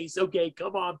that face. Okay,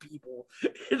 come on, people.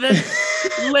 And then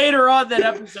later on that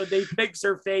episode, they fix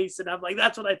her face, and I'm like,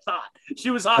 that's what I thought. She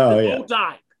was hot the whole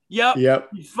time. Yep.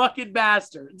 You fucking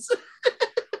bastards.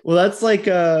 Well, that's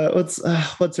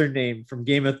what's her name from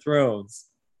Game of Thrones?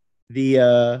 The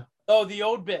old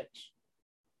bitch.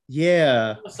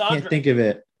 Yeah. I can't think of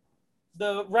it.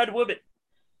 The red woman.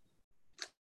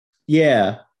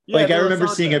 Yeah. I remember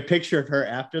seeing a picture of her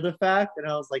after the fact, and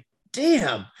I was like,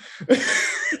 damn.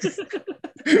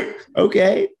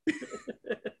 Okay.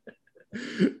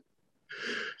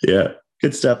 Yeah.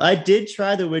 Good stuff. I did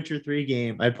try the Witcher 3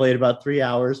 game. I played about 4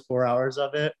 hours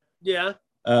of it. Yeah.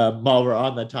 While we're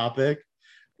on the topic.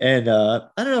 And I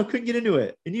don't know, couldn't get into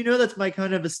it. And that's my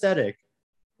kind of aesthetic.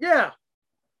 Yeah.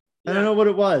 I don't know what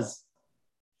it was.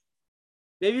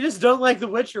 Maybe you just don't like The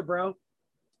Witcher, bro.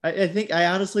 I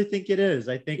honestly think it is.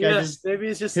 I think maybe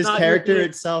it's just his character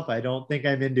itself. I don't think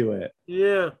I'm into it.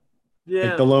 Yeah.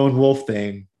 Yeah. The lone wolf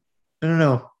thing. I don't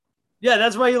know. Yeah,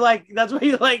 that's why you like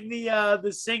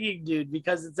the singing dude,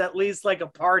 because it's at least like a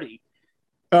party.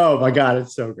 Oh my God,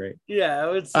 it's so great.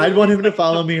 Yeah, I'd want him to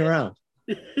follow me around.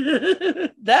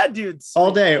 That dude's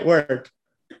all day at work.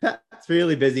 Pat's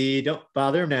really busy. Don't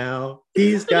bother him now.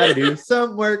 He's got to do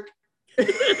some work.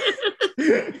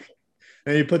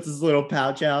 And he puts his little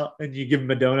pouch out and you give him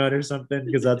a donut or something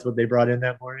because that's what they brought in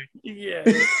that morning. Yeah.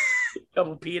 A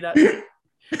couple peanuts.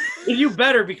 And you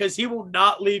better, because he will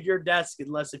not leave your desk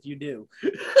unless if you do.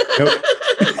 Nope.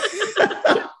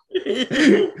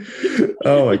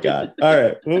 Oh my God. All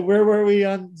right. Well, where were we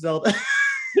on Zelda?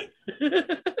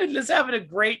 Just having a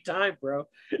great time, bro.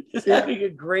 Just having a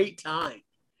great time.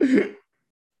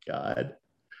 God.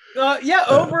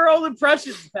 Overall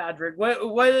impressions, Patrick. What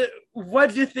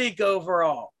do you think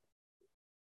overall?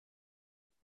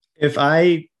 If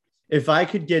I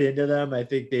could get into them, I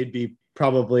think they'd be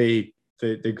probably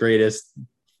the greatest.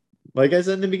 Like I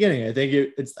said in the beginning, I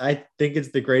think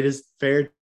it's the greatest fairy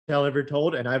tale ever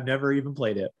told, and I've never even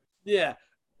played it. Yeah.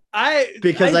 I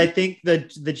think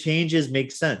that the changes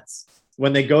make sense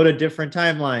when they go to different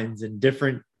timelines and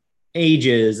different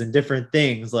ages and different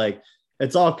things. Like,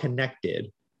 it's all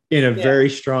connected in a very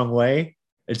strong way.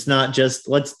 It's not just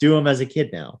let's do them as a kid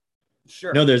now.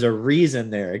 Sure. No, there's a reason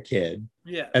they're a kid.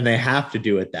 Yeah. And they have to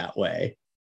do it that way.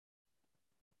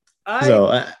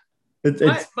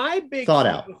 It's my big thought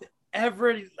out. With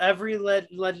every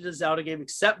Legend of Zelda game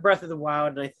except Breath of the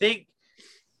Wild, and I think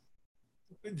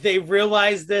they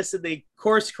realized this and they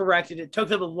course corrected. It took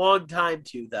them a long time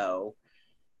to, though.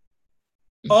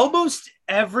 Almost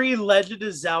every Legend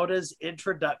of Zelda's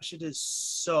introduction is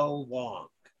so long.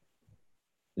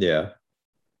 Yeah.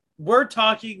 We're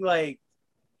talking like,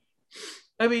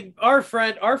 I mean, our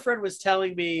friend was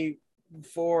telling me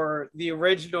for the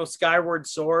original Skyward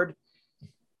Sword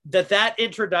that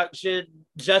introduction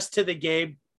just to the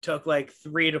game took like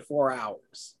 3 to 4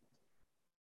 hours.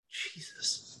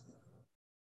 Jesus.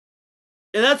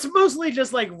 And that's mostly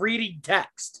just like reading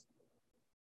text.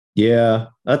 Yeah,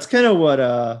 that's kind of what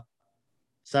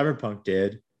Cyberpunk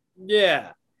did.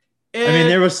 Yeah. I mean,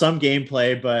 there was some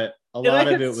gameplay, but a lot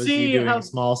of it was you doing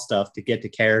small stuff to get the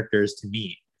characters to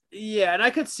meet. Yeah, and I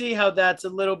could see how that's a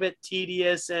little bit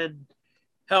tedious and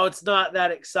how it's not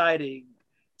that exciting.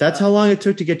 That's how long it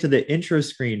took to get to the intro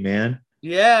screen, man.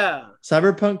 Yeah.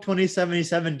 Cyberpunk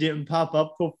 2077 didn't pop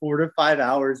up till 4 to 5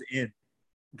 hours in.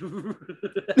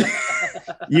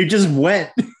 You just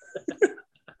went.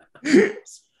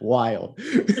 It's wild.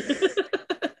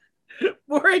 The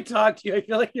more I talk to you, I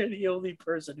feel like you're the only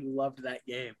person who loved that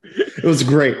game. It was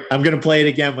great. I'm going to play it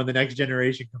again when the next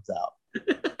generation comes out.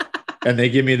 And they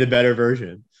give me the better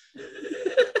version.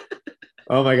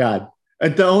 Oh my God.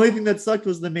 The only thing that sucked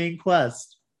was the main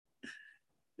quest.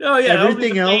 Oh yeah.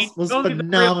 Everything else was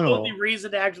phenomenal. The only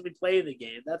reason to actually play the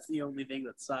game. That's the only thing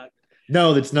that sucked.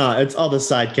 No, that's not. It's all the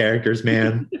side characters,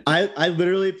 man. I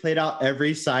literally played out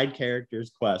every side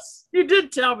character's quests. You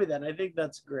did tell me that. I think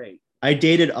that's great. I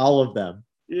dated all of them.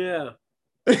 Yeah.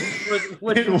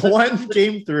 In one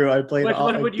game through, I played all.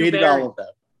 I dated all of them.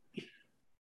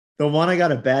 The one I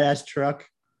got a badass truck.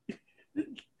 The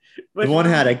one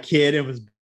had a kid and was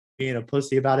being a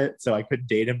pussy about it, so I couldn't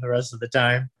date him the rest of the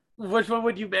time. Which one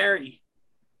would you marry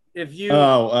if you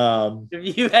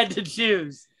had to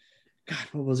choose? God,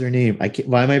 what was her name?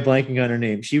 Why am I blanking on her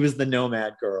name? She was the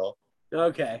nomad girl.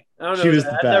 Okay, I don't know. She was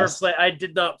the best. I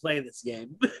did not play this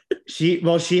game. She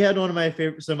had one of my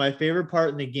favorite. So my favorite part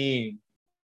in the game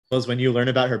was when you learn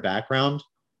about her background.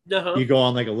 Uh-huh. You go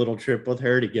on like a little trip with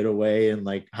her to get away and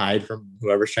like hide from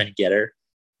whoever's trying to get her.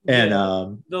 And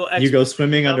you go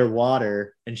swimming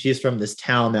underwater, and she's from this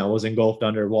town that was engulfed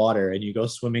underwater, and you go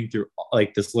swimming through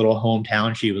like this little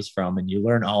hometown she was from, and you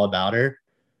learn all about her.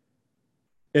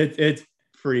 It's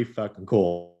pretty fucking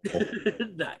cool.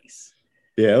 Nice.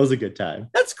 Yeah, it was a good time.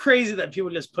 That's crazy that people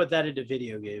just put that into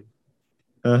video game.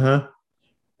 Uh-huh.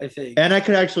 I think. And I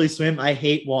could actually swim. I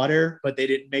hate water, but they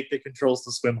didn't make the controls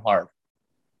to swim hard.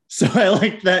 So I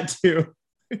like that too.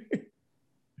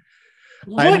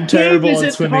 I'm terrible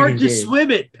at swimming. Hard to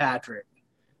swim it, Patrick.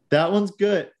 That one's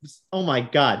good. Oh my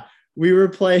God. We were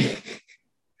playing.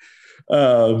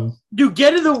 You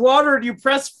get in the water and you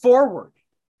press forward.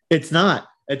 It's not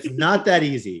that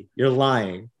easy. You're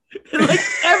lying. Like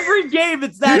every game,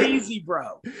 it's that easy,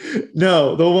 bro.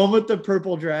 No, the one with the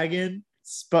purple dragon,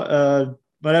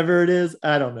 whatever it is,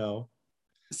 I don't know.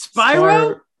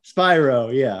 Spyro?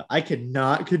 Spyro, yeah. I could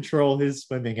not control his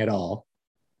swimming at all.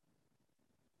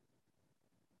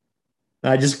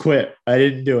 I just quit. I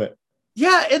didn't do it.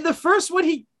 Yeah, in the first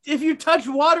one, if you touch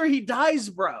water, he dies,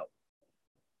 bro.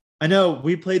 I know.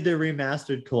 We played the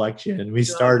remastered collection. We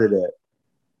started it.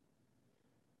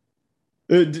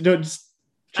 No, just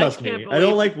trust me. I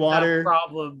don't like water.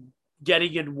 Problem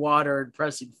getting in water and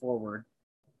pressing forward.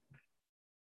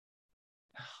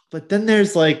 But then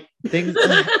there's like things.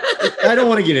 I don't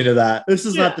want to get into that. This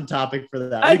is not the topic for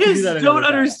that. I just don't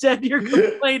understand your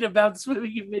complaint about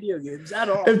swimming in video games at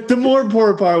all. The more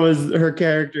important part was her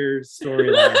character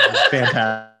storyline was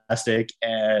fantastic,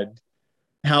 and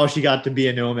how she got to be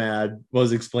a nomad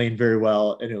was explained very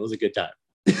well, and it was a good time.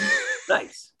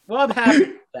 Nice. Well, I'm happy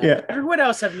with that. Yeah. What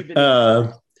else have you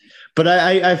been but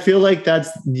I feel like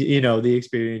that's, the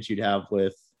experience you'd have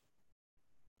with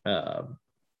a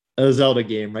Zelda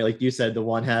game, right? Like you said, the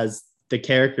one has the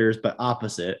characters, but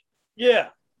opposite. Yeah.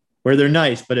 Where they're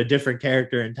nice, but a different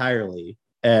character entirely.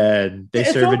 And they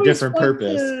serve a different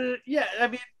purpose. I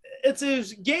mean, it's a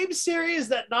game series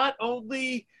that not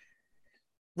only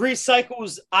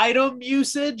recycles item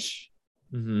usage,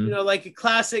 like a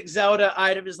classic Zelda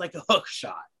item is like a hook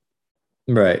shot.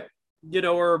 Right.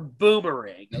 Or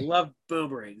boomerang. I love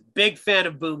boomerangs. Big fan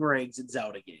of boomerangs in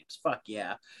Zelda games. Fuck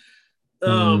yeah.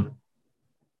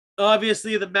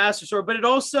 Obviously the Master Sword, but it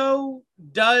also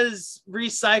does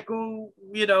recycle,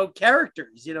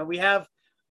 characters. We have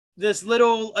this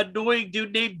little annoying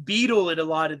dude named Beetle in a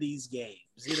lot of these games.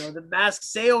 The Masked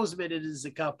Salesman is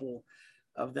a couple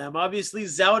of them. Obviously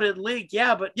Zelda and Link,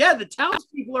 the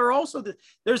townspeople are also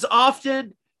there's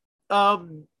often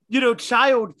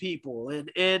child people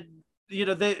and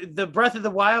the Breath of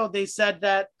the Wild, they said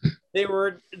that they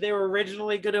were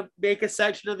originally going to make a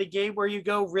section of the game where you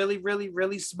go really, really,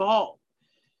 really small.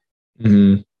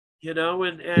 And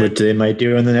which they might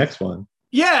do in the next one.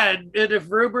 Yeah, and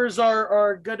if rumors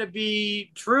are going to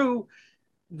be true,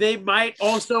 they might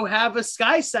also have a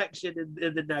sky section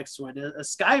in the next one, a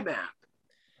sky map.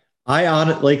 I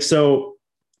don't,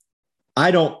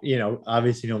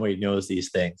 obviously nobody knows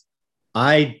these things.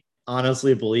 I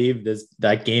honestly believe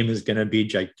that game is going to be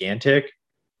gigantic,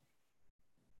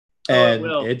 and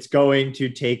it's going to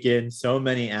take in so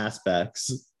many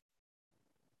aspects.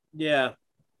 Yeah,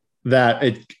 that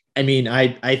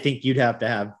I think you'd have to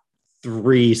have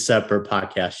 3 separate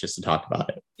podcasts just to talk about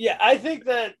it. I think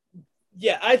that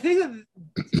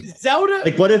Zelda.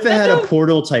 Like, what if it had a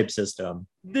portal type system?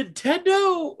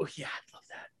 Nintendo. Yeah, I'd love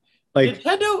that. Like,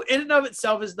 Nintendo in and of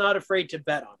itself is not afraid to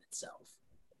bet on itself.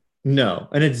 No,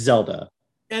 and it's Zelda.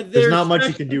 And there's not much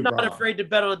you can do not wrong. Afraid to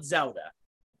bet on Zelda.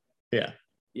 Yeah.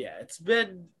 Yeah, it's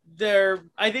been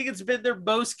I think it's been their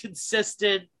most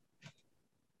consistent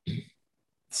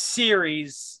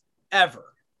series ever.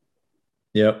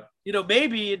 Yep.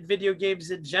 Maybe in video games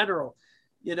in general.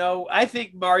 I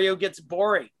think Mario gets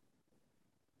boring.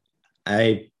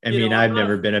 I mean, I've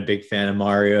never been a big fan of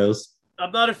Mario's.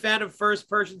 I'm not a fan of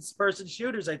first-person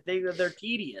shooters. I think that they're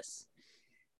tedious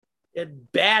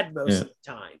and bad most of the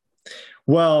time.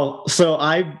 Well, so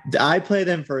I play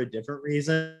them for a different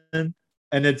reason, and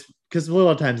it's because a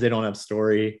lot of times they don't have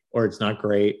story or it's not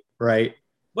great, right?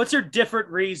 What's your different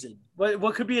reason?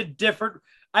 What could be a different?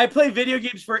 I play video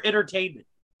games for entertainment.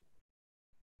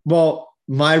 Well,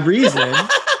 my reason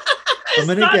I'm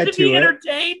going to get to it.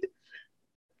 Entertained?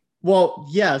 Well,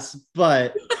 yes,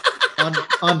 but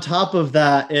on top of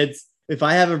that, it's if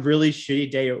I have a really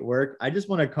shitty day at work, I just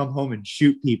want to come home and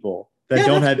shoot people that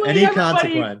don't have any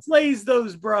consequence. Plays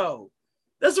those, bro.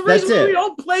 That's the reason why we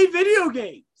don't play video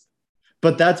games.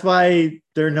 But that's why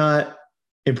they're not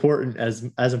important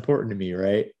as important to me,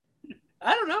 right?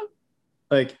 I don't know.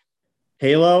 Like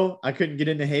Halo, I couldn't get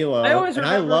into Halo.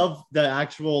 I love the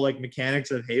actual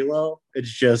mechanics of Halo. It's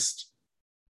just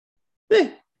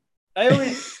I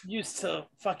always used to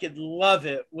fucking love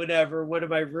it whenever one of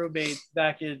my roommates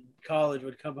back in college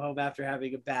would come home after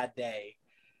having a bad day.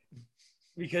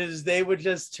 Because they would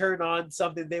just turn on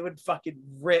something, they would fucking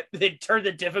rip. They'd turn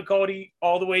the difficulty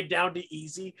all the way down to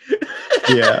easy.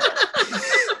 Yeah.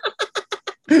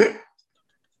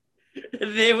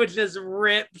 They would just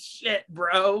rip shit,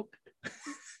 bro.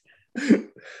 I don't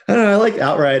know. I like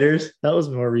Outriders. That was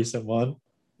a more recent one.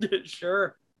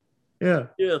 Sure. Yeah.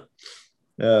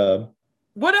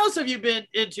 What else have you been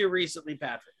into recently,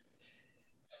 Patrick?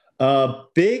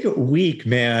 Big week,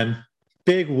 man.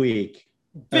 Big week.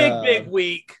 Big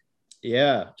week.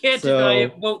 Yeah. Can't deny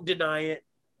it. Won't deny it.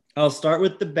 I'll start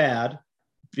with the bad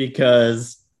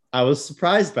because I was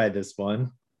surprised by this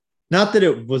one. Not that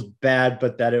it was bad,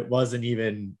 but that it wasn't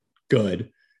even good.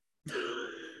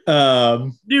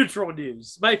 Neutral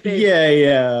news. My favorite.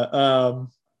 Yeah.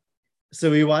 So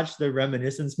we watched the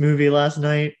Reminiscence movie last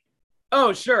night.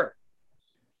 Oh, sure.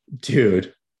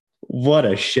 Dude, what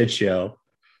a shit show.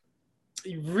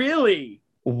 Really?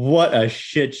 What a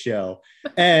shit show.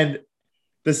 And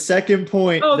the second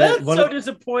point. Oh, that's so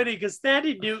disappointing because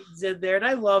Thandie Newton's in there, and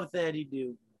I love Thandie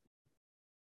Newton.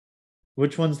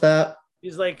 Which one's that?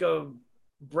 She's like a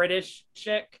British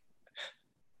chick.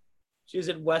 She's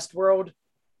in Westworld.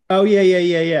 Oh,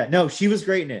 yeah. No, she was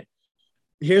great in it.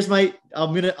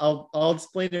 I'll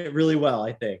explain it really well,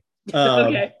 I think.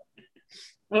 Okay.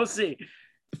 We'll see.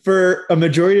 For a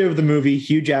majority of the movie,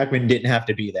 Hugh Jackman didn't have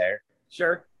to be there.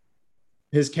 Sure.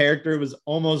 His character was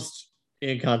almost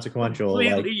inconsequential.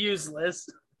 Completely useless.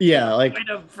 Yeah, like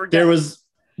there was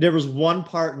one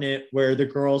part in it where the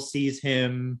girl sees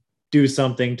him do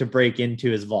something to break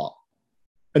into his vault.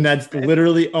 And that's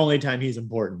literally the only time he's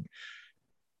important.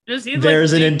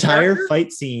 There's an entire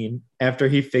fight scene after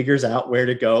he figures out where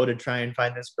to go to try and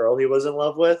find this girl he was in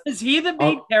love with. Is he the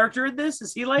main character in this?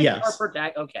 Is he like our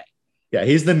protagonist? Okay. Yeah,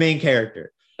 he's the main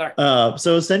character. Right.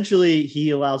 So essentially,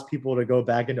 he allows people to go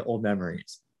back into old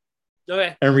memories.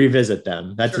 Okay. And revisit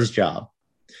them. That's his job.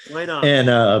 Why not? And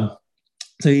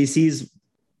so he sees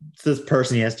this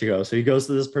person he has to go. So he goes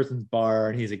to this person's bar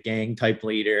and he's a gang type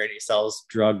leader and he sells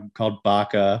drug called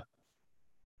Baca,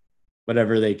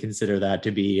 whatever they consider that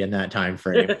to be in that time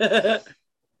frame.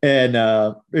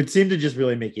 And it seemed to just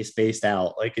really make you spaced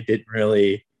out. Like it didn't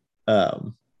really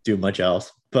do much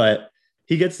else. But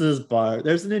he gets to this bar.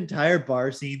 There's an entire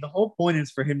bar scene. The whole point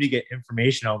is for him to get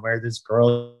information on where this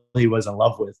girl he was in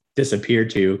love with disappeared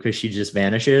to because she just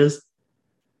vanishes.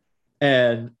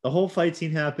 And the whole fight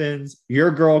scene happens.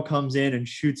 Your girl comes in and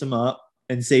shoots him up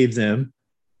and saves him.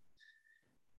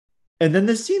 And then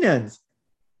the scene ends.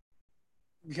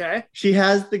 Okay. She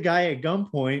has the guy at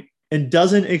gunpoint and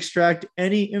doesn't extract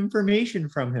any information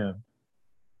from him.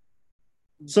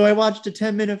 So I watched a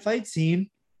 10-minute fight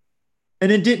scene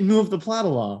and it didn't move the plot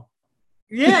along.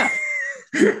 Yeah.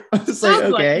 I was like,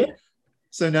 okay.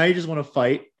 So now you just want to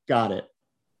fight. Got it.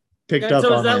 Picked up.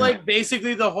 So is that like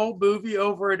basically the whole movie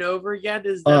over and over again?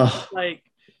 Is that like?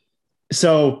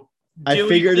 So I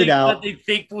figured it out. That they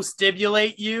think will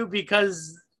stimulate you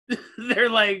because they're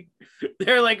like,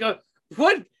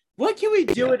 what can we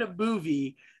do in a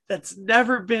movie that's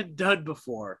never been done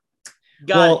before?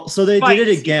 Well, so they did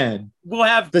it again. We'll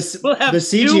have the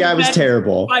CGI was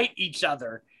terrible. Fight each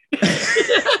other.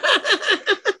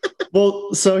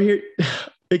 Well, so here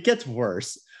it gets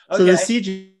worse. Okay. So the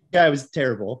CGI was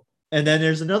terrible. And then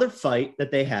there's another fight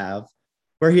that they have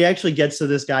where he actually gets to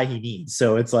this guy he needs.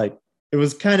 So it's like, it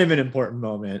was kind of an important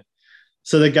moment.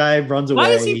 So the guy runs away. Why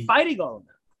is he fighting all of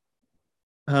them?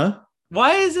 Huh?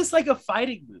 Why is this like a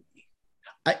fighting movie?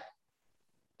 I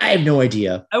have no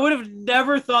idea. I would have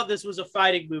never thought this was a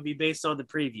fighting movie based on the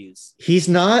previews. He's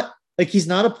not a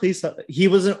police. He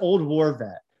was an old war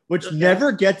vet, which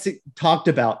never gets talked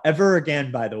about ever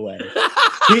again, by the way.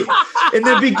 In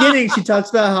the beginning, she talks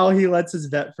about how he lets his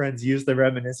vet friends use the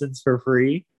reminiscence for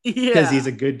free because he's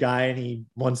a good guy and he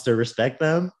wants to respect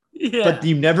them. Yeah. But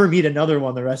you never meet another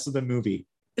one the rest of the movie.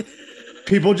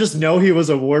 People just know he was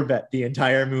a war vet the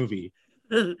entire movie.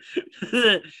 That's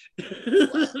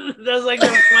like a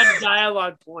fun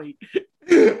dialogue point.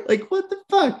 Like, what the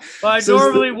fuck? Well, I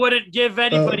normally wouldn't give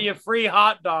anybody a free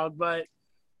hot dog, but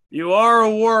you are a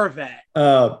war vet.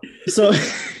 So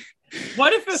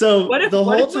what if the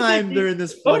whole time they're in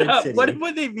this flooded city? What if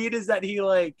what they mean is that he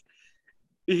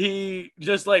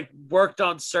just like worked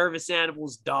on service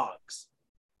animals' dogs?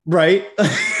 Right.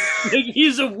 Like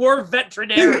he's a war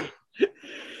veterinarian.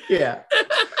 Yeah.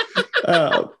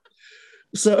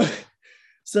 So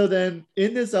then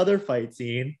in this other fight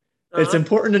scene, it's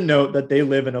important to note that they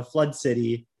live in a flood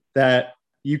city that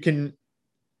you can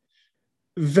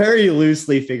very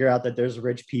loosely figure out that there's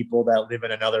rich people that live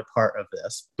in another part of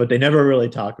this, but they never really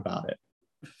talk about it.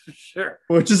 Sure.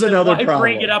 Which is another problem.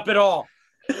 Bring it up at all.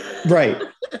 Right.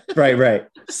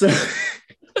 So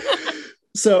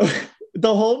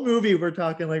the whole movie we're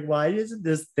talking like, why isn't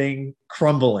this thing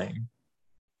crumbling?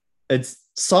 It's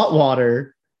salt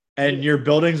water and your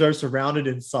buildings are surrounded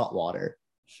in salt water.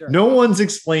 Sure. No one's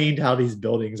explained how these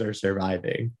buildings are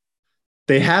surviving.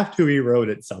 They have to erode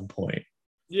at some point.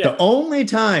 Yeah. The only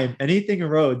time anything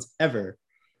erodes ever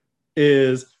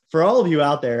is for all of you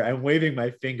out there. I'm waving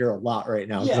my finger a lot right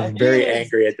now because I'm very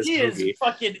angry at this movie. Is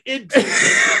fucking into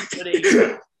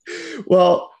it.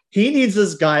 Well, he needs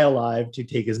this guy alive to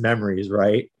take his memories,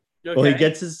 right? Okay. Well, he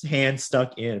gets his hand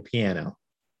stuck in a piano.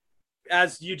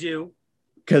 As you do.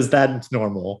 Because that's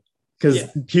normal. Because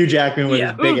Hugh Jackman with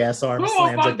his big ass arm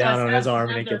slams it down on his arm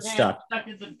and it gets stuck. Stuck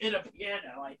in a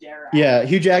piano, I dare. Yeah,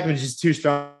 Hugh Jackman's just too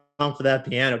strong for that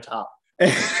piano top.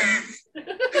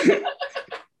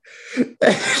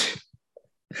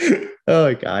 Oh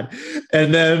my God.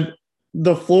 And then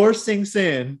the floor sinks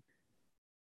in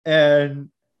and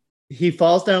he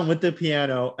falls down with the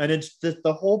piano and it's just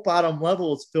the whole bottom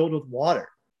level is filled with water.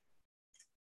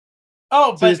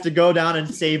 Oh, so he has to go down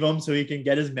and save him so he can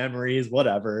get his memories,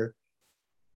 whatever.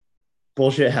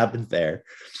 Bullshit happens there.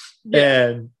 Yeah.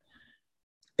 And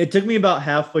it took me about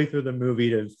halfway through the movie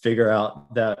to figure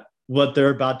out that what they're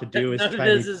about to do is none of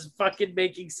this is fucking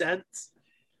making sense.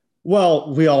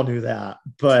 Well, we all knew that,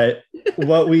 but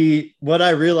what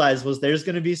I realized was there's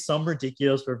going to be some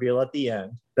ridiculous reveal at the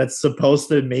end that's supposed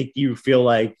to make you feel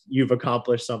like you've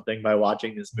accomplished something by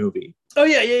watching this movie. Oh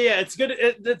yeah. It's good.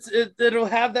 It'll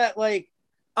have that like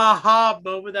aha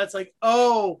moment. That's like,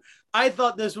 oh, I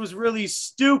thought this was really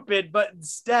stupid, but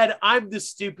instead I'm the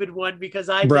stupid one because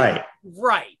I right.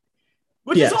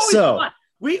 Which is always fun.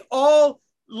 We all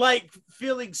like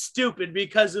feeling stupid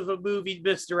because of a movie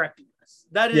misdirecting us.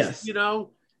 That is,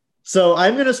 So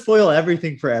I'm going to spoil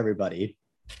everything for everybody.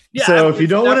 Yeah, so if you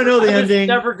don't want to know the ending,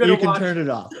 you can turn it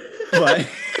off. But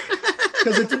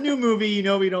because it's a new movie,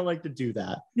 we don't like to do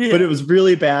that. Yeah. But it was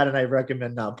really bad, and I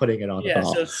recommend not putting it on at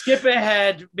all. So skip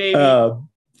ahead maybe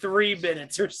 3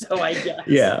 minutes or so, I guess.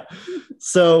 Yeah.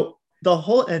 So the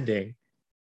whole ending,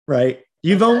 right?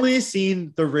 You've only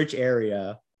seen the rich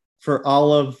area for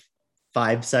all of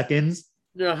 5 seconds.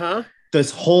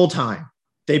 This whole time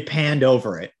they panned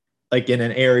over it like in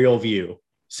an aerial view,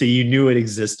 so you knew it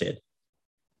existed.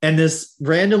 And this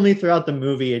randomly throughout the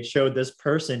movie, it showed this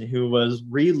person who was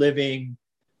reliving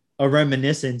a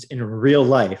reminiscence in real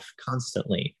life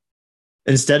constantly.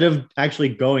 Instead of actually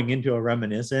going into a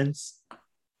reminiscence,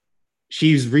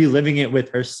 she's reliving it with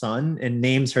her son and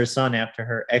names her son after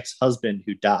her ex-husband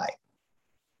who died.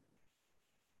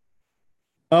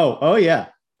 Oh yeah.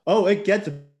 Oh, it gets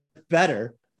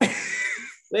better.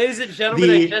 Ladies and gentlemen,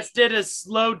 I just did a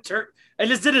slow turn.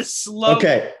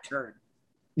 Turn.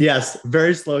 Yes,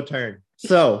 very slow turn.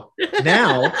 So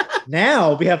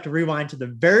now we have to rewind to the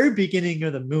very beginning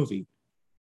of the movie.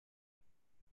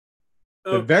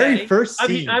 Okay. The very first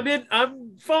scene.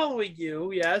 I'm following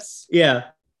you. Yes.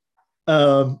 Yeah.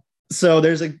 So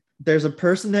there's a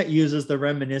person that uses the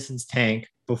reminiscence tank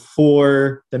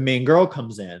before the main girl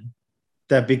comes in.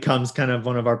 That becomes kind of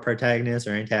one of our protagonists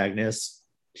or antagonists.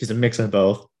 She's a mix of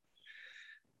both.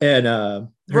 And her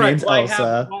name's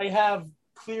Elsa. Why have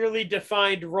clearly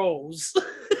defined roles?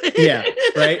 Yeah,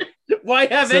 right? Why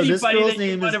have anybody that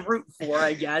you want to root for,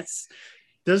 I guess?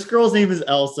 This girl's name is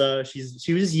Elsa.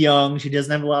 She was young. She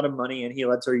doesn't have a lot of money, and he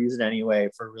lets her use it anyway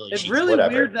for really cheap. It's really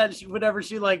weird that whenever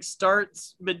she like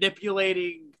starts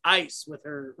manipulating ice with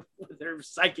her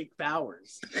psychic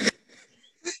powers.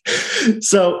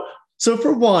 So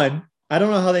for one, I don't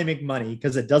know how they make money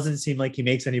because it doesn't seem like he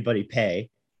makes anybody pay.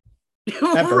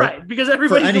 Right, because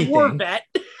everybody's a war vet.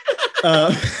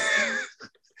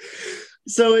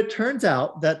 So it turns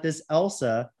out that this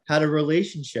Elsa had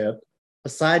a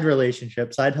side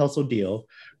hustle deal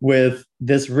with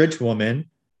this rich woman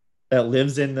that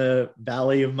lives in the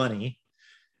Valley of Money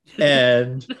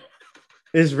and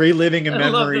is reliving a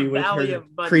memory with her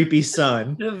creepy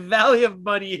son. The Valley of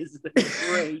Money is a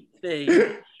great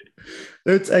thing.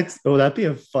 That'd be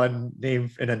a fun name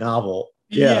in a novel.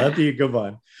 Yeah, that'd be a good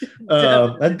one.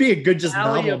 That'd be a good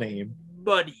novel name.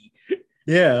 Money.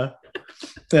 Yeah.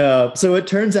 So it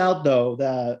turns out though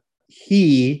that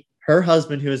her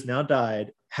husband who has now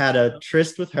died had a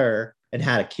tryst with her and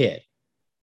had a kid.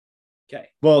 Okay.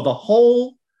 Well, the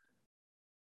whole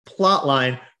plot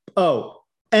line. Oh,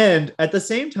 and at the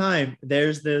same time,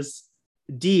 there's this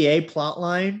DA plot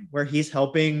line where he's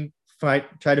helping try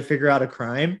to figure out a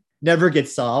crime. Never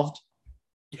gets solved.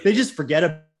 They just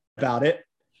forget about it.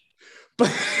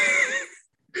 But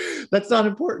that's not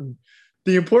important.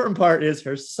 The important part is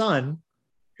her son,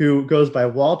 who goes by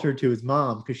Walter to his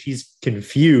mom because she's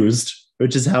confused,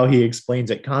 which is how he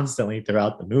explains it constantly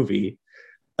throughout the movie.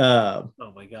 Oh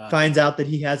my God. Finds out that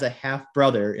he has a half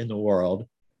brother in the world,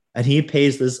 and he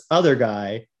pays this other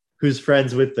guy who's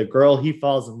friends with the girl he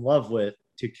falls in love with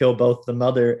to kill both the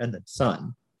mother and the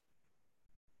son.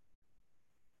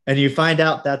 And you find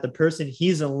out that the person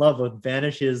he's in love with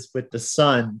vanishes with the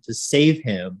son to save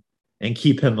him and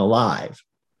keep him alive.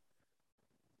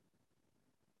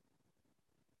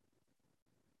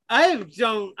 I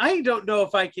don't know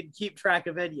if I can keep track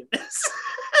of any of this.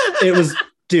 It was,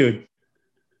 dude,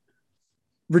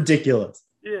 ridiculous.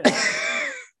 Yeah.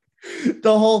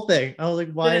 The whole thing. I was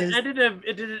like, why did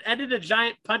it end in a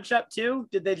giant punch up too?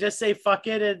 Did they just say fuck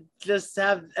it and just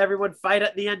have everyone fight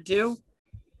at the end too?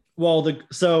 Well,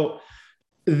 so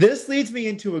this leads me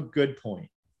into a good point.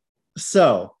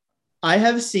 So I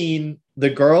have seen the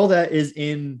girl that is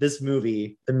in this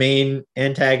movie, the main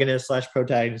antagonist /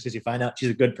 protagonist, because you find out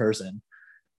she's a good person,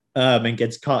 and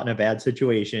gets caught in a bad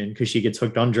situation because she gets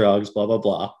hooked on drugs, blah, blah,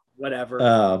 blah.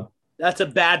 Whatever. That's a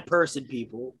bad person,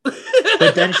 people.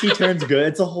 But then she turns good.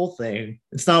 It's a whole thing.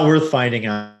 It's not worth finding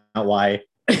out why.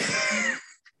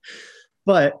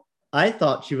 But I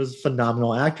thought she was a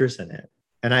phenomenal actress in it.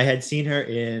 and I had seen her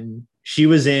she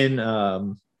was in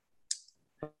oh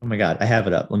my God, I have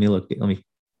it up. Let me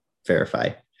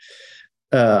verify.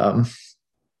 Um,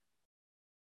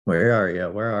 where are you?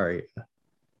 Where are you?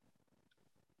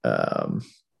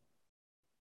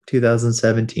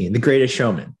 2017, The Greatest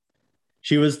Showman.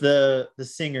 She was the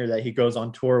singer that he goes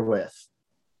on tour with.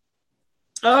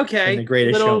 Okay, in The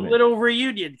Greatest Showman. Little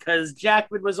reunion, because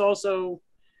Jackman was also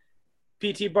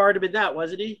P.T. Barnum in that,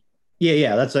 wasn't he? Yeah.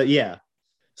 Yeah.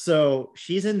 So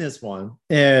she's in this one,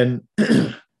 and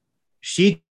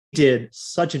she did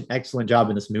such an excellent job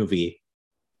in this movie.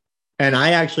 And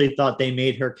I actually thought they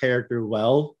made her character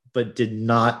well, but did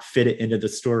not fit it into the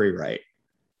story right.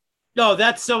 No,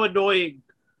 that's so annoying.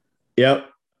 Yep.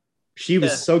 She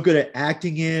was so good at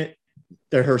acting it.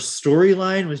 That her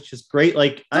storyline was just great.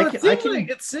 Like so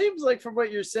it seems like from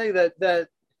what you're saying that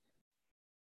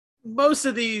most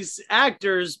of these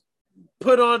actors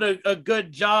put on a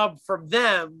good job from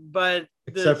them, but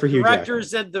the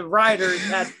directors and the writers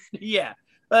had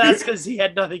that's because he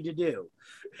had nothing to do.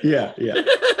 Yeah.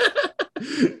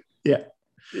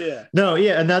 No,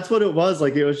 and that's what it was.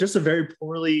 Like, it was just a very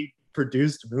poorly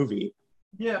produced movie.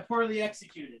 Yeah, poorly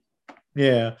executed.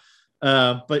 Yeah.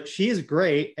 But she's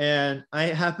great, and I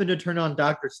happened to turn on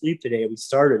Dr. Sleep today. We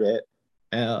started it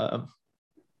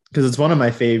because it's one of my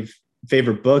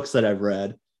favorite books that I've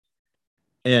read,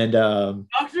 and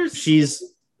she's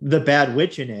the bad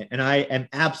witch in it, and I am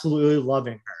absolutely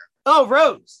loving her. Oh,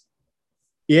 Rose.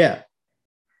 Yeah,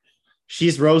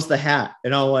 she's Rose the Hat,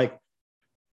 and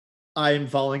I'm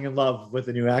falling in love with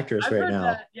the new actress right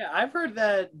now. I've heard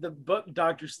that the book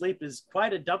Dr. Sleep is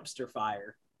quite a dumpster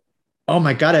fire. Oh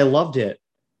my God, I loved it.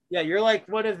 Yeah, you're like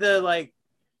one of the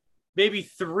maybe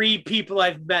 3 people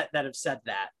I've met that have said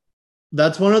that.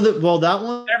 That's one of that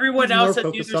one. Everyone else has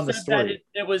either said that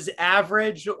it was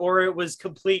average or it was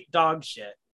complete dog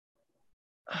shit.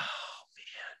 Oh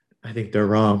man, I think they're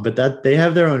wrong, but that they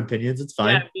have their own opinions. It's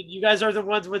fine. Yeah, I mean, you guys are the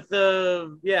ones with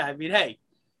the I mean, hey, at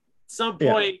some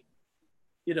point,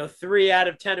 3 out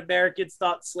of 10 Americans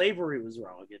thought slavery was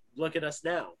wrong, and look at us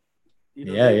now.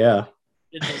 Yeah.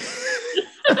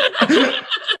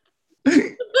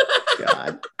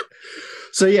 God.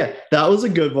 So yeah, that was a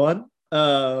good one.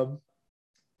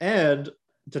 And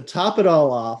to top it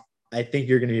all off, I think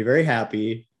you're going to be very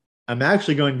happy. I'm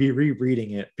actually going to be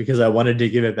rereading it because I wanted to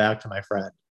give it back to my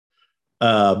friend.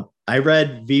 I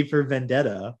read V for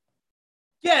Vendetta.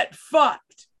 Get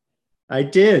fucked. I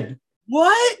did.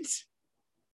 What?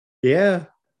 Yeah.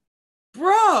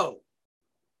 Bro.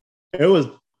 It was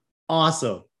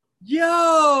awesome.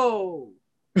 Yo.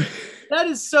 That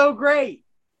is so great.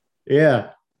 Yeah.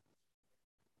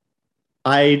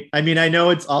 I mean, I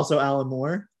know it's also Alan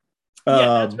Moore.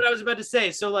 Yeah, that's what I was about to say.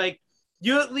 So,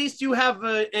 you at least you have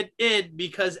an in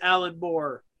because Alan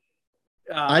Moore.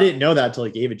 I didn't know that until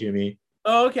he gave it to me.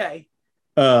 Oh, okay.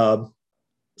 So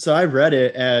I read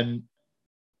it, and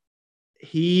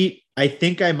I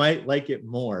think I might like it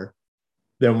more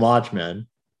than Watchmen.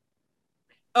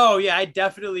 Oh yeah, I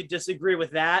definitely disagree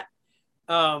with that.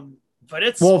 But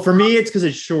it's for me, it's because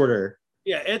it's shorter.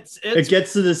 Yeah, it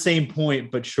gets to the same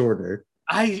point but shorter.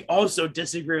 I also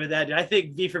disagree with that. I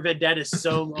think V for Vendetta is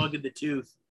so long in the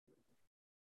tooth.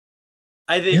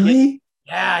 I think really?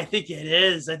 I think it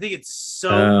is. I think it's so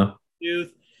long in the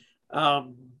tooth.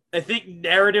 I think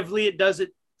narratively it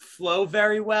doesn't flow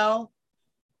very well,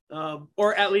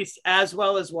 or at least as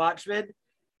well as Watchmen.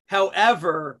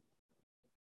 However,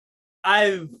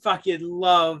 I fucking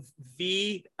love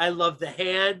V. I love the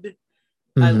hand.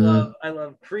 Mm-hmm. I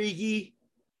love Kriege.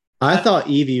 I thought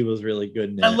Evie was really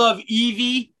good in it. I love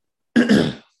Evie.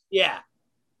 Yeah.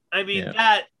 I mean,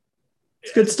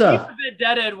 it's good stuff.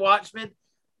 Vendetta and Watchmen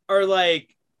are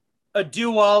like a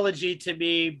duology to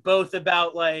me, both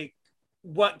about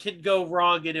what can go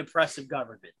wrong in oppressive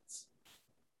governments.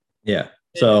 Yeah.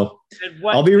 So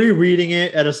I'll be rereading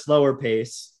it at a slower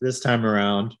pace this time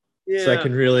around. Yeah. So I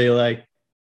can really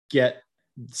get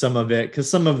some of it, because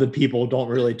some of the people don't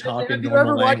really talk in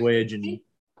normal language.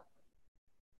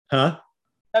 Huh?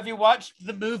 Have you watched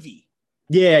the movie?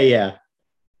 Yeah.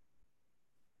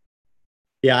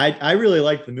 I really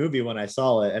liked the movie when I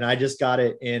saw it, and I just got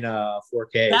it in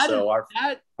 4K. Our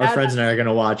friends and I are going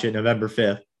to watch it November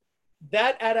 5th.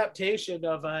 That adaptation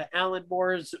of Alan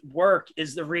Moore's work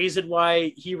is the reason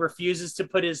why he refuses to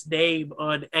put his name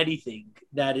on anything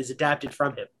that is adapted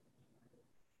from him.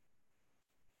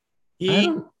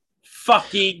 He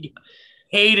fucking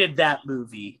hated that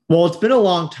movie. Well, it's been a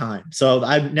long time. So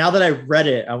now that I read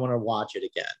it, I want to watch it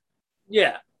again.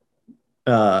 Yeah.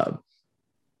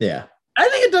 Yeah. I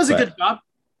think it does a good job.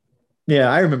 Yeah,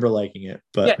 I remember liking it,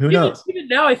 Yeah, but who knows? even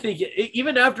now, I think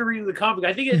even after reading the comic,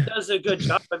 I think it does a good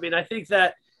job. I mean, I think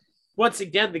that once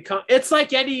again, it's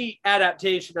like any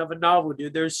adaptation of a novel,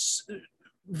 dude. There's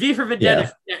V for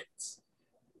Vendetta. Yeah.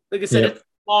 Like I said, Yep. it's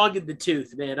long in the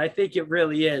tooth, man. I think it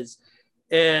really is,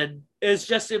 and it's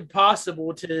just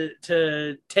impossible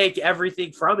to take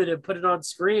everything from it and put it on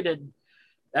screen. And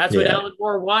that's what Yeah. Alan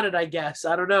Moore wanted, I guess.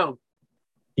 I don't know.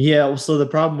 Yeah. Well, so the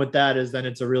problem with that is then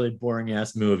it's a really boring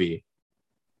ass movie.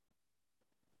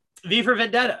 V for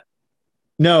Vendetta.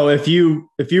 No, if you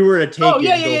were to Oh take it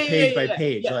yeah, and yeah, go yeah, yeah, page yeah, by yeah.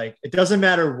 page, Yeah. like it doesn't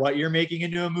matter what you're making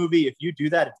into a movie. If you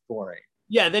do that, it's boring.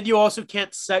 Yeah, then you also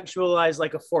can't sexualize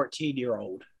like a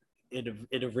 14-year-old in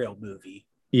a real movie.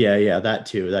 Yeah, yeah, that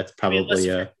too. That's I mean, unless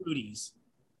probably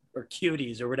you're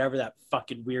cuties or whatever that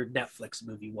fucking weird Netflix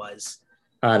movie was.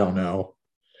 I don't know.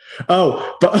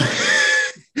 Oh, but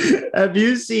have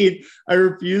you seen? I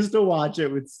refuse to watch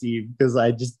it with Steve because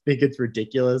I just think it's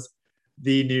ridiculous.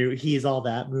 The new He's All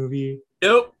That movie.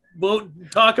 Nope,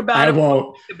 won't talk about I it. Won't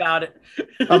won't. think about it.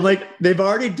 I'm like, they've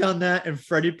already done that, and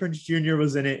Freddie Prinze Jr.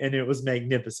 was in it, and it was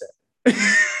magnificent.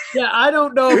 Yeah, I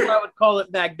don't know if I would call it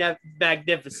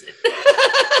magnificent.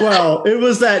 Well, it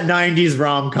was that 90s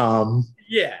rom-com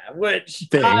Yeah, which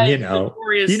thing, you know.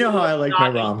 notoriously You know how I like my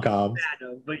not a rom-coms. fan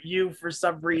of, but you, for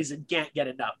some reason, can't get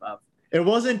enough of. It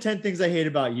wasn't 10 Things I Hate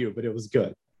About You, but it was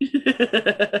good.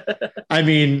 I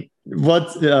mean,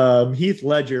 what's Heath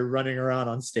Ledger running around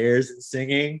on stairs and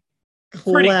singing?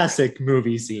 Classic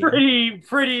movie scene.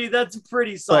 Pretty. That's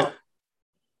pretty solid. But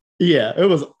yeah, it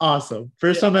was awesome.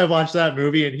 First Yeah. time I watched that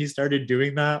movie and he started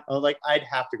doing that, I was like, I'd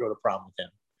have to go to prom with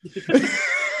him.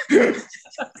 I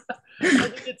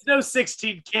mean, it's no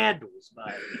 16 Candles,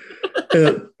 but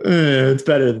It's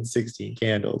better than 16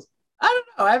 Candles. I don't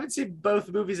know. I haven't seen both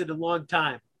movies in a long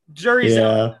time. Jury's Yeah.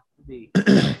 out for me.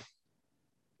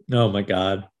 Oh my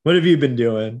God. What have you been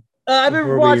doing? I've been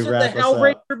Before we watching the wrap us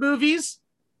Hellraiser up. movies.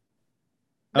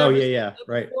 Oh, Never yeah, seen yeah. them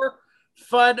Right. before.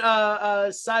 Fun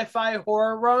sci-fi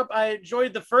horror romp. I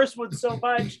enjoyed the first one so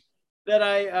much that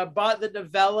I bought the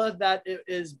novella that it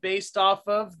is based off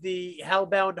of, the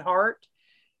Hellbound Heart.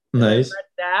 And I Nice.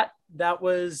 read that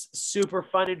was super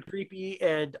fun and creepy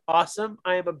and awesome.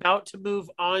 I am about to move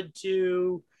on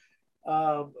to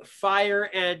Fire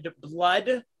and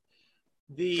Blood,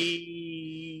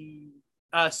 the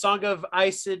Song of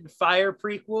Ice and Fire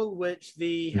prequel, which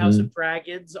the House of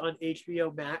Dragons on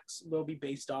HBO Max will be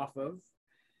based off of.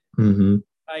 Mm-hmm.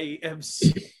 I am.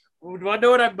 Want to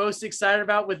know what I'm most excited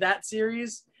about with that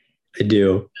series? I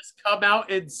do. Just come out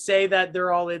and say that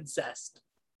they're all incest.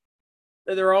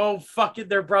 That they're all fucking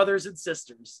their brothers and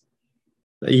sisters.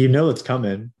 You know it's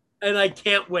coming. And I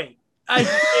can't wait. I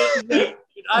can't wait.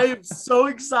 I am so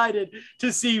excited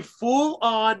to see full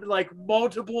on, like,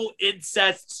 multiple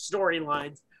incest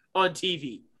storylines on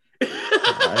TV.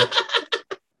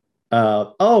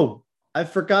 Oh, I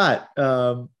forgot.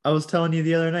 I was telling you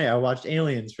the other night, I watched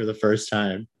Aliens for the first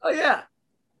time. Oh, yeah.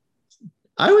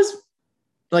 I was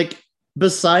like,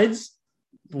 besides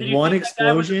one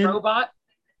explosion. Robot?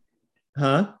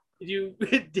 Huh?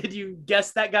 Did you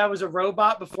guess that guy was a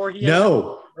robot before he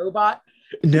No robot?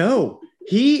 No.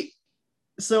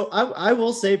 So I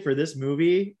will say for this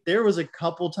movie, there was a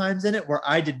couple times in it where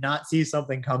I did not see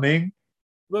something coming.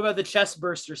 What about the chest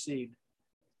burster scene?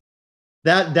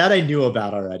 That I knew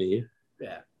about already.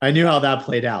 Yeah. I knew how that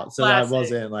played out. So Classic that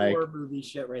wasn't like horror movie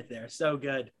shit right there. So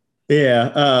good.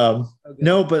 Yeah. So good.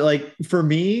 No, but like for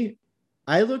me,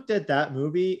 I looked at that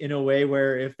movie in a way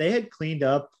where if they had cleaned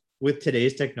up with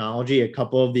today's technology, a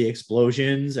couple of the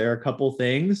explosions or a couple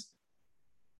things,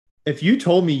 if you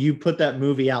told me you put that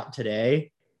movie out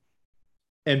today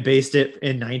and based it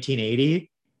in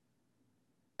 1980,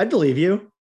 I'd believe you.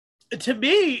 To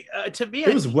me,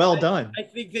 it was well done. I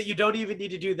think that you don't even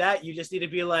need to do that. You just need to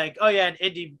be like, oh yeah, an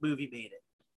indie movie made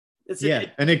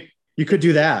it. And you could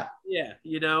do that. Yeah,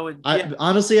 you know. And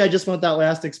honestly, I just want that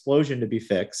last explosion to be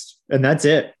fixed, and that's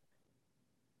it.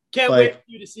 Can't wait for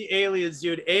you to see Aliens,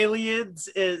 dude. Aliens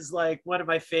is like one of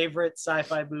my favorite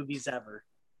sci-fi movies ever.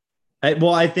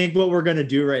 I think what we're gonna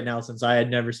do right now, since I had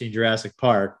never seen Jurassic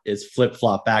Park, is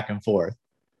flip-flop back and forth.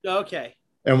 Okay.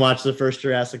 And watch the first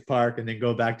Jurassic Park and then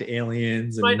go back to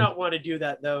Aliens. You might not want to do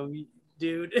that though,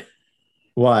 dude.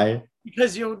 Why?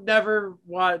 Because you'll never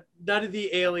want. None of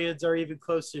the aliens are even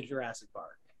close to Jurassic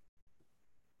Park.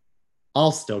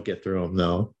 I'll still get through them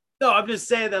though. No, I'm just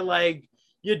saying that like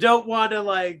you don't want to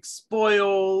like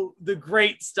spoil the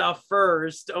great stuff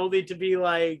first, only to be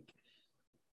like,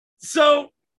 so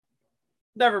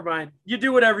never mind. You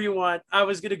do whatever you want. I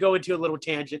was gonna go into a little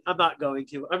tangent. I'm not going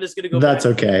to. I'm just gonna go. That's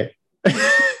okay.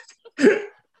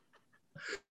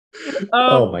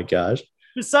 Oh my gosh.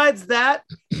 Besides that,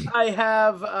 I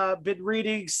have been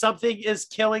reading Something is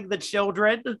Killing the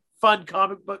Children, fun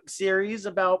comic book series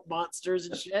about monsters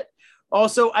and shit.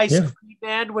 Also, Ice Yeah. Cream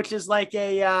Man, which is like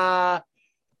a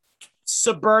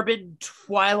suburban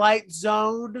Twilight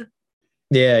Zone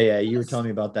Yeah. You were telling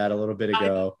me about that a little bit kind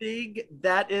of ago. thing.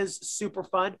 That is super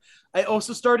fun. I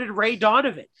also started Ray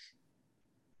Donovan.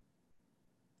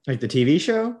 Like the TV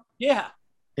show? Yeah.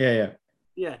 Yeah.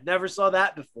 Yeah. Never saw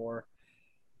that before.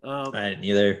 I didn't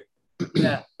either.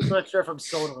 Yeah. I'm not sure if I'm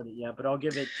sold on it yet, but I'll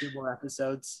give it 2 more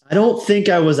episodes. I don't think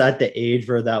I was at the age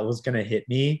where that was gonna hit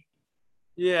me.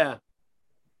 Yeah.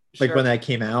 Like Sure. when that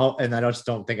came out, and I just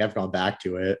don't think I've gone back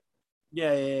to it.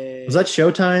 Yeah. Was that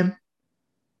Showtime?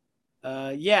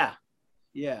 Yeah.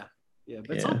 But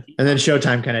it's on And then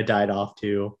Showtime kind of died off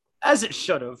too. as it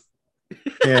should have.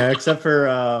 Yeah, except for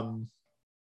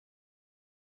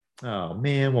oh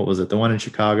man, what was it? The one in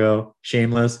Chicago,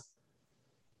 Shameless.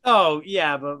 Oh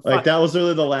yeah, but Like that was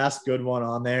really the last good one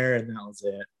on there, and that was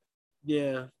it.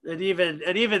 yeah, and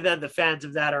even then, the fans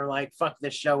of that are like, "Fuck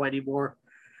this show anymore."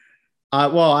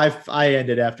 Well, I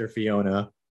ended after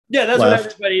Fiona. Yeah, that's left.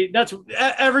 what everybody. That's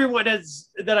everyone has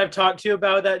that I've talked to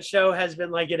about that show has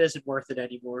been like, it isn't worth it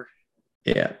anymore.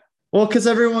 Yeah. Well, because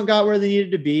everyone got where they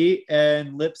needed to be,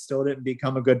 and Lip still didn't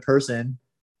become a good person.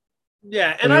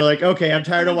 Yeah, And they're like, okay, I'm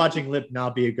tired of watching Lip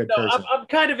not be a good person. I'm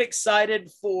kind of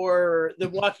excited for The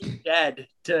Walking Dead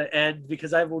to end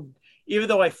because I will, even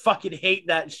though I fucking hate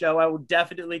that show, I will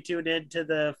definitely tune in to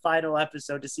the final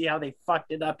episode to see how they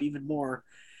fucked it up even more.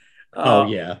 Oh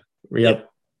yeah. Yep.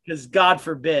 Because God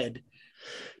forbid.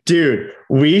 Dude,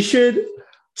 we should.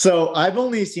 So I've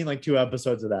only seen like 2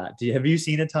 episodes of that. Have you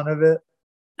seen a ton of it?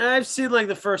 I've seen like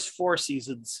the first 4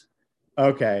 seasons.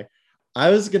 Okay. I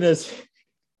was gonna say,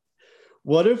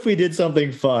 what if we did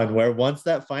something fun where once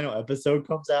that final episode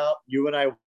comes out, you and I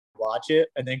watch it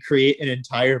and then create an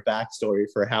entire backstory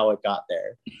for how it got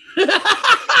there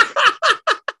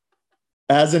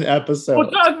as an episode. We'll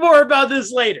talk more about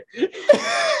this later.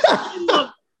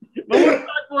 But we'll talk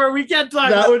more. We can't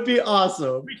talk. That would be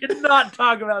awesome. We cannot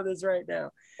talk about this right now.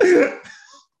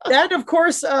 And of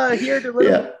course, here to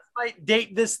Little might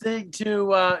date this thing to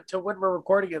when we're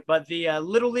recording it, but the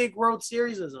Little League World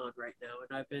Series is on right now,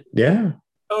 and I've been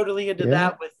totally into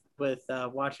that with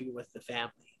watching it with the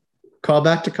family. Call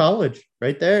back to college,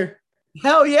 right there.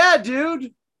 Hell yeah,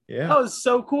 dude! Yeah, that was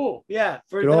so cool. Yeah,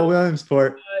 for good old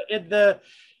Williamsport.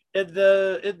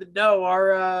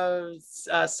 Our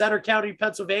Center County,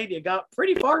 Pennsylvania got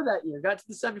pretty far that year. Got to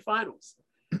the semifinals.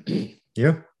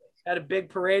 Yeah, had a big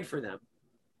parade for them.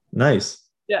 Nice.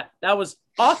 Yeah, that was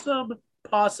awesome.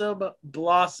 Possum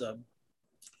blossom.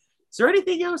 Is there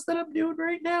anything else that I'm doing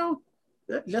right now?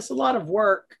 Just a lot of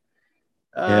work.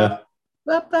 I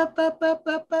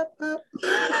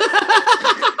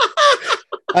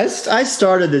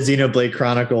started the Xenoblade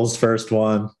Chronicles first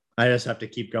one. I just have to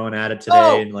keep going at it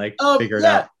today and figure it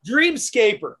out.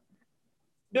 Dreamscaper.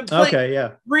 Okay,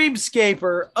 yeah.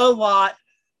 Dreamscaper a lot.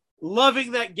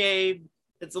 Loving that game.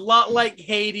 It's a lot like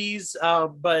Hades,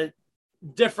 but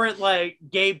different like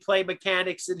gameplay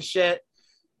mechanics and shit.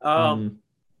 I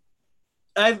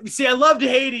loved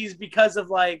Hades because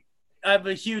of like I'm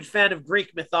a huge fan of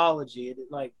Greek mythology, and it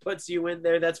like puts you in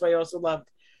there. That's why I also loved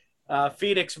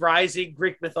Phoenix Rising.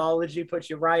 Greek mythology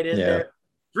puts you right in there.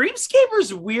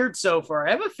 Dreamscaper's weird so far.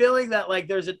 I have a feeling that like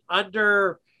there's a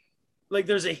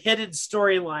hidden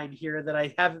storyline here that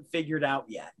I haven't figured out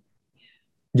yet.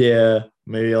 Yeah,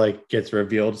 maybe like gets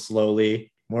revealed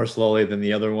more slowly than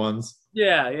the other ones.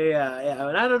 Yeah.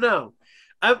 And I don't know.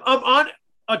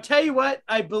 I'll tell you what,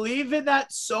 I believe in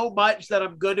that so much that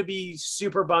I'm going to be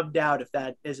super bummed out if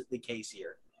that isn't the case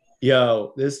here.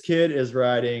 Yo, this kid is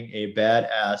riding a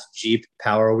badass Jeep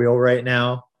Power Wheel right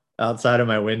now outside of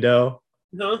my window.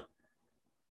 Huh?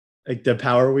 Like the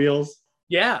Power Wheels.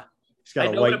 Yeah. He's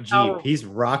got a white Jeep. He's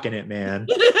rocking it, man.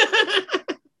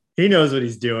 He knows what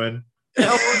he's doing.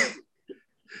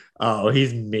 Oh,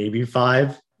 he's maybe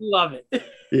 5. Love it.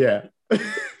 Yeah.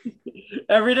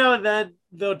 Every now and then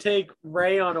they'll take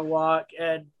Ray on a walk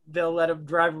and they'll let him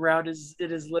drive around in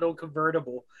his little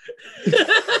convertible.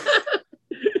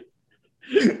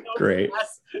 Great.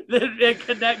 It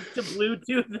connects to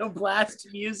Bluetooth. They'll blast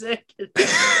music.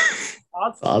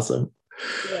 Awesome.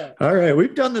 Yeah. All right,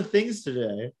 we've done the things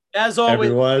today. As always,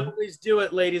 everyone. We always do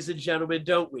it, ladies and gentlemen,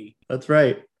 don't we? That's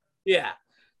right. Yeah.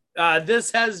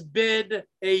 This has been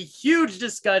a huge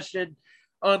discussion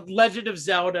on Legend of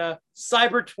Zelda,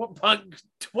 Cyberpunk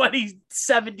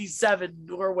 2077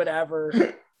 or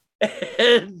whatever.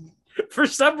 And for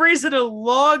some reason, a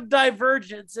long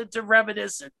divergence into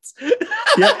reminiscence.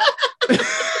 Yeah.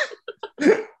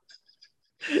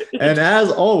 And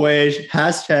as always,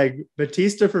 hashtag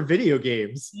Batista for video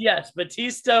games. Yes,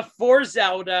 Batista for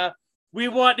Zelda. We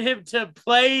want him to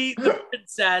play the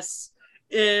princess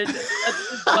in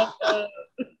a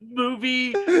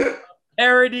movie,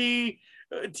 parody,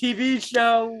 TV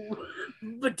show.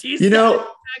 Batista. You know,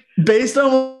 based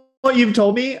on what you've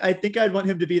told me, I think I'd want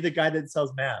him to be the guy that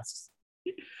sells masks.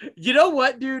 You know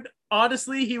what, dude?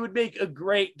 Honestly, he would make a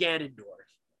great Ganondorf.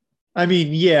 I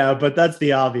mean, yeah, but that's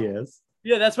the obvious.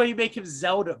 Yeah, that's why you make him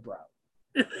Zelda, bro.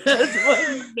 That's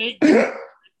why you make him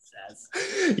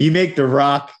princess. You make The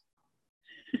Rock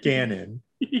Ganon.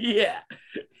 Yeah.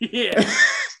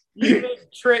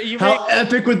 How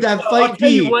epic would that fight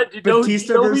be?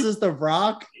 Batista versus The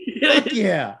Rock? Heck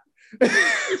yeah.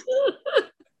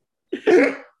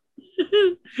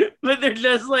 But they're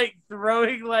just like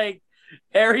throwing like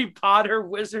Harry Potter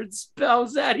wizard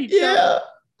spells at each other.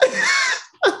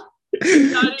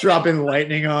 Dropping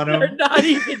lightning on them. They're not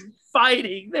even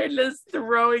fighting. They're just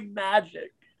throwing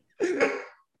magic.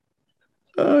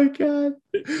 Oh god.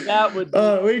 That would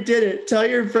we did it. Tell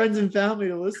your friends and family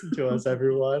to listen to us,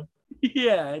 everyone.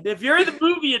 Yeah, and if you're in the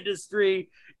movie industry,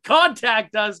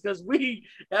 contact us because we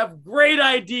have great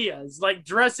ideas, like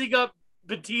dressing up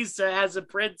Batista as a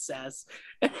princess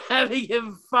and having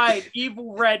him fight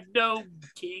evil red gnome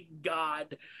king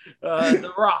god,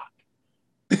 The Rock.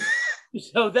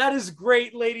 So that is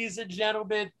great, ladies and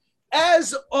gentlemen.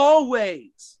 As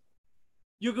always,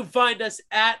 you can find us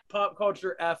at Pop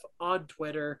Culture F on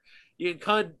Twitter. You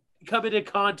can come into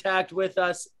contact with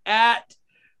us at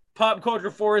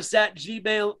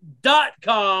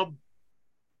popcultureforest@gmail.com.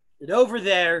 And over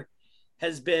there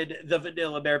has been the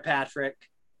Vanilla Bear Patrick.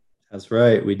 That's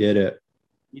right. We did it.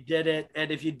 You did it.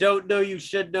 And if you don't know, you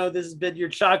should know. This has been your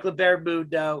Chocolate Bear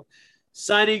Mundo.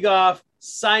 Signing off,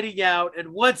 signing out.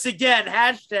 And once again,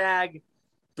 hashtag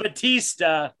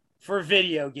Batista for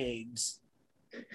video games.